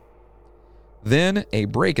on. Then a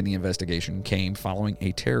break in the investigation came following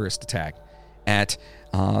a terrorist attack at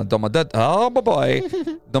Domodedovo.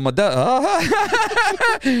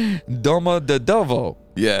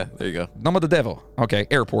 Yeah, there you go. Domodedovo, okay,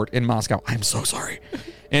 airport in Moscow. I'm so sorry.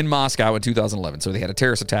 In Moscow in 2011. So they had a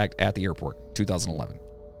terrorist attack at the airport, 2011.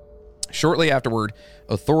 Shortly afterward,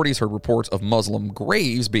 authorities heard reports of Muslim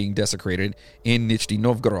graves being desecrated in Nizhny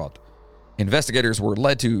Novgorod. Investigators were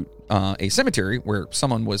led to a cemetery where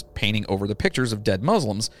someone was painting over the pictures of dead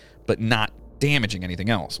Muslims, but not damaging anything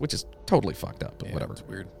else, which is totally fucked up, but whatever. It's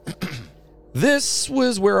weird. This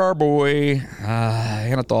was where our boy,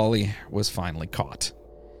 Anatoly, was finally caught.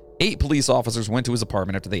 8 police officers went to his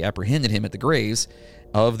apartment after they apprehended him at the graves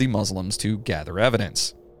of the Muslims to gather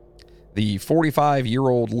evidence. The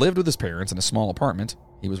 45-year-old lived with his parents in a small apartment.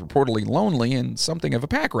 He was reportedly lonely and something of a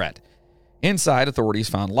pack rat. Inside, authorities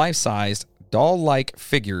found life-sized, doll-like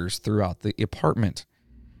figures throughout the apartment.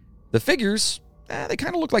 The figures, they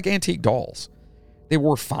kind of looked like antique dolls. They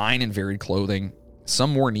wore fine and varied clothing.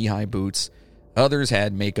 Some wore knee-high boots. Others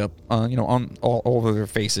had makeup, on all over their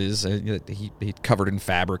faces. He covered in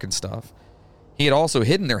fabric and stuff. He had also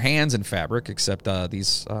hidden their hands in fabric, except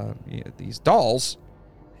these dolls,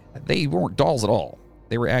 they weren't dolls at all.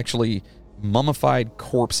 They were actually mummified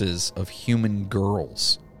corpses of human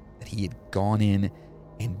girls that he had gone in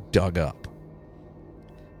and dug up.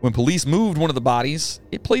 When police moved one of the bodies,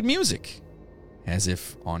 it played music, as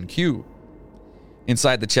if on cue.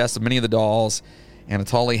 Inside the chests of many of the dolls,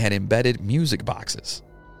 Anatoly had embedded music boxes.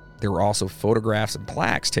 There were also photographs and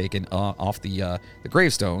plaques taken off the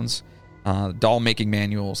gravestones, doll-making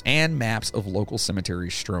manuals, and maps of local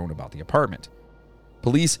cemeteries strewn about the apartment.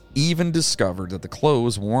 Police even discovered that the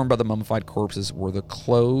clothes worn by the mummified corpses were the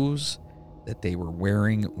clothes that they were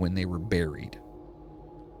wearing when they were buried.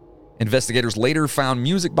 Investigators later found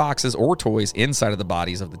music boxes or toys inside of the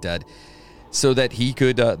bodies of the dead so that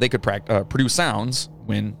they could produce sounds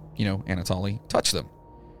when, Anatoly touched them.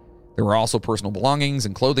 There were also personal belongings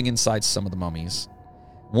and clothing inside some of the mummies.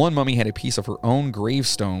 One mummy had a piece of her own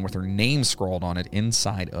gravestone with her name scrawled on it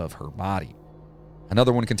inside of her body.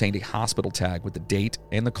 Another one contained a hospital tag with the date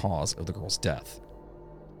and the cause of the girl's death.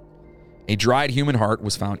 A dried human heart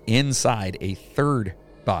was found inside a third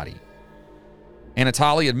body.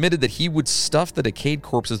 Anatoly admitted that he would stuff the decayed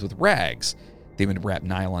corpses with rags. They would wrap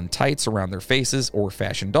nylon tights around their faces or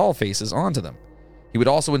fashion doll faces onto them. He would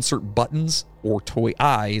also insert buttons or toy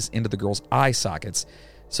eyes into the girls' eye sockets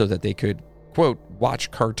so that they could, quote,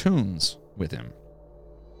 watch cartoons with him.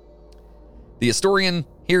 The historian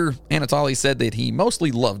here, Anatoly, said that he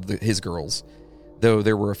mostly loved his girls, though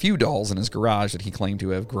there were a few dolls in his garage that he claimed to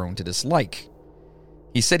have grown to dislike.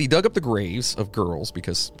 He said he dug up the graves of girls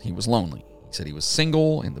because he was lonely. He said he was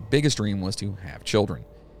single, and the biggest dream was to have children.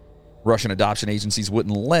 Russian adoption agencies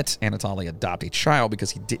wouldn't let Anatoly adopt a child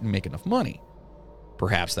because he didn't make enough money.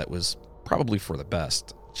 Perhaps that was probably for the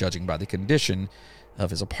best, judging by the condition of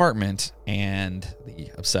his apartment and the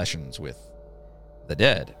obsessions with the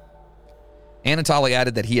dead. Anatoly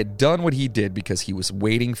added that he had done what he did because he was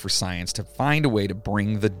waiting for science to find a way to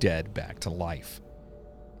bring the dead back to life.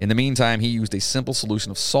 In the meantime, he used a simple solution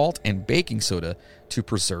of salt and baking soda to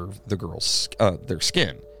preserve the girls' their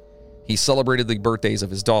skin. He celebrated the birthdays of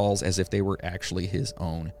his dolls as if they were actually his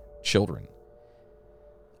own children.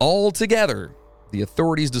 Altogether, the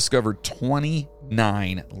authorities discovered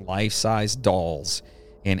 29 life-size dolls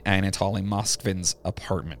in Anatoly Moskvin's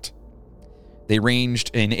apartment. They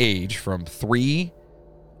ranged in age from 3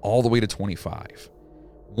 all the way to 25.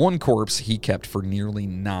 One corpse he kept for nearly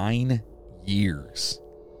 9 years.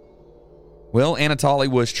 Well, Anatoly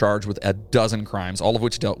was charged with a dozen crimes, all of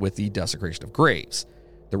which dealt with the desecration of graves.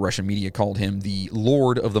 The Russian media called him the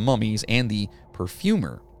Lord of the Mummies and the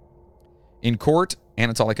Perfumer. In court,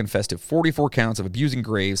 Anatoly confessed to 44 counts of abusing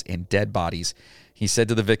graves and dead bodies. He said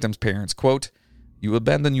to the victims' parents, quote, "You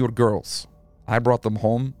abandoned your girls. I brought them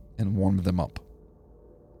home and warmed them up."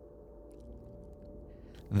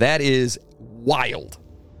 That is wild.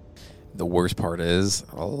 The worst part is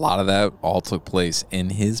a lot of that all took place in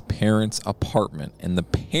his parents' apartment. And the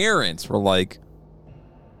parents were like,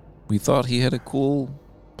 we thought he had a cool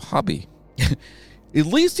hobby. At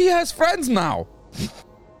least he has friends now.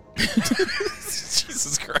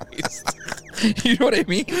 Jesus Christ. You know what I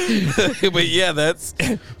mean? But yeah, that's...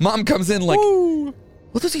 Mom comes in like, "Ooh,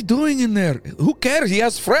 what is he doing in there? Who cares? He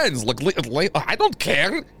has friends. Like, I don't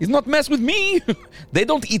care. He's not mess with me. They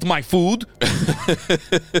don't eat my food."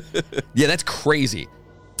 Yeah, that's crazy.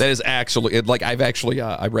 That is actually, I've actually,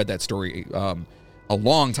 I read that story a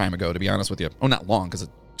long time ago, to be honest with you. Oh, not long, because it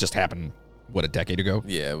just happened, a decade ago?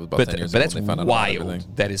 Yeah, it was about 10 years ago. But that's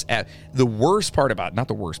wild. That is, the worst part about, not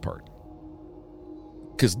the worst part,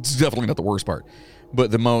 because it's definitely not the worst part,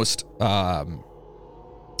 but the most, I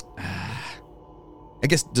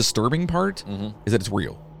guess, disturbing part is that it's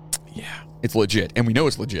real. Yeah. It's legit. And we know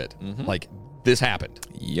it's legit. Like, this happened.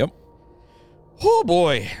 Yep. Oh,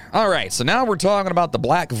 boy. All right. So now we're talking about the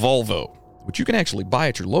black Volvo, which you can actually buy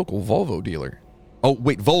at your local Volvo dealer. Oh,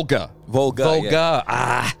 wait. Volga. Yeah.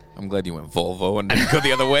 Ah. I'm glad you went Volvo and didn't go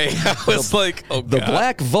the other way. I was like, oh, The God.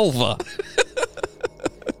 black vulva.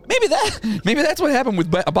 Maybe that's what happened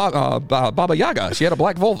with Baba Yaga. She had a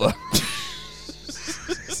black vulva.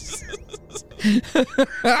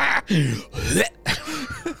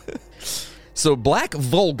 So Black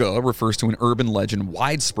Volga refers to an urban legend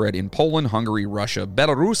widespread in Poland, Hungary, Russia,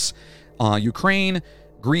 Belarus, Ukraine,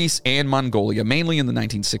 Greece, and Mongolia, mainly in the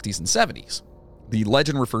 1960s and 70s. The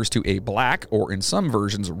legend refers to a black, or in some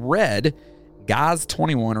versions, red,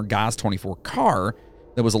 Gaz-21 or Gaz-24 car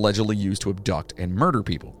that was allegedly used to abduct and murder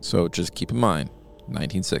people. So just keep in mind,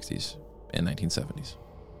 1960s and 1970s.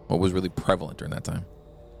 What was really prevalent during that time?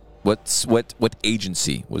 What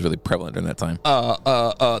agency was really prevalent during that time?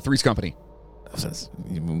 Three's Company.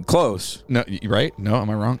 Close. No, right? No, am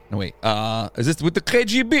I wrong? No, wait. Is this with the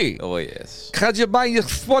KGB? Oh, yes. KGB is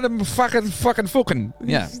fucking.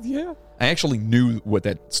 Yeah. Yeah. I actually knew what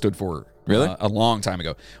that stood for. Really? A long time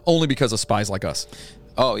ago. Only because of Spies Like Us.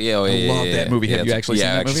 Oh, yeah. Oh, yeah. I love that movie. Have you actually seen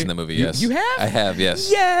that movie? Yeah, I've actually seen that movie, yes. You have? I have,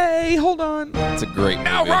 yes. Yay! Hold on. It's a great movie.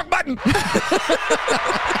 No, wrong button.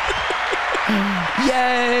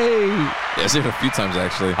 Yay! Yeah, I've seen it a few times,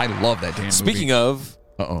 actually. I love that damn movie. Speaking of,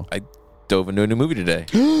 I dove into a new movie today.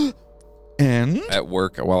 And? At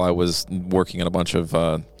work, while I was working on a bunch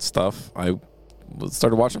of stuff, I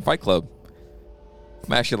started watching Fight Club.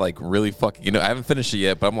 I'm actually like really fucking, I haven't finished it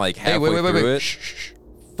yet, but I'm like halfway through it. Shh.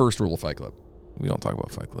 First rule of Fight Club. We don't talk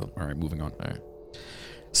about Fight Club. All right, moving on. All right.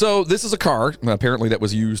 So this is a car, apparently, that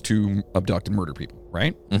was used to abduct and murder people,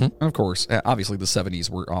 right? Mm-hmm. And of course, obviously, the 70s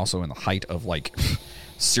were also in the height of, like,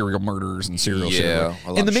 serial murders and serial shit. a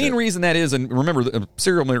lot And the of main shit. reason that is, and remember,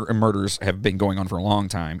 serial murders have been going on for a long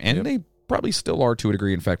time, and they probably still are to a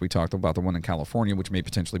degree. In fact, we talked about the one in California, which may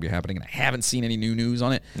potentially be happening, and I haven't seen any new news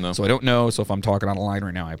on it, so I don't know. So if I'm talking out of line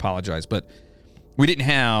right now, I apologize. But we didn't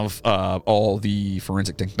have all the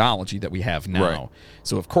forensic technology that we have now. Right.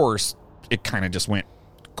 So, of course, it kind of just went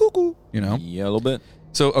cuckoo, Yeah, a little bit.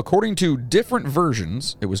 So, according to different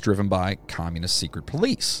versions, it was driven by communist secret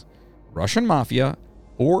police, Russian mafia,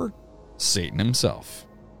 or Satan himself.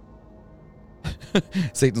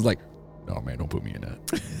 Satan's like, no, man, don't put me in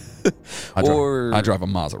that. I drive a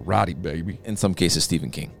Maserati, baby. In some cases, Stephen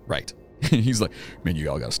King. Right. He's like, man, you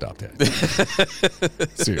all got to stop that.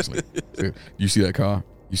 Seriously. You see that car?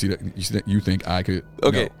 You see that? You think I could?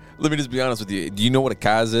 Okay, No. let me just be honest with you. Do you know what a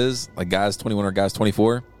Gaz is? Like Gaz-21 or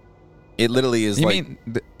Gaz-24? It literally is You like... mean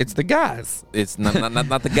it's the guys? It's not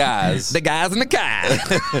the Gaz. The guys in the car.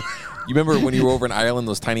 You remember when you were over in Ireland,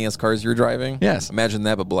 those tiny-ass cars you were driving? Yes. Imagine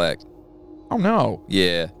that, but black. Oh, no.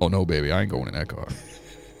 Yeah. Oh, no, baby, I ain't going in that car.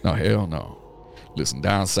 No, hell no. Listen,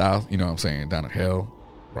 down south, you know what I'm saying, down at hell,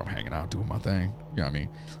 where I'm hanging out doing my thing, you know what I mean?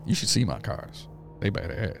 You should see my cars. They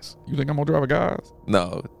badass. You think I'm going to drive a Gaz?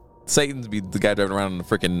 No. Satan's be the guy driving around in a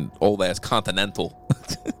freaking old-ass Continental.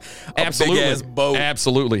 Absolutely. Big-ass boat.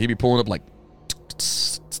 Absolutely. He'd be pulling up like,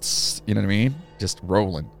 you know what I mean? Just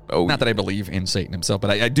rolling. Oh, Not that I believe in Satan himself, but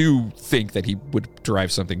I do think that he would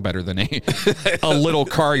drive something better than a little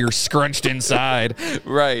car you're scrunched inside.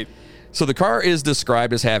 Right. So the car is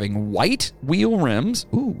described as having white wheel rims.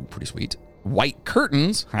 Ooh, pretty sweet. White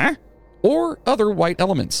curtains, huh? Or other white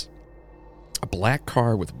elements. A black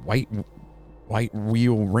car with white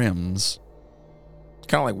wheel rims.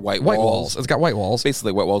 Kind of like white White walls. walls. It's got white walls.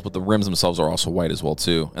 Basically white walls, but the rims themselves are also white as well,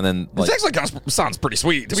 too. And then, like... This actually kind of sounds pretty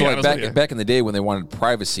sweet, to be So honest like with you. back in the day when they wanted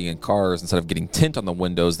privacy in cars, instead of getting tint on the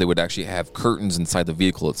windows, they would actually have curtains inside the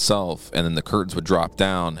vehicle itself, and then the curtains would drop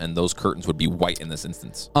down, and those curtains would be white in this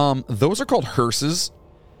instance. Those are called hearses.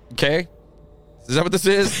 Okay? Is that what this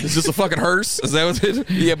is? Is this a fucking hearse? Is that what it is?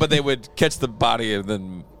 Yeah, but they would catch the body and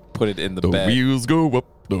then put it in the The bag. wheels go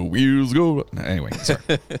up. The wheels go up. No, anyway, sorry.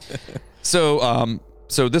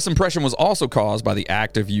 So this impression was also caused by the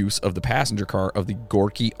active use of the passenger car of the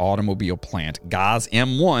Gorky automobile plant, Gaz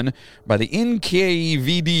M1, by the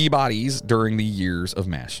NKVD bodies during the years of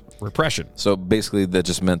mass repression. So basically, that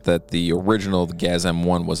just meant that the original the Gaz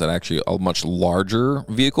M1 was actually a much larger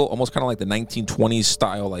vehicle, almost kind of like the 1920s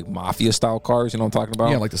style, like mafia style cars. You know what I'm talking about?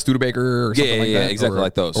 Yeah, like the Studebaker or something like yeah, that. exactly or,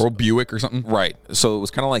 like those. Or a Buick or something. Right. So it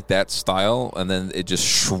was kind of like that style, and then it just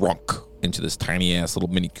shrunk into this tiny ass little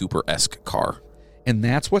Mini Cooper-esque car. And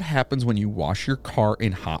that's what happens when you wash your car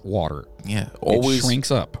in hot water. Yeah, It always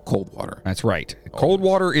shrinks up. cold water. That's right. Cold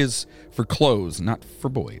water is for clothes, not for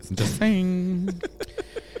boys. Just saying.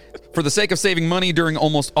 For the sake of saving money during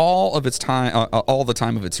almost all of its time, all the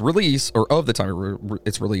time of its release, or of the time of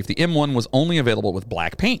its relief, the M1 was only available with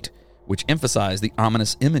black paint, which emphasized the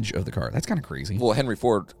ominous image of the car. That's kind of crazy. Well, Henry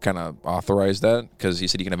Ford kind of authorized that because he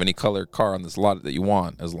said you can have any color car on this lot that you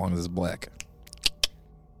want as long as it's black.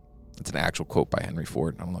 It's an actual quote by Henry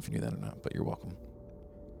Ford. I don't know if you knew that or not, but you're welcome.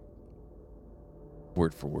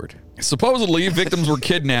 Word for word. Supposedly, victims were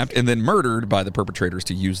kidnapped and then murdered by the perpetrators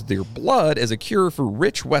to use their blood as a cure for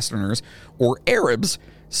rich Westerners or Arabs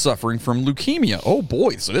suffering from leukemia. Oh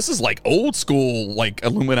boy, so this is like old school, like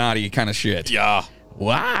Illuminati kind of shit. Yeah.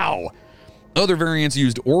 Wow. Other variants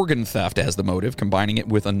used organ theft as the motive, combining it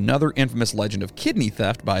with another infamous legend of kidney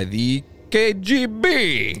theft by the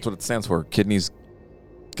KGB. That's what it stands for. Kidneys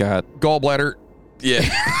got... Gallbladder. Yeah.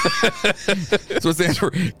 That's what it stands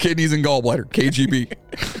for. Kidneys and gallbladder. KGB.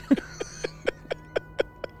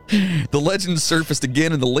 The legend surfaced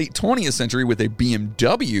again in the late 20th century with a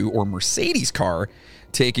BMW or Mercedes car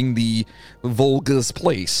taking the Volga's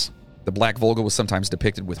place. The black Volga was sometimes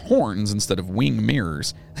depicted with horns instead of wing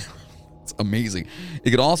mirrors. It's amazing.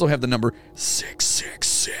 It could also have the number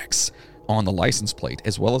 666 on the license plate,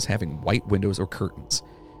 as well as having white windows or curtains.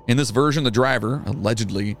 In this version, the driver,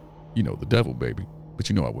 allegedly, you know, the devil, baby, but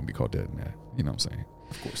you know I wouldn't be called dead in that. You know what I'm saying?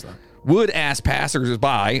 Of course not. Would ask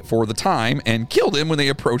passers-by for the time and kill them when they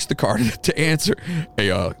approached the car to answer. Hey,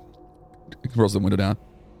 rolls the window down.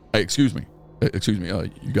 Hey, excuse me,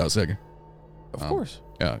 you got a second? Of course.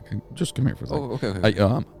 Yeah, just come here for a second. Oh, okay. Hey,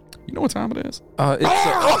 you know what time it is?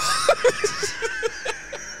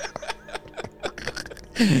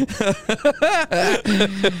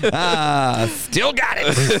 Still got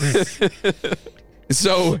it.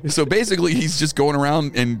 So basically, he's just going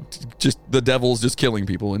around and just the devil's just killing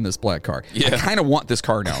people in this black car. Yeah. I kind of want this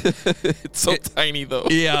car now. It's so tiny, though.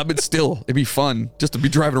 Yeah, but still, it'd be fun just to be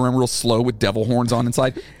driving around real slow with devil horns on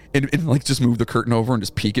inside and like just move the curtain over and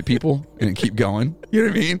just peek at people and keep going. You know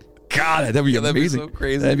what I mean? God, that'd be amazing. That'd be so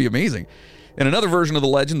crazy. That'd be amazing. In another version of the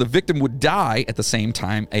legend, the victim would die at the same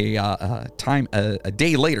time a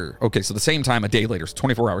day later. Okay, so the same time a day later, so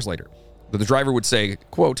 24 hours later. But the driver would say,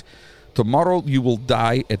 quote, "Tomorrow you will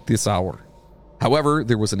die at this hour." However,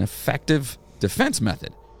 there was an effective defense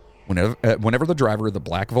method. Whenever the driver of the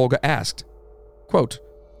black Volga asked, quote,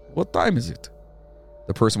 "What time is it?"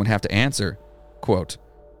 the person would have to answer, quote,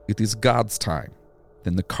 "It is God's time."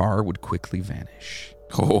 Then the car would quickly vanish.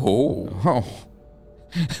 Oh.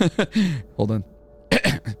 Hold on.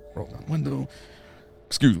 Roll down window.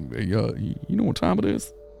 Excuse me. You know what time it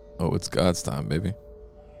is? Oh, it's God's time, baby.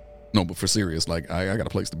 No, but for serious, like I got a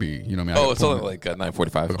place to be. You know what I mean? Oh, it's only like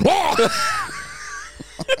 9:45.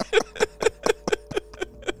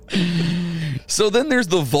 So then there's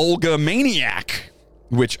the Volga Maniac,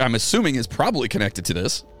 which I'm assuming is probably connected to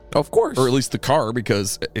this, Of course. or at least the car,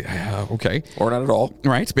 because okay, Or not at all.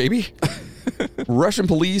 right, baby. Russian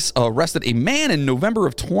police arrested a man in November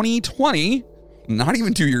of 2020, not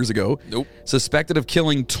even 2 years ago, Nope. suspected of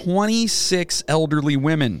killing 26 elderly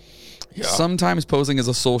women, sometimes posing as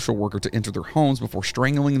a social worker to enter their homes before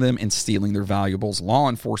strangling them and stealing their valuables, law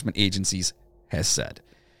enforcement agencies has said.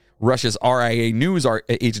 Russia's RIA news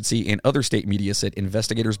agency and other state media said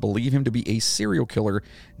investigators believe him to be a serial killer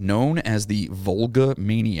known as the Volga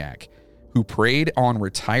Maniac, who preyed on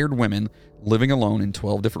retired women living alone in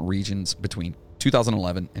 12 different regions between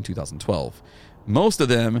 2011 and 2012. Most of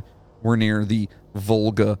them were near the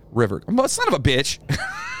Volga River. Son of a bitch.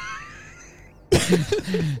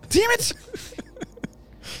 Damn it.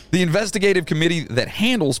 The investigative committee that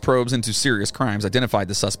handles probes into serious crimes identified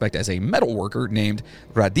the suspect as a metal worker named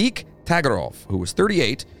Radik Tagarov, who was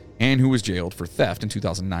 38 and who was jailed for theft in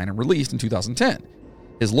 2009 and released in 2010.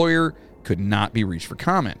 His lawyer could not be reached for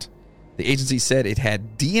comment. The agency said it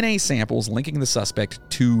had DNA samples linking the suspect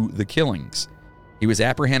to the killings. He was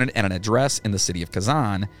apprehended at an address in the city of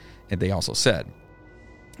Kazan, and they also said.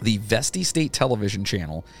 The Vesti State Television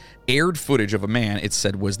channel aired footage of a man it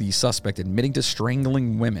said was the suspect admitting to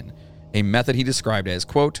strangling women, a method he described as,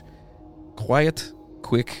 quote, "quiet,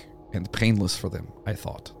 quick, and painless for them, I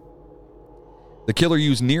thought." The killer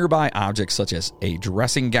used nearby objects such as a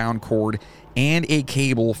dressing gown cord and a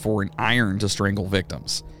cable for an iron to strangle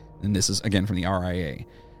victims. And this is, again, from the RIA.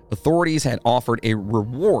 Authorities had offered a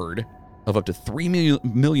reward of up to 3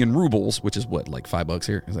 million rubles, which is what, like $5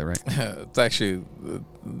 here? Is that right? It's actually...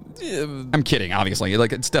 I'm kidding, obviously.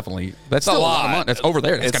 Like, it's definitely... That's still a lot of money. That's over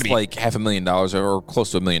there. It's like $500,000 or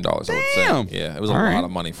close to $1 million, I would say. Damn. Yeah, it was a lot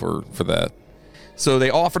of money for that. So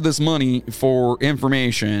they offered this money for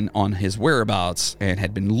information on his whereabouts and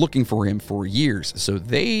had been looking for him for years. So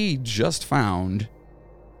they just found,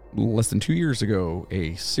 less than 2 years ago,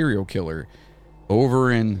 a serial killer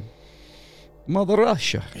over in Mother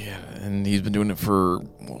Russia. Yeah, and he's been doing it for a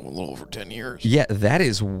little over 10 years. Yeah, that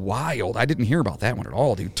is wild. I didn't hear about that one at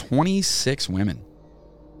all, dude. 26 women.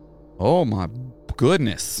 Oh, my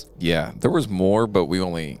goodness. Yeah, there was more, but we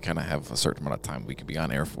only kind of have a certain amount of time we could be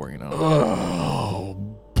on air for, you know.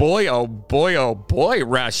 Oh, boy, oh boy, oh boy,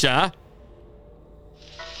 Russia. And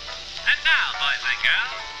now, boys and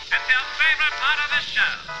girls, it's your favorite part of the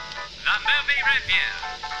show, the movie review.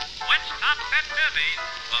 Which top 10 movies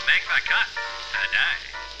will make the cut today?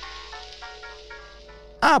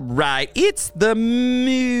 All right, it's the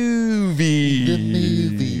movies.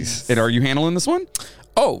 And are you handling this one?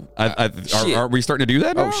 Oh, Are we starting to do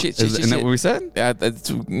that now? Oh, shit. Isn't that what we said?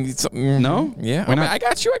 No? Yeah. Why not? I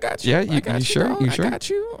got you. Yeah, I got you sure? dog. You sure? I got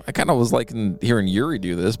you. I kind of was like hearing Yuri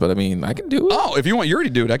do this, but I mean, I can do it. Oh, if you want Yuri to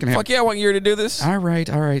do it, I can have Fuck yeah, I want Yuri to do this. All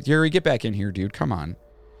right. Yuri, get back in here, dude. Come on.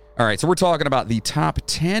 All right, so we're talking about the top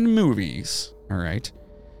 10 movies, all right?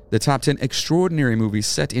 The top 10 extraordinary movies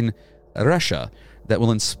set in Russia that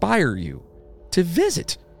will inspire you to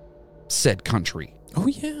visit said country. Oh,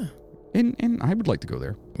 yeah. And I would like to go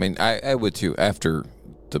there. I mean, I would too after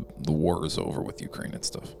the war is over with Ukraine and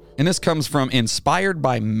stuff. And this comes from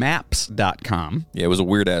inspiredbymaps.com. Yeah, it was a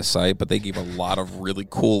weird-ass site, but they gave a lot of really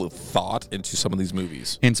cool thought into some of these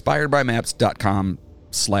movies.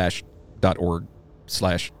 Inspiredbymaps.com/.org/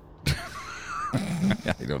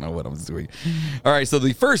 I don't know what I'm doing. All right, so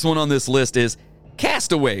the first one on this list is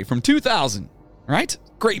Castaway from 2000. Right?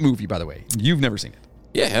 Great movie, by the way. You've never seen it.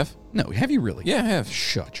 Yeah, I have. No, have you really? Yeah, I have.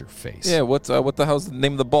 Shut your face. Yeah, what the hell's the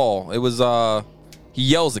name of the ball? It was he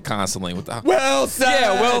yells it constantly. What the Wilson!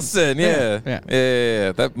 Yeah, Wilson. Yeah.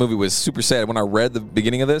 Yeah. That movie was super sad. When I read the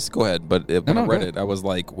beginning of this, go ahead. But when I read go it, I was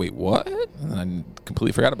like, wait, what? And I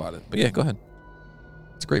completely forgot about it. But yeah, go ahead.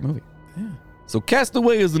 It's a great movie. Yeah. So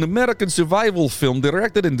Castaway is an American survival film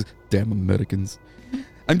directed and... Damn Americans.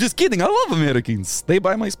 I'm just kidding. I love Americans. They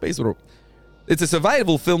buy my space rope. It's a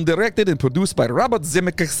survival film directed and produced by Robert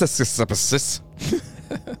Zemeckis.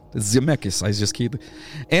 Zemeckis, I just kidding.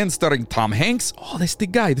 And starring Tom Hanks. Oh, that's the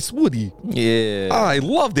guy. That's Woody. Yeah. I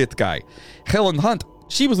love that guy. Helen Hunt.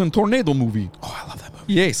 She was in Tornado movie. Oh, I love that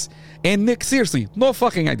movie. Yes. And Nick Searcy. No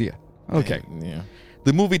fucking idea. Okay. Yeah.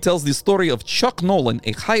 The movie tells the story of Chuck Nolan,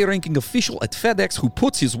 a high-ranking official at FedEx who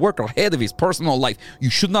puts his work ahead of his personal life. You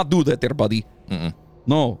should not do that there, buddy.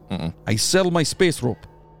 No. I sell my space rope,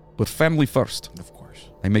 but family first. Of course.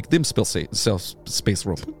 I make them sell space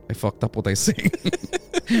rope. I fucked up what I say.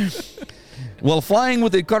 While flying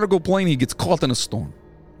with a cargo plane, he gets caught in a storm.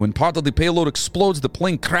 When part of the payload explodes, the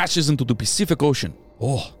plane crashes into the Pacific Ocean.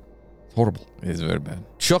 Oh, horrible. It's very bad.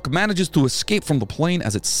 Chuck manages to escape from the plane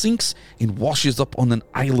as it sinks and washes up on an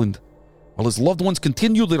island. While his loved ones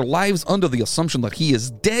continue their lives under the assumption that he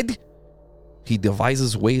is dead, he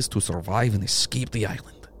devises ways to survive and escape the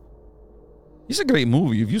island. It's a great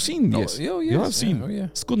movie. Have you seen this? Oh, yes. You have seen. Oh, yeah.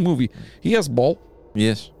 It's a good movie. He has ball.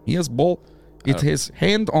 Yes. He has ball. It has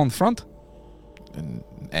hand on front. And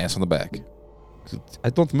ass on the back.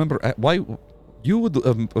 I don't remember why. You would,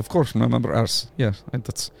 of course, remember ours. Yeah,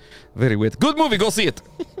 that's very weird. Good movie. Go see it.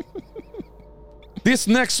 This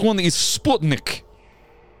next one is Sputnik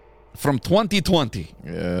from 2020.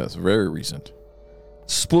 Yeah, it's very recent.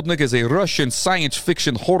 Sputnik is a Russian science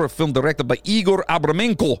fiction horror film directed by Igor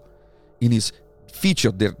Abramenko in his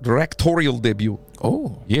feature directorial debut.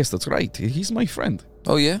 Oh. Yes, that's right. He's my friend.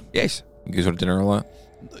 Oh, yeah? Yes. You guys go to dinner a lot?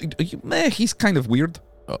 He's kind of weird.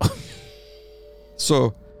 Oh.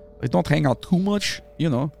 So I don't hang out too much,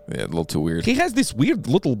 you know. Yeah, a little too weird. He has this weird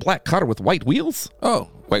little black car with white wheels.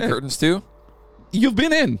 Oh, white curtains too? You've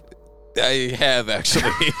been in. I have,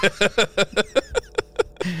 actually.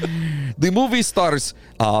 The movie stars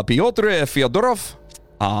Pyotr Fyodorov,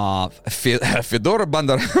 Fyodor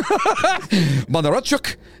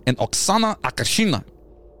Bondarchuk, and Oksana Akhashina.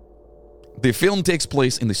 The film takes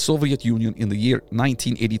place in the Soviet Union in the year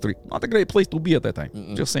 1983. Not a great place to be at that time.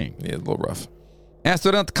 Just saying. Yeah, a little rough.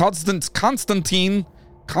 Astronaut Konstantin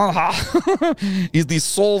is the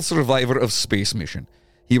sole survivor of space mission.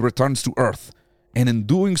 He returns to Earth, and in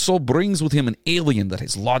doing so brings with him an alien that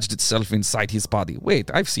has lodged itself inside his body. Wait,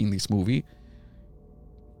 I've seen this movie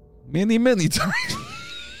many times.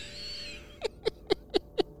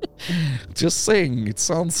 Just saying, it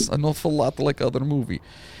sounds an awful lot like other movie.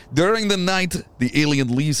 During the night, the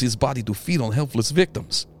alien leaves his body to feed on helpless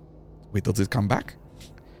victims. Wait, does it come back?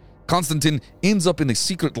 Konstantin ends up in a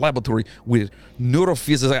secret laboratory where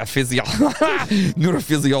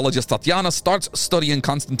neurophysiologist Tatiana starts studying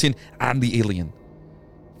Konstantin and the alien.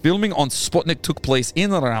 Filming on Sputnik took place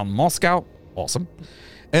in and around Moscow. Awesome.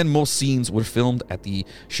 And most scenes were filmed at the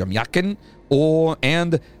Shamyakin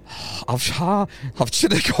and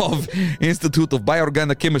Ovchinnikov Institute of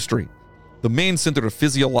Bioorganic Chemistry, the main center of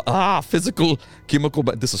physical, chemical,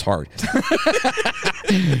 but this is hard.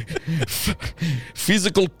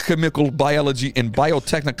 Physical, chemical, biology, and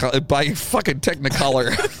biotechnical, fucking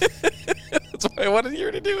technicolor. That's why I wanted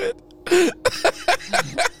you to do it.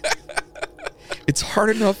 It's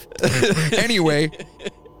hard enough. Anyway,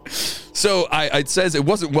 so it says it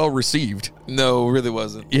wasn't well received. No, it really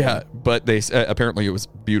wasn't. Yeah, but they apparently it was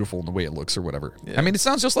beautiful in the way it looks or whatever. Yeah. I mean, it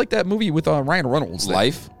sounds just like that movie with Ryan Reynolds.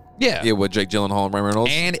 Life? Yeah. Yeah, with Jake Gyllenhaal and Ryan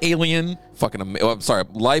Reynolds. And Alien. Fucking amazing. I'm sorry.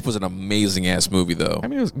 Life was an amazing ass movie, though. I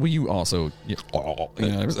mean, you also... Yeah,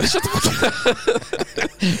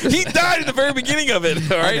 He died at the very beginning of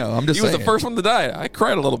it. All right, know, I'm just he was saying. the first one to die. I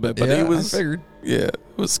cried a little bit, but it was. I figured. Yeah,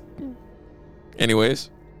 it was.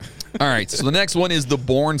 Anyways, All right, so the next one is The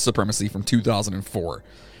Bourne Supremacy from 2004.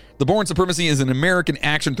 The Bourne Supremacy is an American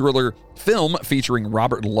action thriller film featuring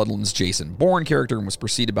Robert Ludlum's Jason Bourne character and was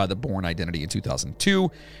preceded by The Bourne Identity in 2002,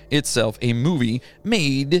 itself a movie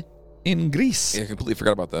made in Greece. I completely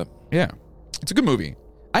forgot about that. Yeah, it's a good movie.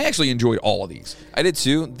 I actually enjoyed all of these. I did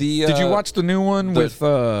too. Did you watch the new one with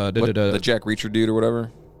the Jack Reacher dude or whatever?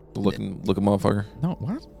 The looking motherfucker. No,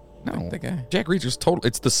 what? No, That guy. Jack Reacher's total.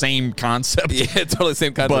 It's the same concept. Yeah, totally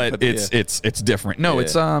same concept. but it's different. No, Yeah.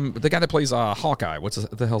 it's the guy that plays Hawkeye. What's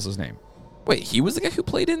the hell's his name? Wait, he was the guy who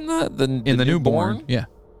played in the New Bourne? Yeah.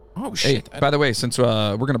 Oh Hey, shit! by the way, since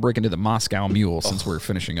we're gonna break into the Moscow Mule since we're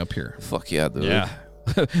finishing up here. Fuck yeah, dude. Yeah.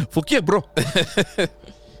 Fuck yeah, bro.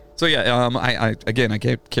 So yeah, I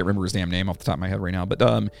can't remember his damn name off the top of my head right now, but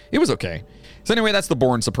it was okay. So anyway, that's The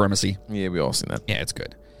Bourne Supremacy. Yeah, we all seen that. Yeah, it's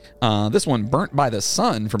good. This one, Burnt by the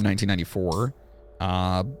Sun from 1994.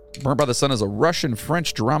 Burnt by the Sun is a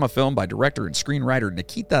Russian-French drama film by director and screenwriter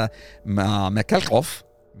Nikita Mikhalkov.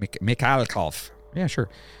 Mikhalkov. Yeah, sure.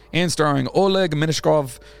 And starring Oleg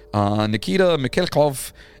Menshikov, Nikita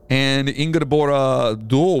Mikhalkov, and Ingeborg.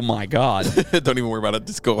 Oh my God! Don't even worry about it.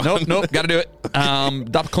 Just go on. Nope, gotta do it.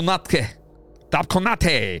 Dabkonate.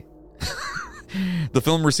 The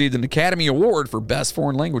film received an Academy Award for Best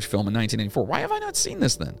Foreign Language Film in 1984. Why have I not seen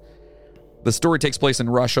this then? The story takes place in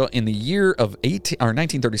Russia in the year of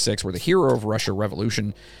 1936, where the hero of Russia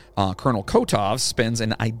Revolution, Colonel Kotov, spends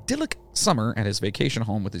an idyllic summer at his vacation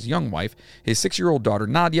home with his young wife, his 6-year-old daughter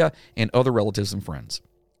Nadia, and other relatives and friends.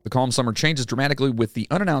 The calm summer changes dramatically with the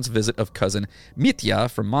unannounced visit of cousin Mitya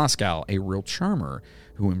from Moscow, a real charmer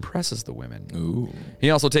who impresses the women. Ooh. He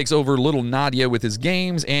also takes over little Nadia with his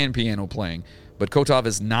games and piano playing, but Kotov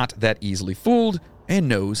is not that easily fooled and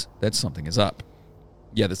knows that something is up.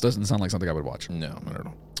 Yeah, this doesn't sound like something I would watch. No, not at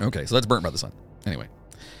all. Okay, so that's Burnt by the Sun. Anyway.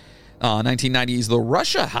 1990's The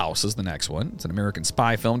Russia House is the next one. It's an American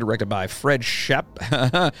spy film directed by Fred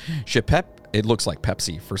Shepep. It looks like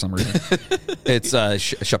Pepsi for some reason. It's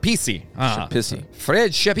Shapisi. Shapisi.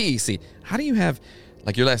 Fred Shapisi. How do you have,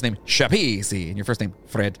 like, your last name Shapisi and your first name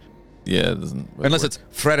Fred? Yeah, it doesn't. Unless it's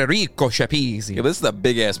Federico Shapisi. Yeah, this is a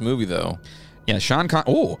big ass movie though. Yeah, Sean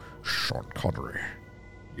Connery.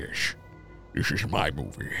 Yes, this is my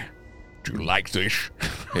movie. Do you like this?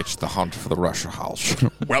 It's The Hunt for the Russia House.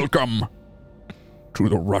 Welcome to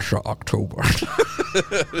the Russia October.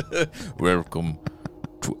 Welcome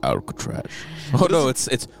to Alcatraz. Oh no, it's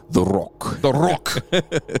The Rock. The Rock.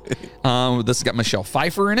 This has got Michelle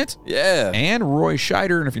Pfeiffer in it. Yeah. And Roy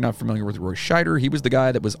Scheider. And if you're not familiar with Roy Scheider, he was the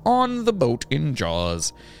guy that was on the boat in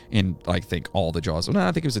Jaws. In, I think, all the Jaws. No,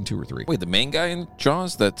 I think it was in 2 or 3. Wait, the main guy in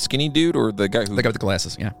Jaws, that skinny dude, or the guy who? The guy with the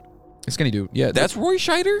glasses, yeah. The skinny dude. Yeah. That's Roy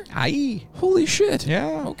Scheider? Aye. Holy shit.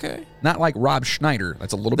 Yeah. Okay. Not like Rob Schneider.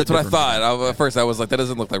 That's a little bit That's what I different. thought. At first, I was like, that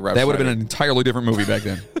doesn't look like Rob That would have been Schneider. an entirely different movie back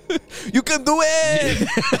then. You can do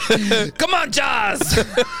it! Come on, Jaws!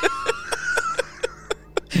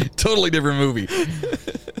 Totally different movie.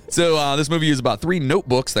 So this movie is about 3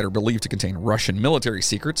 notebooks that are believed to contain Russian military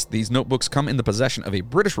secrets. These notebooks come in the possession of a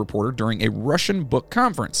British reporter during a Russian book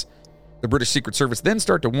conference. The British Secret Service then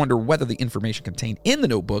start to wonder whether the information contained in the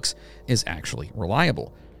notebooks is actually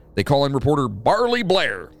reliable. They call in reporter Barley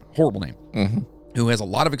Blair, horrible name, who has a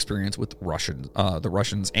lot of experience with the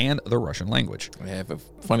Russians and the Russian language. I have a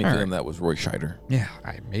funny feeling that was Roy Scheider. Yeah,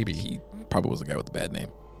 maybe. He probably was the guy with the bad name.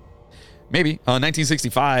 Maybe.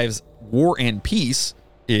 1965's War and Peace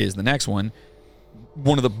is the next one.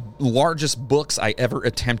 One of the largest books I ever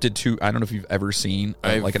attempted to. I don't know if you've ever seen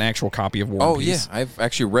like an actual copy of War and Peace. Yeah, I've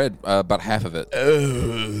actually read about half of it.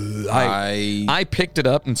 I picked it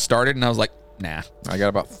up and started, and I was like, nah. I got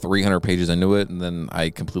about 300 pages into it, and then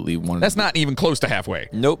I completely wanted. That's not even close to halfway.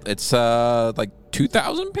 Nope, it's like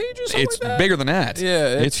 2,000 pages. It's like that? bigger than that.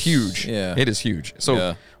 Yeah, it's huge. Yeah, it is huge. So,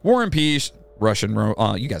 yeah. War and Peace, Russian.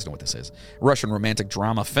 You guys know what this is. Russian romantic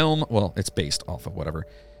drama film. Well, it's based off of whatever.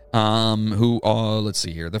 Let's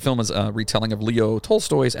see here. The film is a retelling of Leo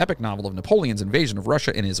Tolstoy's epic novel of Napoleon's invasion of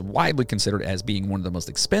Russia and is widely considered as being one of the most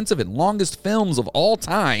expensive and longest films of all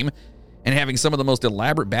time. and having some of the most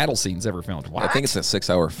elaborate battle scenes ever filmed. What? I think it's a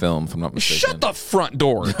 6-hour film, if I'm not mistaken. Shut the front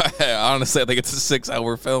door. Honestly, I think it's a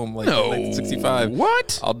 6-hour film, like No. 1965.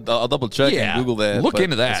 What? I'll double check Yeah, and Google that. look but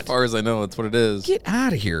into that. As far as I know, that's what it is. Get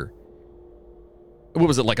out of here. What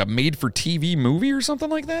was it, like a made-for-TV movie or something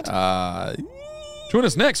like that? Join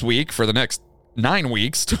us next week for the next 9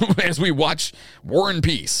 weeks as we watch War and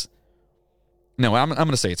Peace. No, I'm going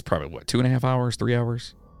to say it's probably, 2.5 hours, 3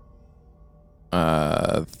 hours?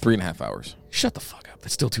 3.5 hours. Shut the fuck up.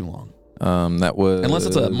 That's still too long. That was... Unless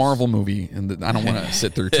it's a Marvel movie, and I don't want to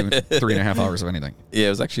sit through 3.5 hours of anything. Yeah,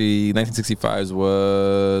 it was actually... 1965's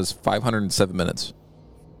was 507 minutes.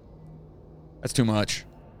 That's too much.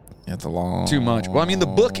 That's a long... Too much. Well, I mean, the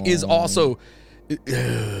book is also...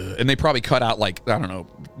 and they probably cut out,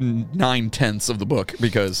 9/10 of the book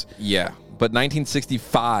because... Yeah, but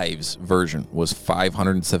 1965's version was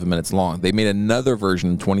 507 minutes long. They made another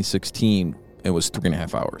version in 2016. It was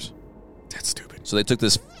 3.5 hours. That's stupid. So they took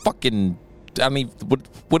this fucking... I mean,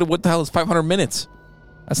 what the hell is 500 minutes?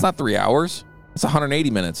 That's not 3 hours. That's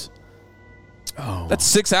 180 minutes. Oh. That's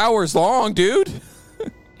 6 hours long, dude.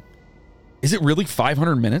 Is it really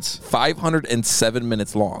 500 minutes? 507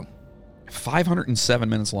 minutes long. 507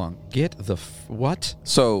 minutes long. Get the... what?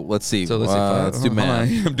 So, let's see. So Let's do math.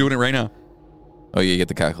 I'm doing it right now. Oh, yeah, you get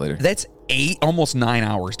the calculator. That's almost 9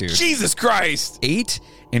 hours, dude. Jesus Christ. 8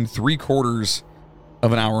 3/4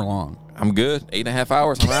 of an hour long. I'm good. 8.5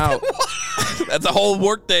 hours. I'm out. That's a whole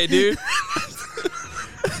work day, dude.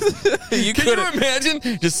 Can you imagine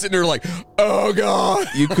just sitting there like, oh God.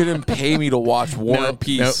 You couldn't pay me to watch War and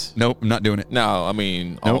Peace. Nope, I'm not doing it. No, I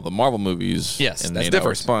mean, all the Marvel movies. Yes, in that's 8 different.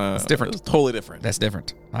 hours span, That's different. It's totally different. That's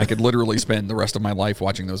different. I could literally spend the rest of my life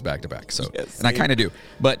watching those back to back. So, Yes, and I kind of do.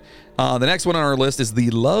 But the next one on our list is The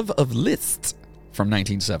Love of Liszt from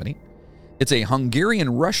 1970. It's a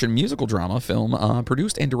Hungarian-Russian musical drama film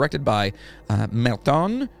produced and directed by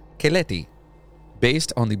Márton Keleti,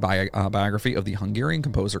 based on the biography of the Hungarian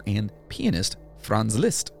composer and pianist Franz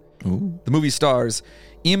Liszt. Ooh. The movie stars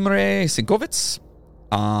Imre Sinkovits,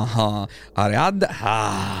 I want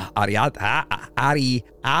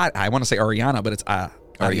to say Ariana, but it's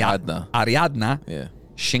Ariadna Yeah.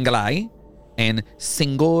 Shingalai, and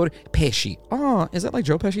Singor Pesci. Oh, is that like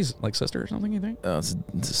Joe Pesci's sister or something, you think? It's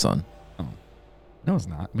a son. No, it's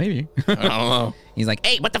not. Maybe. I don't know. He's like,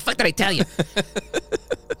 hey, what the fuck did I tell you?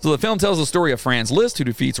 So the film tells the story of Franz Liszt, who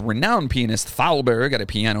defeats renowned pianist Thalberg at a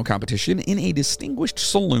piano competition in a distinguished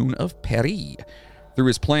saloon of Paris. Through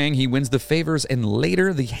his playing, he wins the favors and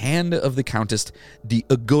later the hand of the Countess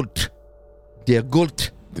d'Agoult.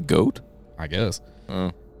 d'Agoult. The goat? I guess.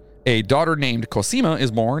 Oh. A daughter named Cosima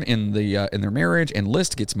is born in their marriage, and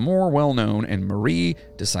Liszt gets more well-known, and Marie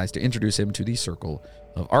decides to introduce him to the circle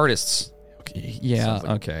of artists. Yeah, Sounds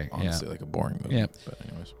like, okay. Honestly, like a boring movie. Yeah. But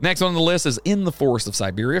anyways. Next on the list is In the Forest of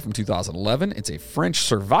Siberia from 2011. It's a French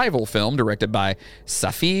survival film directed by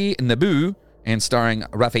Safi Nabu and starring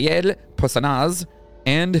Raphaël Poisson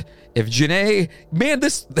and Evgeny. Man,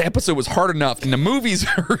 the episode was hard enough, and the movies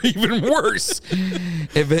are even worse.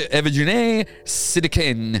 Evgeny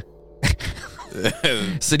Sidikin.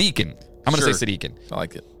 Sidikin. I'm going to say Sidikin. I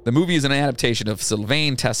like it. The movie is an adaptation of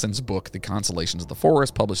Sylvain Tesson's book, The Consolations of the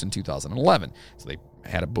Forest, published in 2011. So they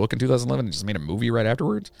had a book in 2011 and just made a movie right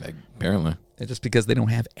afterwards. Apparently. It's just because they don't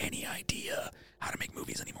have any idea how to make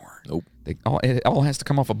movies anymore. Nope. It all has to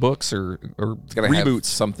come off of books or It's got to have reboots.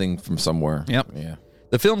 something from somewhere. Yep. Yeah.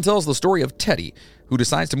 The film tells the story of Teddy, who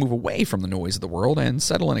decides to move away from the noise of the world and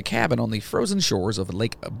settle in a cabin on the frozen shores of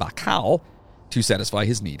Lake Baikal to satisfy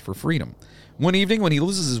his need for freedom. One evening, when he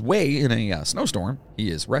loses his way in a snowstorm,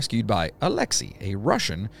 he is rescued by Alexei, a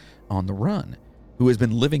Russian on the run, who has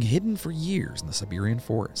been living hidden for years in the Siberian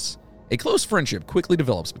forests. A close friendship quickly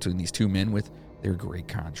develops between these two men with their great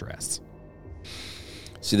contrasts.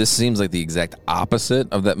 See, this seems like the exact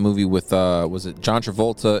opposite of that movie with, was it John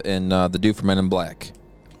Travolta and the dude from Men in Black?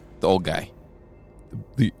 The old guy.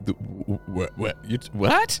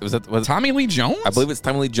 What? Was that Tommy Lee Jones? I believe it's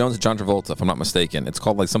Tommy Lee Jones and John Travolta, if I'm not mistaken. It's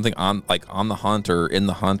called something on the hunt or in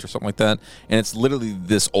the hunt or something like that. And it's literally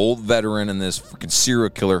this old veteran and this freaking serial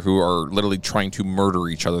killer who are literally trying to murder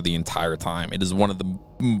each other the entire time. It is one of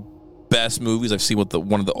the best movies I've seen with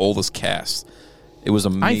one of the oldest casts. It was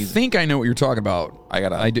amazing. I think I know what you're talking about.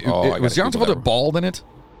 Was John Travolta bald in it?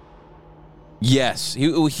 Yes,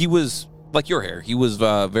 he was like your hair. He was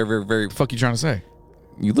very, very, very. What the fuck you trying to say?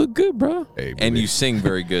 You look good, bro. Hey, and you sing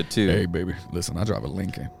very good too. Hey, baby, listen, I drive a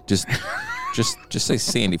Lincoln. Just say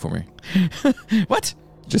Sandy for me. What?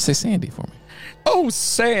 Just say Sandy for me. Oh,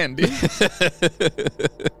 Sandy.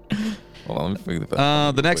 Hold on, let me figure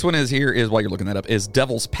that. The next one is while you're looking that up, is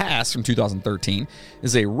Devil's Pass from 2013.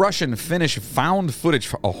 Is a Russian-Finnish found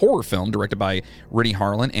footage a horror film directed by Ridley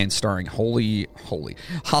Harlan and starring Holly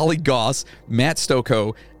Goss, Matt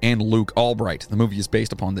Stoko, and Luke Albright. The movie is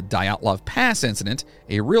based upon the Dyatlov Pass incident,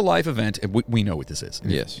 a real-life event. And we know what this is.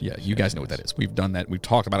 Yes. Yeah, you guys know what that is. We've done that. We've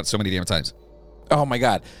talked about it so many damn times. Oh my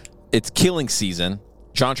God, it's Killing Season.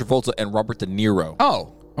 John Travolta and Robert De Niro.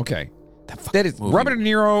 Oh, okay. That is movie. Robert De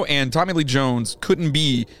Niro and Tommy Lee Jones couldn't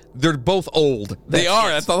be. They're both old. They are.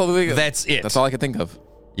 That's all. That's it. That's all I could think of.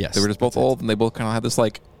 Yes, They were just both old, and they both kind of had this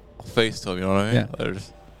like face to them. You know what I mean? Yeah. They're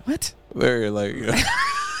just What? very like. You know.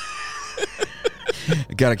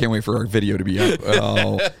 God, I can't wait for our video to be up.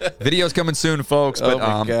 Oh, video's coming soon, folks. But Oh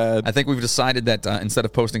my God. I think we've decided that instead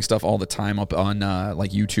of posting stuff all the time up on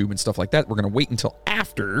like YouTube and stuff like that, we're going to wait until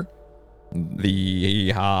after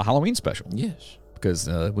the Halloween special. Yes. Because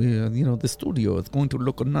the studio is going to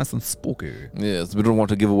look nice and spooky. Yes, we don't want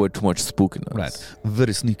to give away too much spookiness. Right.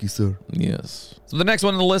 Very sneaky, sir. Yes. So the next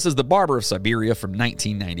one on the list is The Barber of Siberia from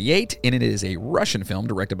 1998, and it is a Russian film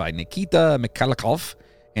directed by Nikita Mikhalkov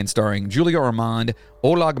and starring Julia Ormond,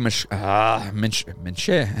 Oleg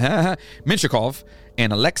Menshikov,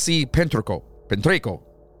 and Alexei Pentreko.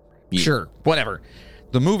 Yeah. Sure, whatever.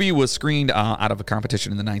 The movie was screened out of a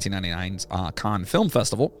competition in the 1999 Cannes Film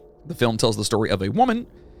Festival. The film tells the story of a woman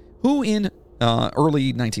who, in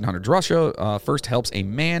early 1900s Russia, first helps a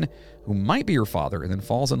man who might be her father and then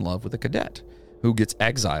falls in love with a cadet who gets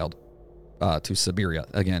exiled to Siberia.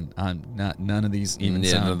 Again, none of these even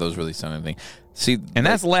sound. None of those really sound anything. See, And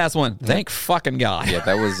that's the last one. Thank fucking God. yeah,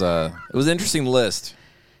 that was it was an interesting list.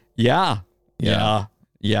 Yeah. Yeah.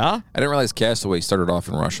 Yeah. I didn't realize Castaway started off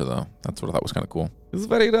in Russia though. That's what I thought was kind of cool. It's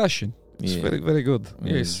very Russian. It's Yeah. very, very good.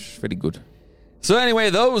 It's very good. So anyway,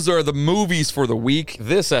 those are the movies for the week.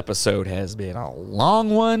 This episode has been a long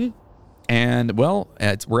one. And, well,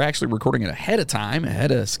 we're actually recording it ahead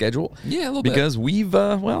of schedule. Yeah, a little bit. Because we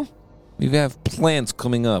have plans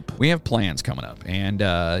coming up. we have plans coming up. And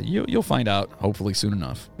you'll find out, hopefully, soon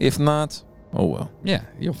enough. If not, oh well. Yeah,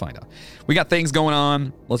 you'll find out. We got things going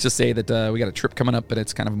on. Let's just say that we got a trip coming up, but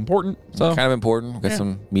it's kind of important. So, Kind of important. We've got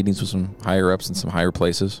some meetings with some higher ups and some higher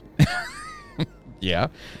places. yeah.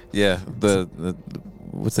 Yeah. The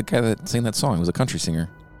what's the guy that sang that song? He was a country singer.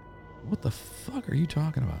 What the fuck are you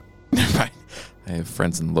talking about? I have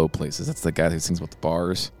friends in low places. That's the guy who sings about the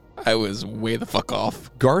bars. I was way the fuck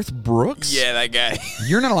off. Garth Brooks? Yeah, that guy.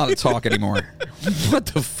 You're not allowed to talk anymore. What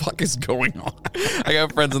the fuck is going on? I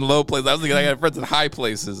got friends in low places. I was thinking I got friends in high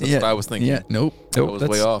places. That's what I was thinking. Yeah, nope. I was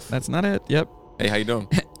way off. That's not it. Yep. Hey, how you doing?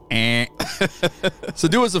 So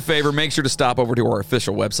do us a favor. Make sure to stop over to our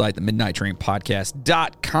official website,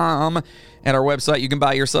 themidnighttrainpodcast.com. At our website, you can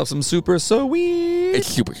buy yourself some super sweet It's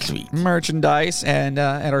super sweet. merchandise and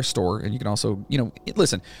at our store. And you can also,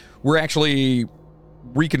 listen, we're actually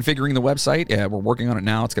reconfiguring the website. We're working on it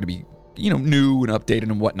now. It's going to be, new and updated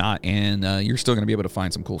and whatnot. And you're still going to be able to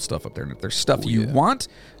find some cool stuff up there. And if there's stuff you want,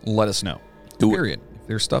 let us know. Do it. Period. If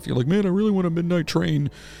there's stuff you're like, man, I really want a Midnight Train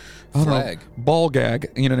Flag. ball gag.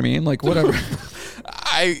 You know what I mean? Like, whatever.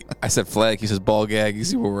 I said flag. He says ball gag. You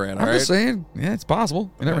see where we're at, all I'm right? just saying. Yeah, it's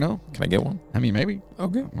possible. You never know. Can I get one? I mean, maybe.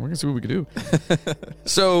 Okay. We're going to see what we can do.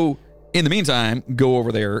 So, in the meantime, go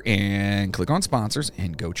over there and click on sponsors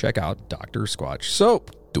and go check out Dr. Squatch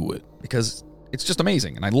Soap. Do it. Because it's just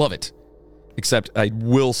amazing and I love it. Except I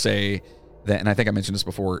will say that, and I think I mentioned this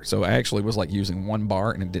before, so I actually was like using one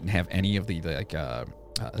bar and it didn't have any of the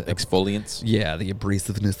Exfoliants. yeah, the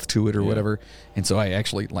abrasiveness to it or whatever. And so I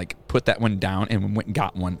actually like put that one down and went and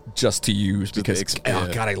got one just to use because,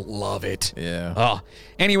 oh God, I love it. Yeah. Oh,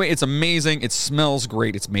 anyway, it's amazing. It smells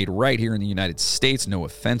great. It's made right here in the United States. No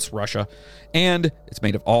offense, Russia. And it's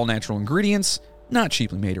made of all natural ingredients, not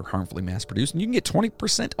cheaply made or harmfully mass produced. And you can get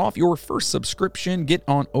 20% off your first subscription. Get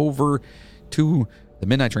on over to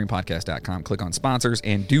themidnighttrainpodcast.com, click on sponsors,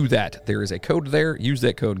 and do that. There is a code there. Use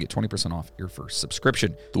that code, get 20% off your first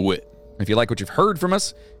subscription. Do it. If you like what you've heard from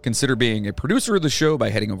us, consider being a producer of the show by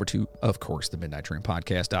heading over to, of course,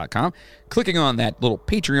 themidnighttrainpodcast.com, clicking on that little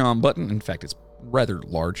Patreon button. In fact, it's rather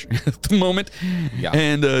large at the moment. Yeah.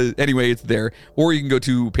 And anyway, it's there. Or you can go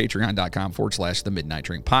to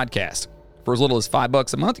patreon.com/themidnighttrainpodcast. For as little as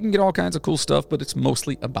 $5 a month, you can get all kinds of cool stuff, but it's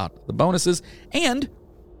mostly about the bonuses and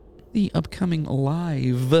the upcoming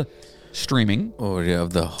live streaming Oh, yeah,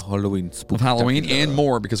 of the Halloween spook. of Halloween and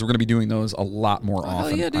more, because we're going to be doing those a lot more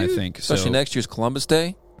often, yeah, I dude. think. Especially So, next year's Columbus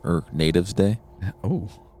Day or Natives Day. oh,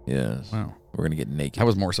 Yes. wow. We're going to get naked. I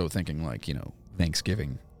was more so thinking like,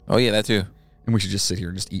 Thanksgiving. Oh, yeah, that too. And we should just sit here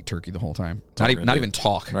and just eat turkey the whole time. Not Not gonna even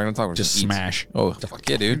talk. We're not going to talk. We're Just eat. smash. Oh, fuck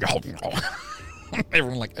yeah, dude.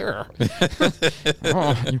 Everyone like, oh,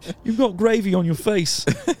 you've got gravy on your face.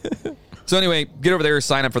 So anyway, get over there,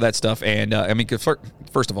 sign up for that stuff. And I mean,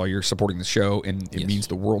 first of all, you're supporting the show, and it means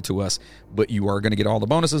the world to us. But you are going to get all the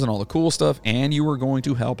bonuses and all the cool stuff, and you are going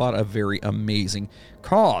to help out a very amazing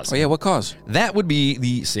cause. Oh, yeah, what cause? That would be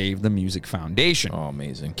the Save the Music Foundation. Oh,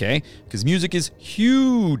 amazing. Okay? Because music is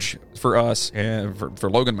huge for us, and for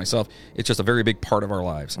Logan and myself. It's just a very big part of our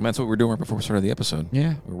lives. I mean, that's what we were doing right before we started the episode.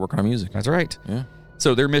 Yeah. We were working on music. That's right. Yeah.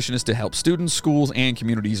 So their mission is to help students, schools, and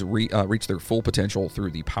communities reach their full potential through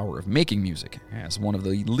the power of making music. As one of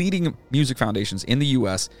the leading music foundations in the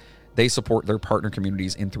U.S., they support their partner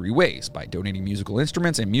communities in 3 ways: by donating musical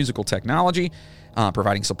instruments and musical technology,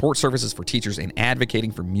 providing support services for teachers, and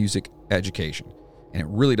advocating for music education. And it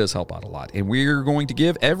really does help out a lot. And we're going to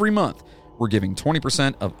give every month, we're giving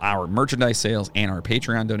 20% of our merchandise sales and our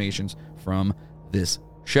Patreon donations from this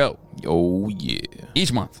show. Oh, yeah.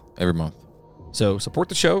 Each month. Every month. So support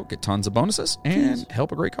the show, get tons of bonuses, and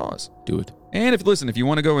help a great cause. Do it. And if you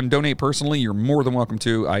want to go and donate personally, you're more than welcome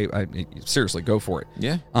to. I seriously, go for it.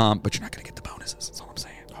 Yeah. But you're not going to get the bonuses. That's all I'm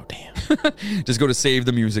saying. Oh, damn. Just go to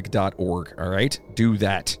savethemusic.org, all right? Do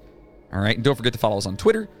that. All right? And don't forget to follow us on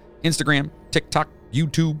Twitter, Instagram, TikTok,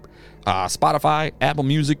 YouTube, Spotify, Apple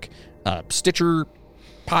Music, Stitcher,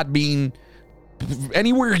 Podbean.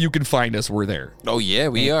 Anywhere you can find us, we're there. Oh, yeah,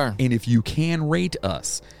 we are. And if you can rate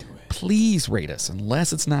us, please rate us,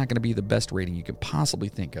 unless it's not going to be the best rating you could possibly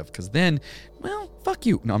think of, because then, well, fuck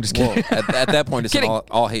you. No, I'm just kidding. Well, at that point, it's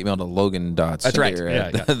all hate mail to Logan. That's right.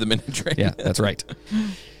 The Midnight Train. Yeah, that's right.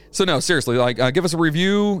 So no, seriously, give us a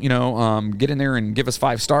review. Get in there and give us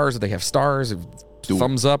 5 stars if they have stars.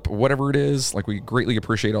 Thumbs up, whatever it is. We greatly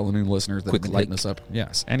appreciate all the new listeners that have been lighting us up.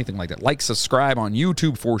 Yes, anything like that. Subscribe on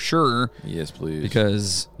YouTube for sure. Yes, please.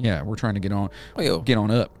 Because we're trying to get on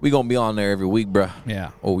up. We gonna be on there every week, bro.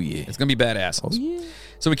 Yeah. Oh yeah. It's gonna be badass. Oh yeah.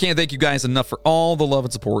 So we can't thank you guys enough for all the love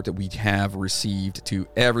and support that we have received to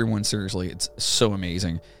everyone. Seriously, it's so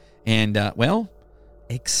amazing. And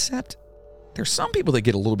except there's some people that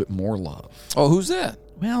get a little bit more love. Oh, who's that?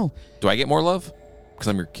 Well, do I get more love because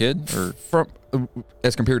I'm your kid, or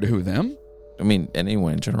as compared to who? Them? I mean,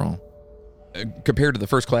 anyone in general. Compared to the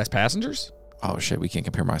first class passengers? Oh shit, we can't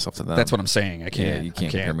compare myself to them. That's what I'm saying. I can't. Yeah, you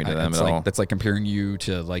can't compare me to them at all. That's like comparing you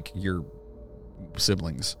to your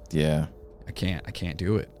siblings. Yeah, I can't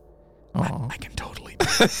do it. Oh, I can totally do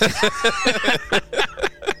it.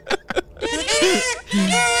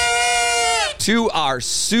 To our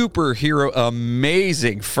superhero,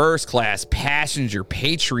 amazing first class passenger,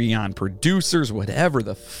 Patreon producers, whatever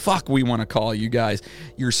the fuck we want to call you guys.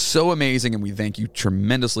 You're so amazing, and we thank you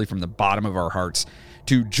tremendously from the bottom of our hearts.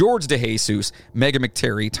 To George DeJesus, Megan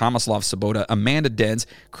McTerry, Tomislav Sabota, Amanda Denz,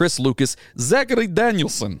 Chris Lucas, Zachary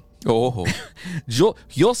Danielson,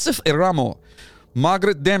 Joseph Eramo,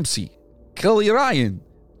 Margaret Dempsey, Kelly Ryan,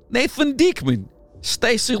 Nathan Diekman,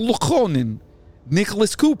 Stacy Lukonen,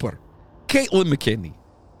 Nicholas Cooper, Caitlin McKinney,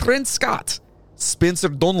 Trent Scott, Spencer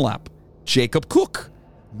Dunlap, Jacob Cook,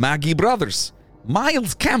 Maggie Brothers,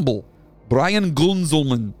 Miles Campbell, Brian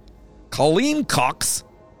Gunzelman, Colleen Cox.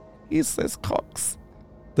 He says Cox.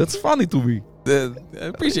 That's funny to me. I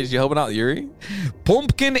appreciate you helping out, Yuri.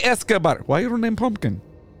 Pumpkin Escobar. Why your name Pumpkin?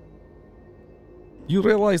 You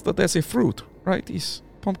realize that that's a fruit, right? It's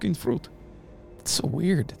pumpkin fruit. It's so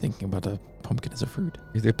weird thinking about a pumpkin as a fruit.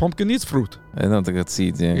 The pumpkin is fruit. I don't think it's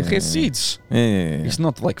seeds. Yeah, it has seeds. Yeah. It's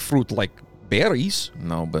not like fruit like berries.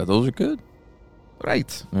 No, but those are good.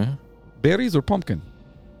 Right. Yeah. Berries or pumpkin?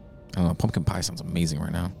 I don't know. Pumpkin pie sounds amazing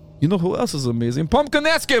right now. You know who else is amazing? Pumpkin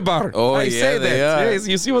Escobar. Oh, I say that. Yes,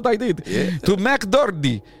 you see what I did? Yeah. To Mac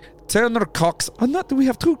Doherty, Turner Cox. We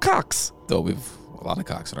have 2 Cox. Oh, we have a lot of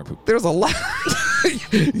cocks in our poop. There's a lot.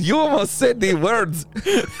 You almost said the words.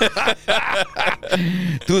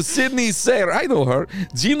 To Sydney Sayre, I know her.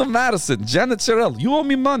 Gina Madison, Janet Sherrill, you owe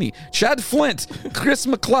me money. Chad Flint, Chris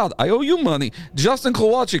McLeod, I owe you money. Justin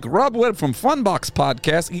Kowalczyk, Rob Webb from Funbox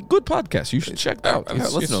Podcast. Good podcast. You should check it out.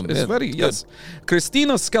 It's very, yes.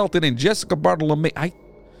 Christina Skelton and Jessica Bartolome. I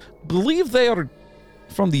believe they are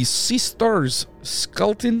from the Sisters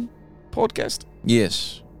Skelton podcast.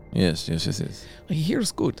 Yes. I hear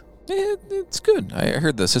it's good. It's good. I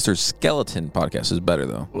heard the Sisters Skeleton podcast is better,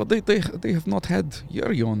 though. Well, they have not had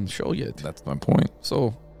Yuri on show yet. That's my point.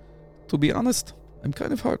 So, to be honest, I'm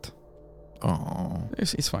kind of hurt. Oh.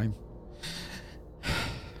 It's fine.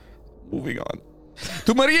 Moving on.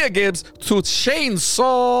 To Maria Gibbs, to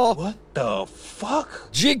Chainsaw. What the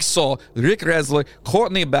fuck? Jigsaw, Rick Resler,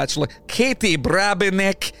 Courtney Batchelor, Katie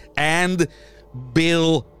Brabenek, and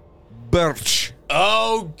Bill Birch.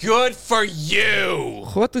 Oh, good for you.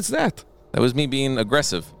 What is that? That was me being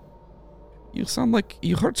aggressive. You sound like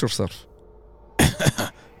you hurt yourself.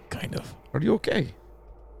 Kind of. Are you okay?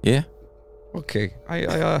 Yeah. Okay.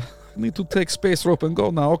 I need to take space rope and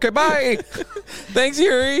go now. Okay, bye. Thanks,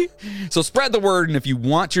 Yuri. So spread the word, and if you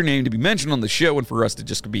want your name to be mentioned on the show and for us to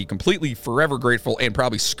just be completely forever grateful and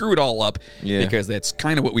probably screw it all up, because that's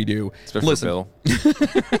kind of what we do. Listen, Bill.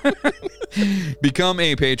 Become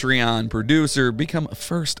a Patreon producer. Become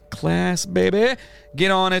first class, baby.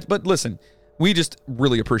 Get on it. But listen, we just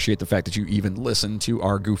really appreciate the fact that you even listen to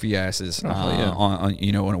our goofy asses on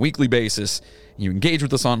a weekly basis. You engage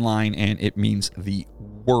with us online, and it means the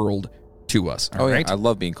world to us. All right? I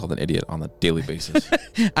love being called an idiot on a daily basis.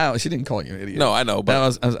 Oh, she didn't call you an idiot. No, I know,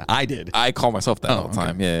 but I did. I call myself that all the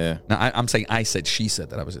time. Yeah. No, I'm saying I said she said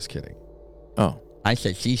that. I was just kidding. Oh. I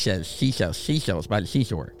said she says she sells seashells by the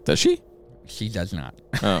seashore. Does she? She does not.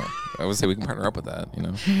 Oh, I would say we can partner up with that,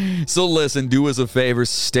 So listen, do us a favor,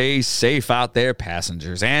 stay safe out there,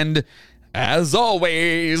 passengers, and as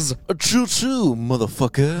always, choo-choo,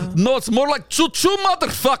 motherfucker. No, it's more like choo-choo,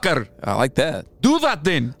 motherfucker. I like that. Do that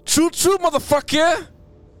then. Choo-choo, motherfucker.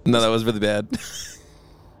 No, that was really bad.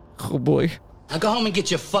 Oh boy. Now go home and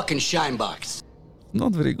get your fucking shine box.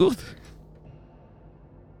 Not very good.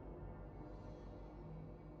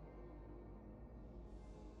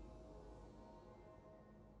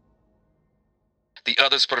 The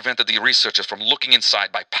others prevented the researchers from looking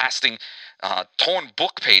inside by pasting torn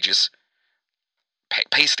book pages.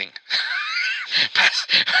 Pasting.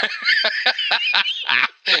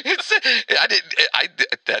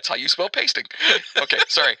 That's how you spell pasting. Okay,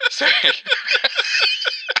 sorry. Sorry.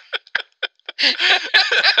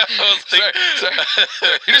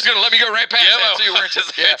 You're just gonna let me go right past that, so you weren't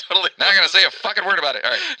just totally. Not gonna say a fucking word about it.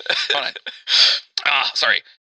 All right, hold on. Sorry.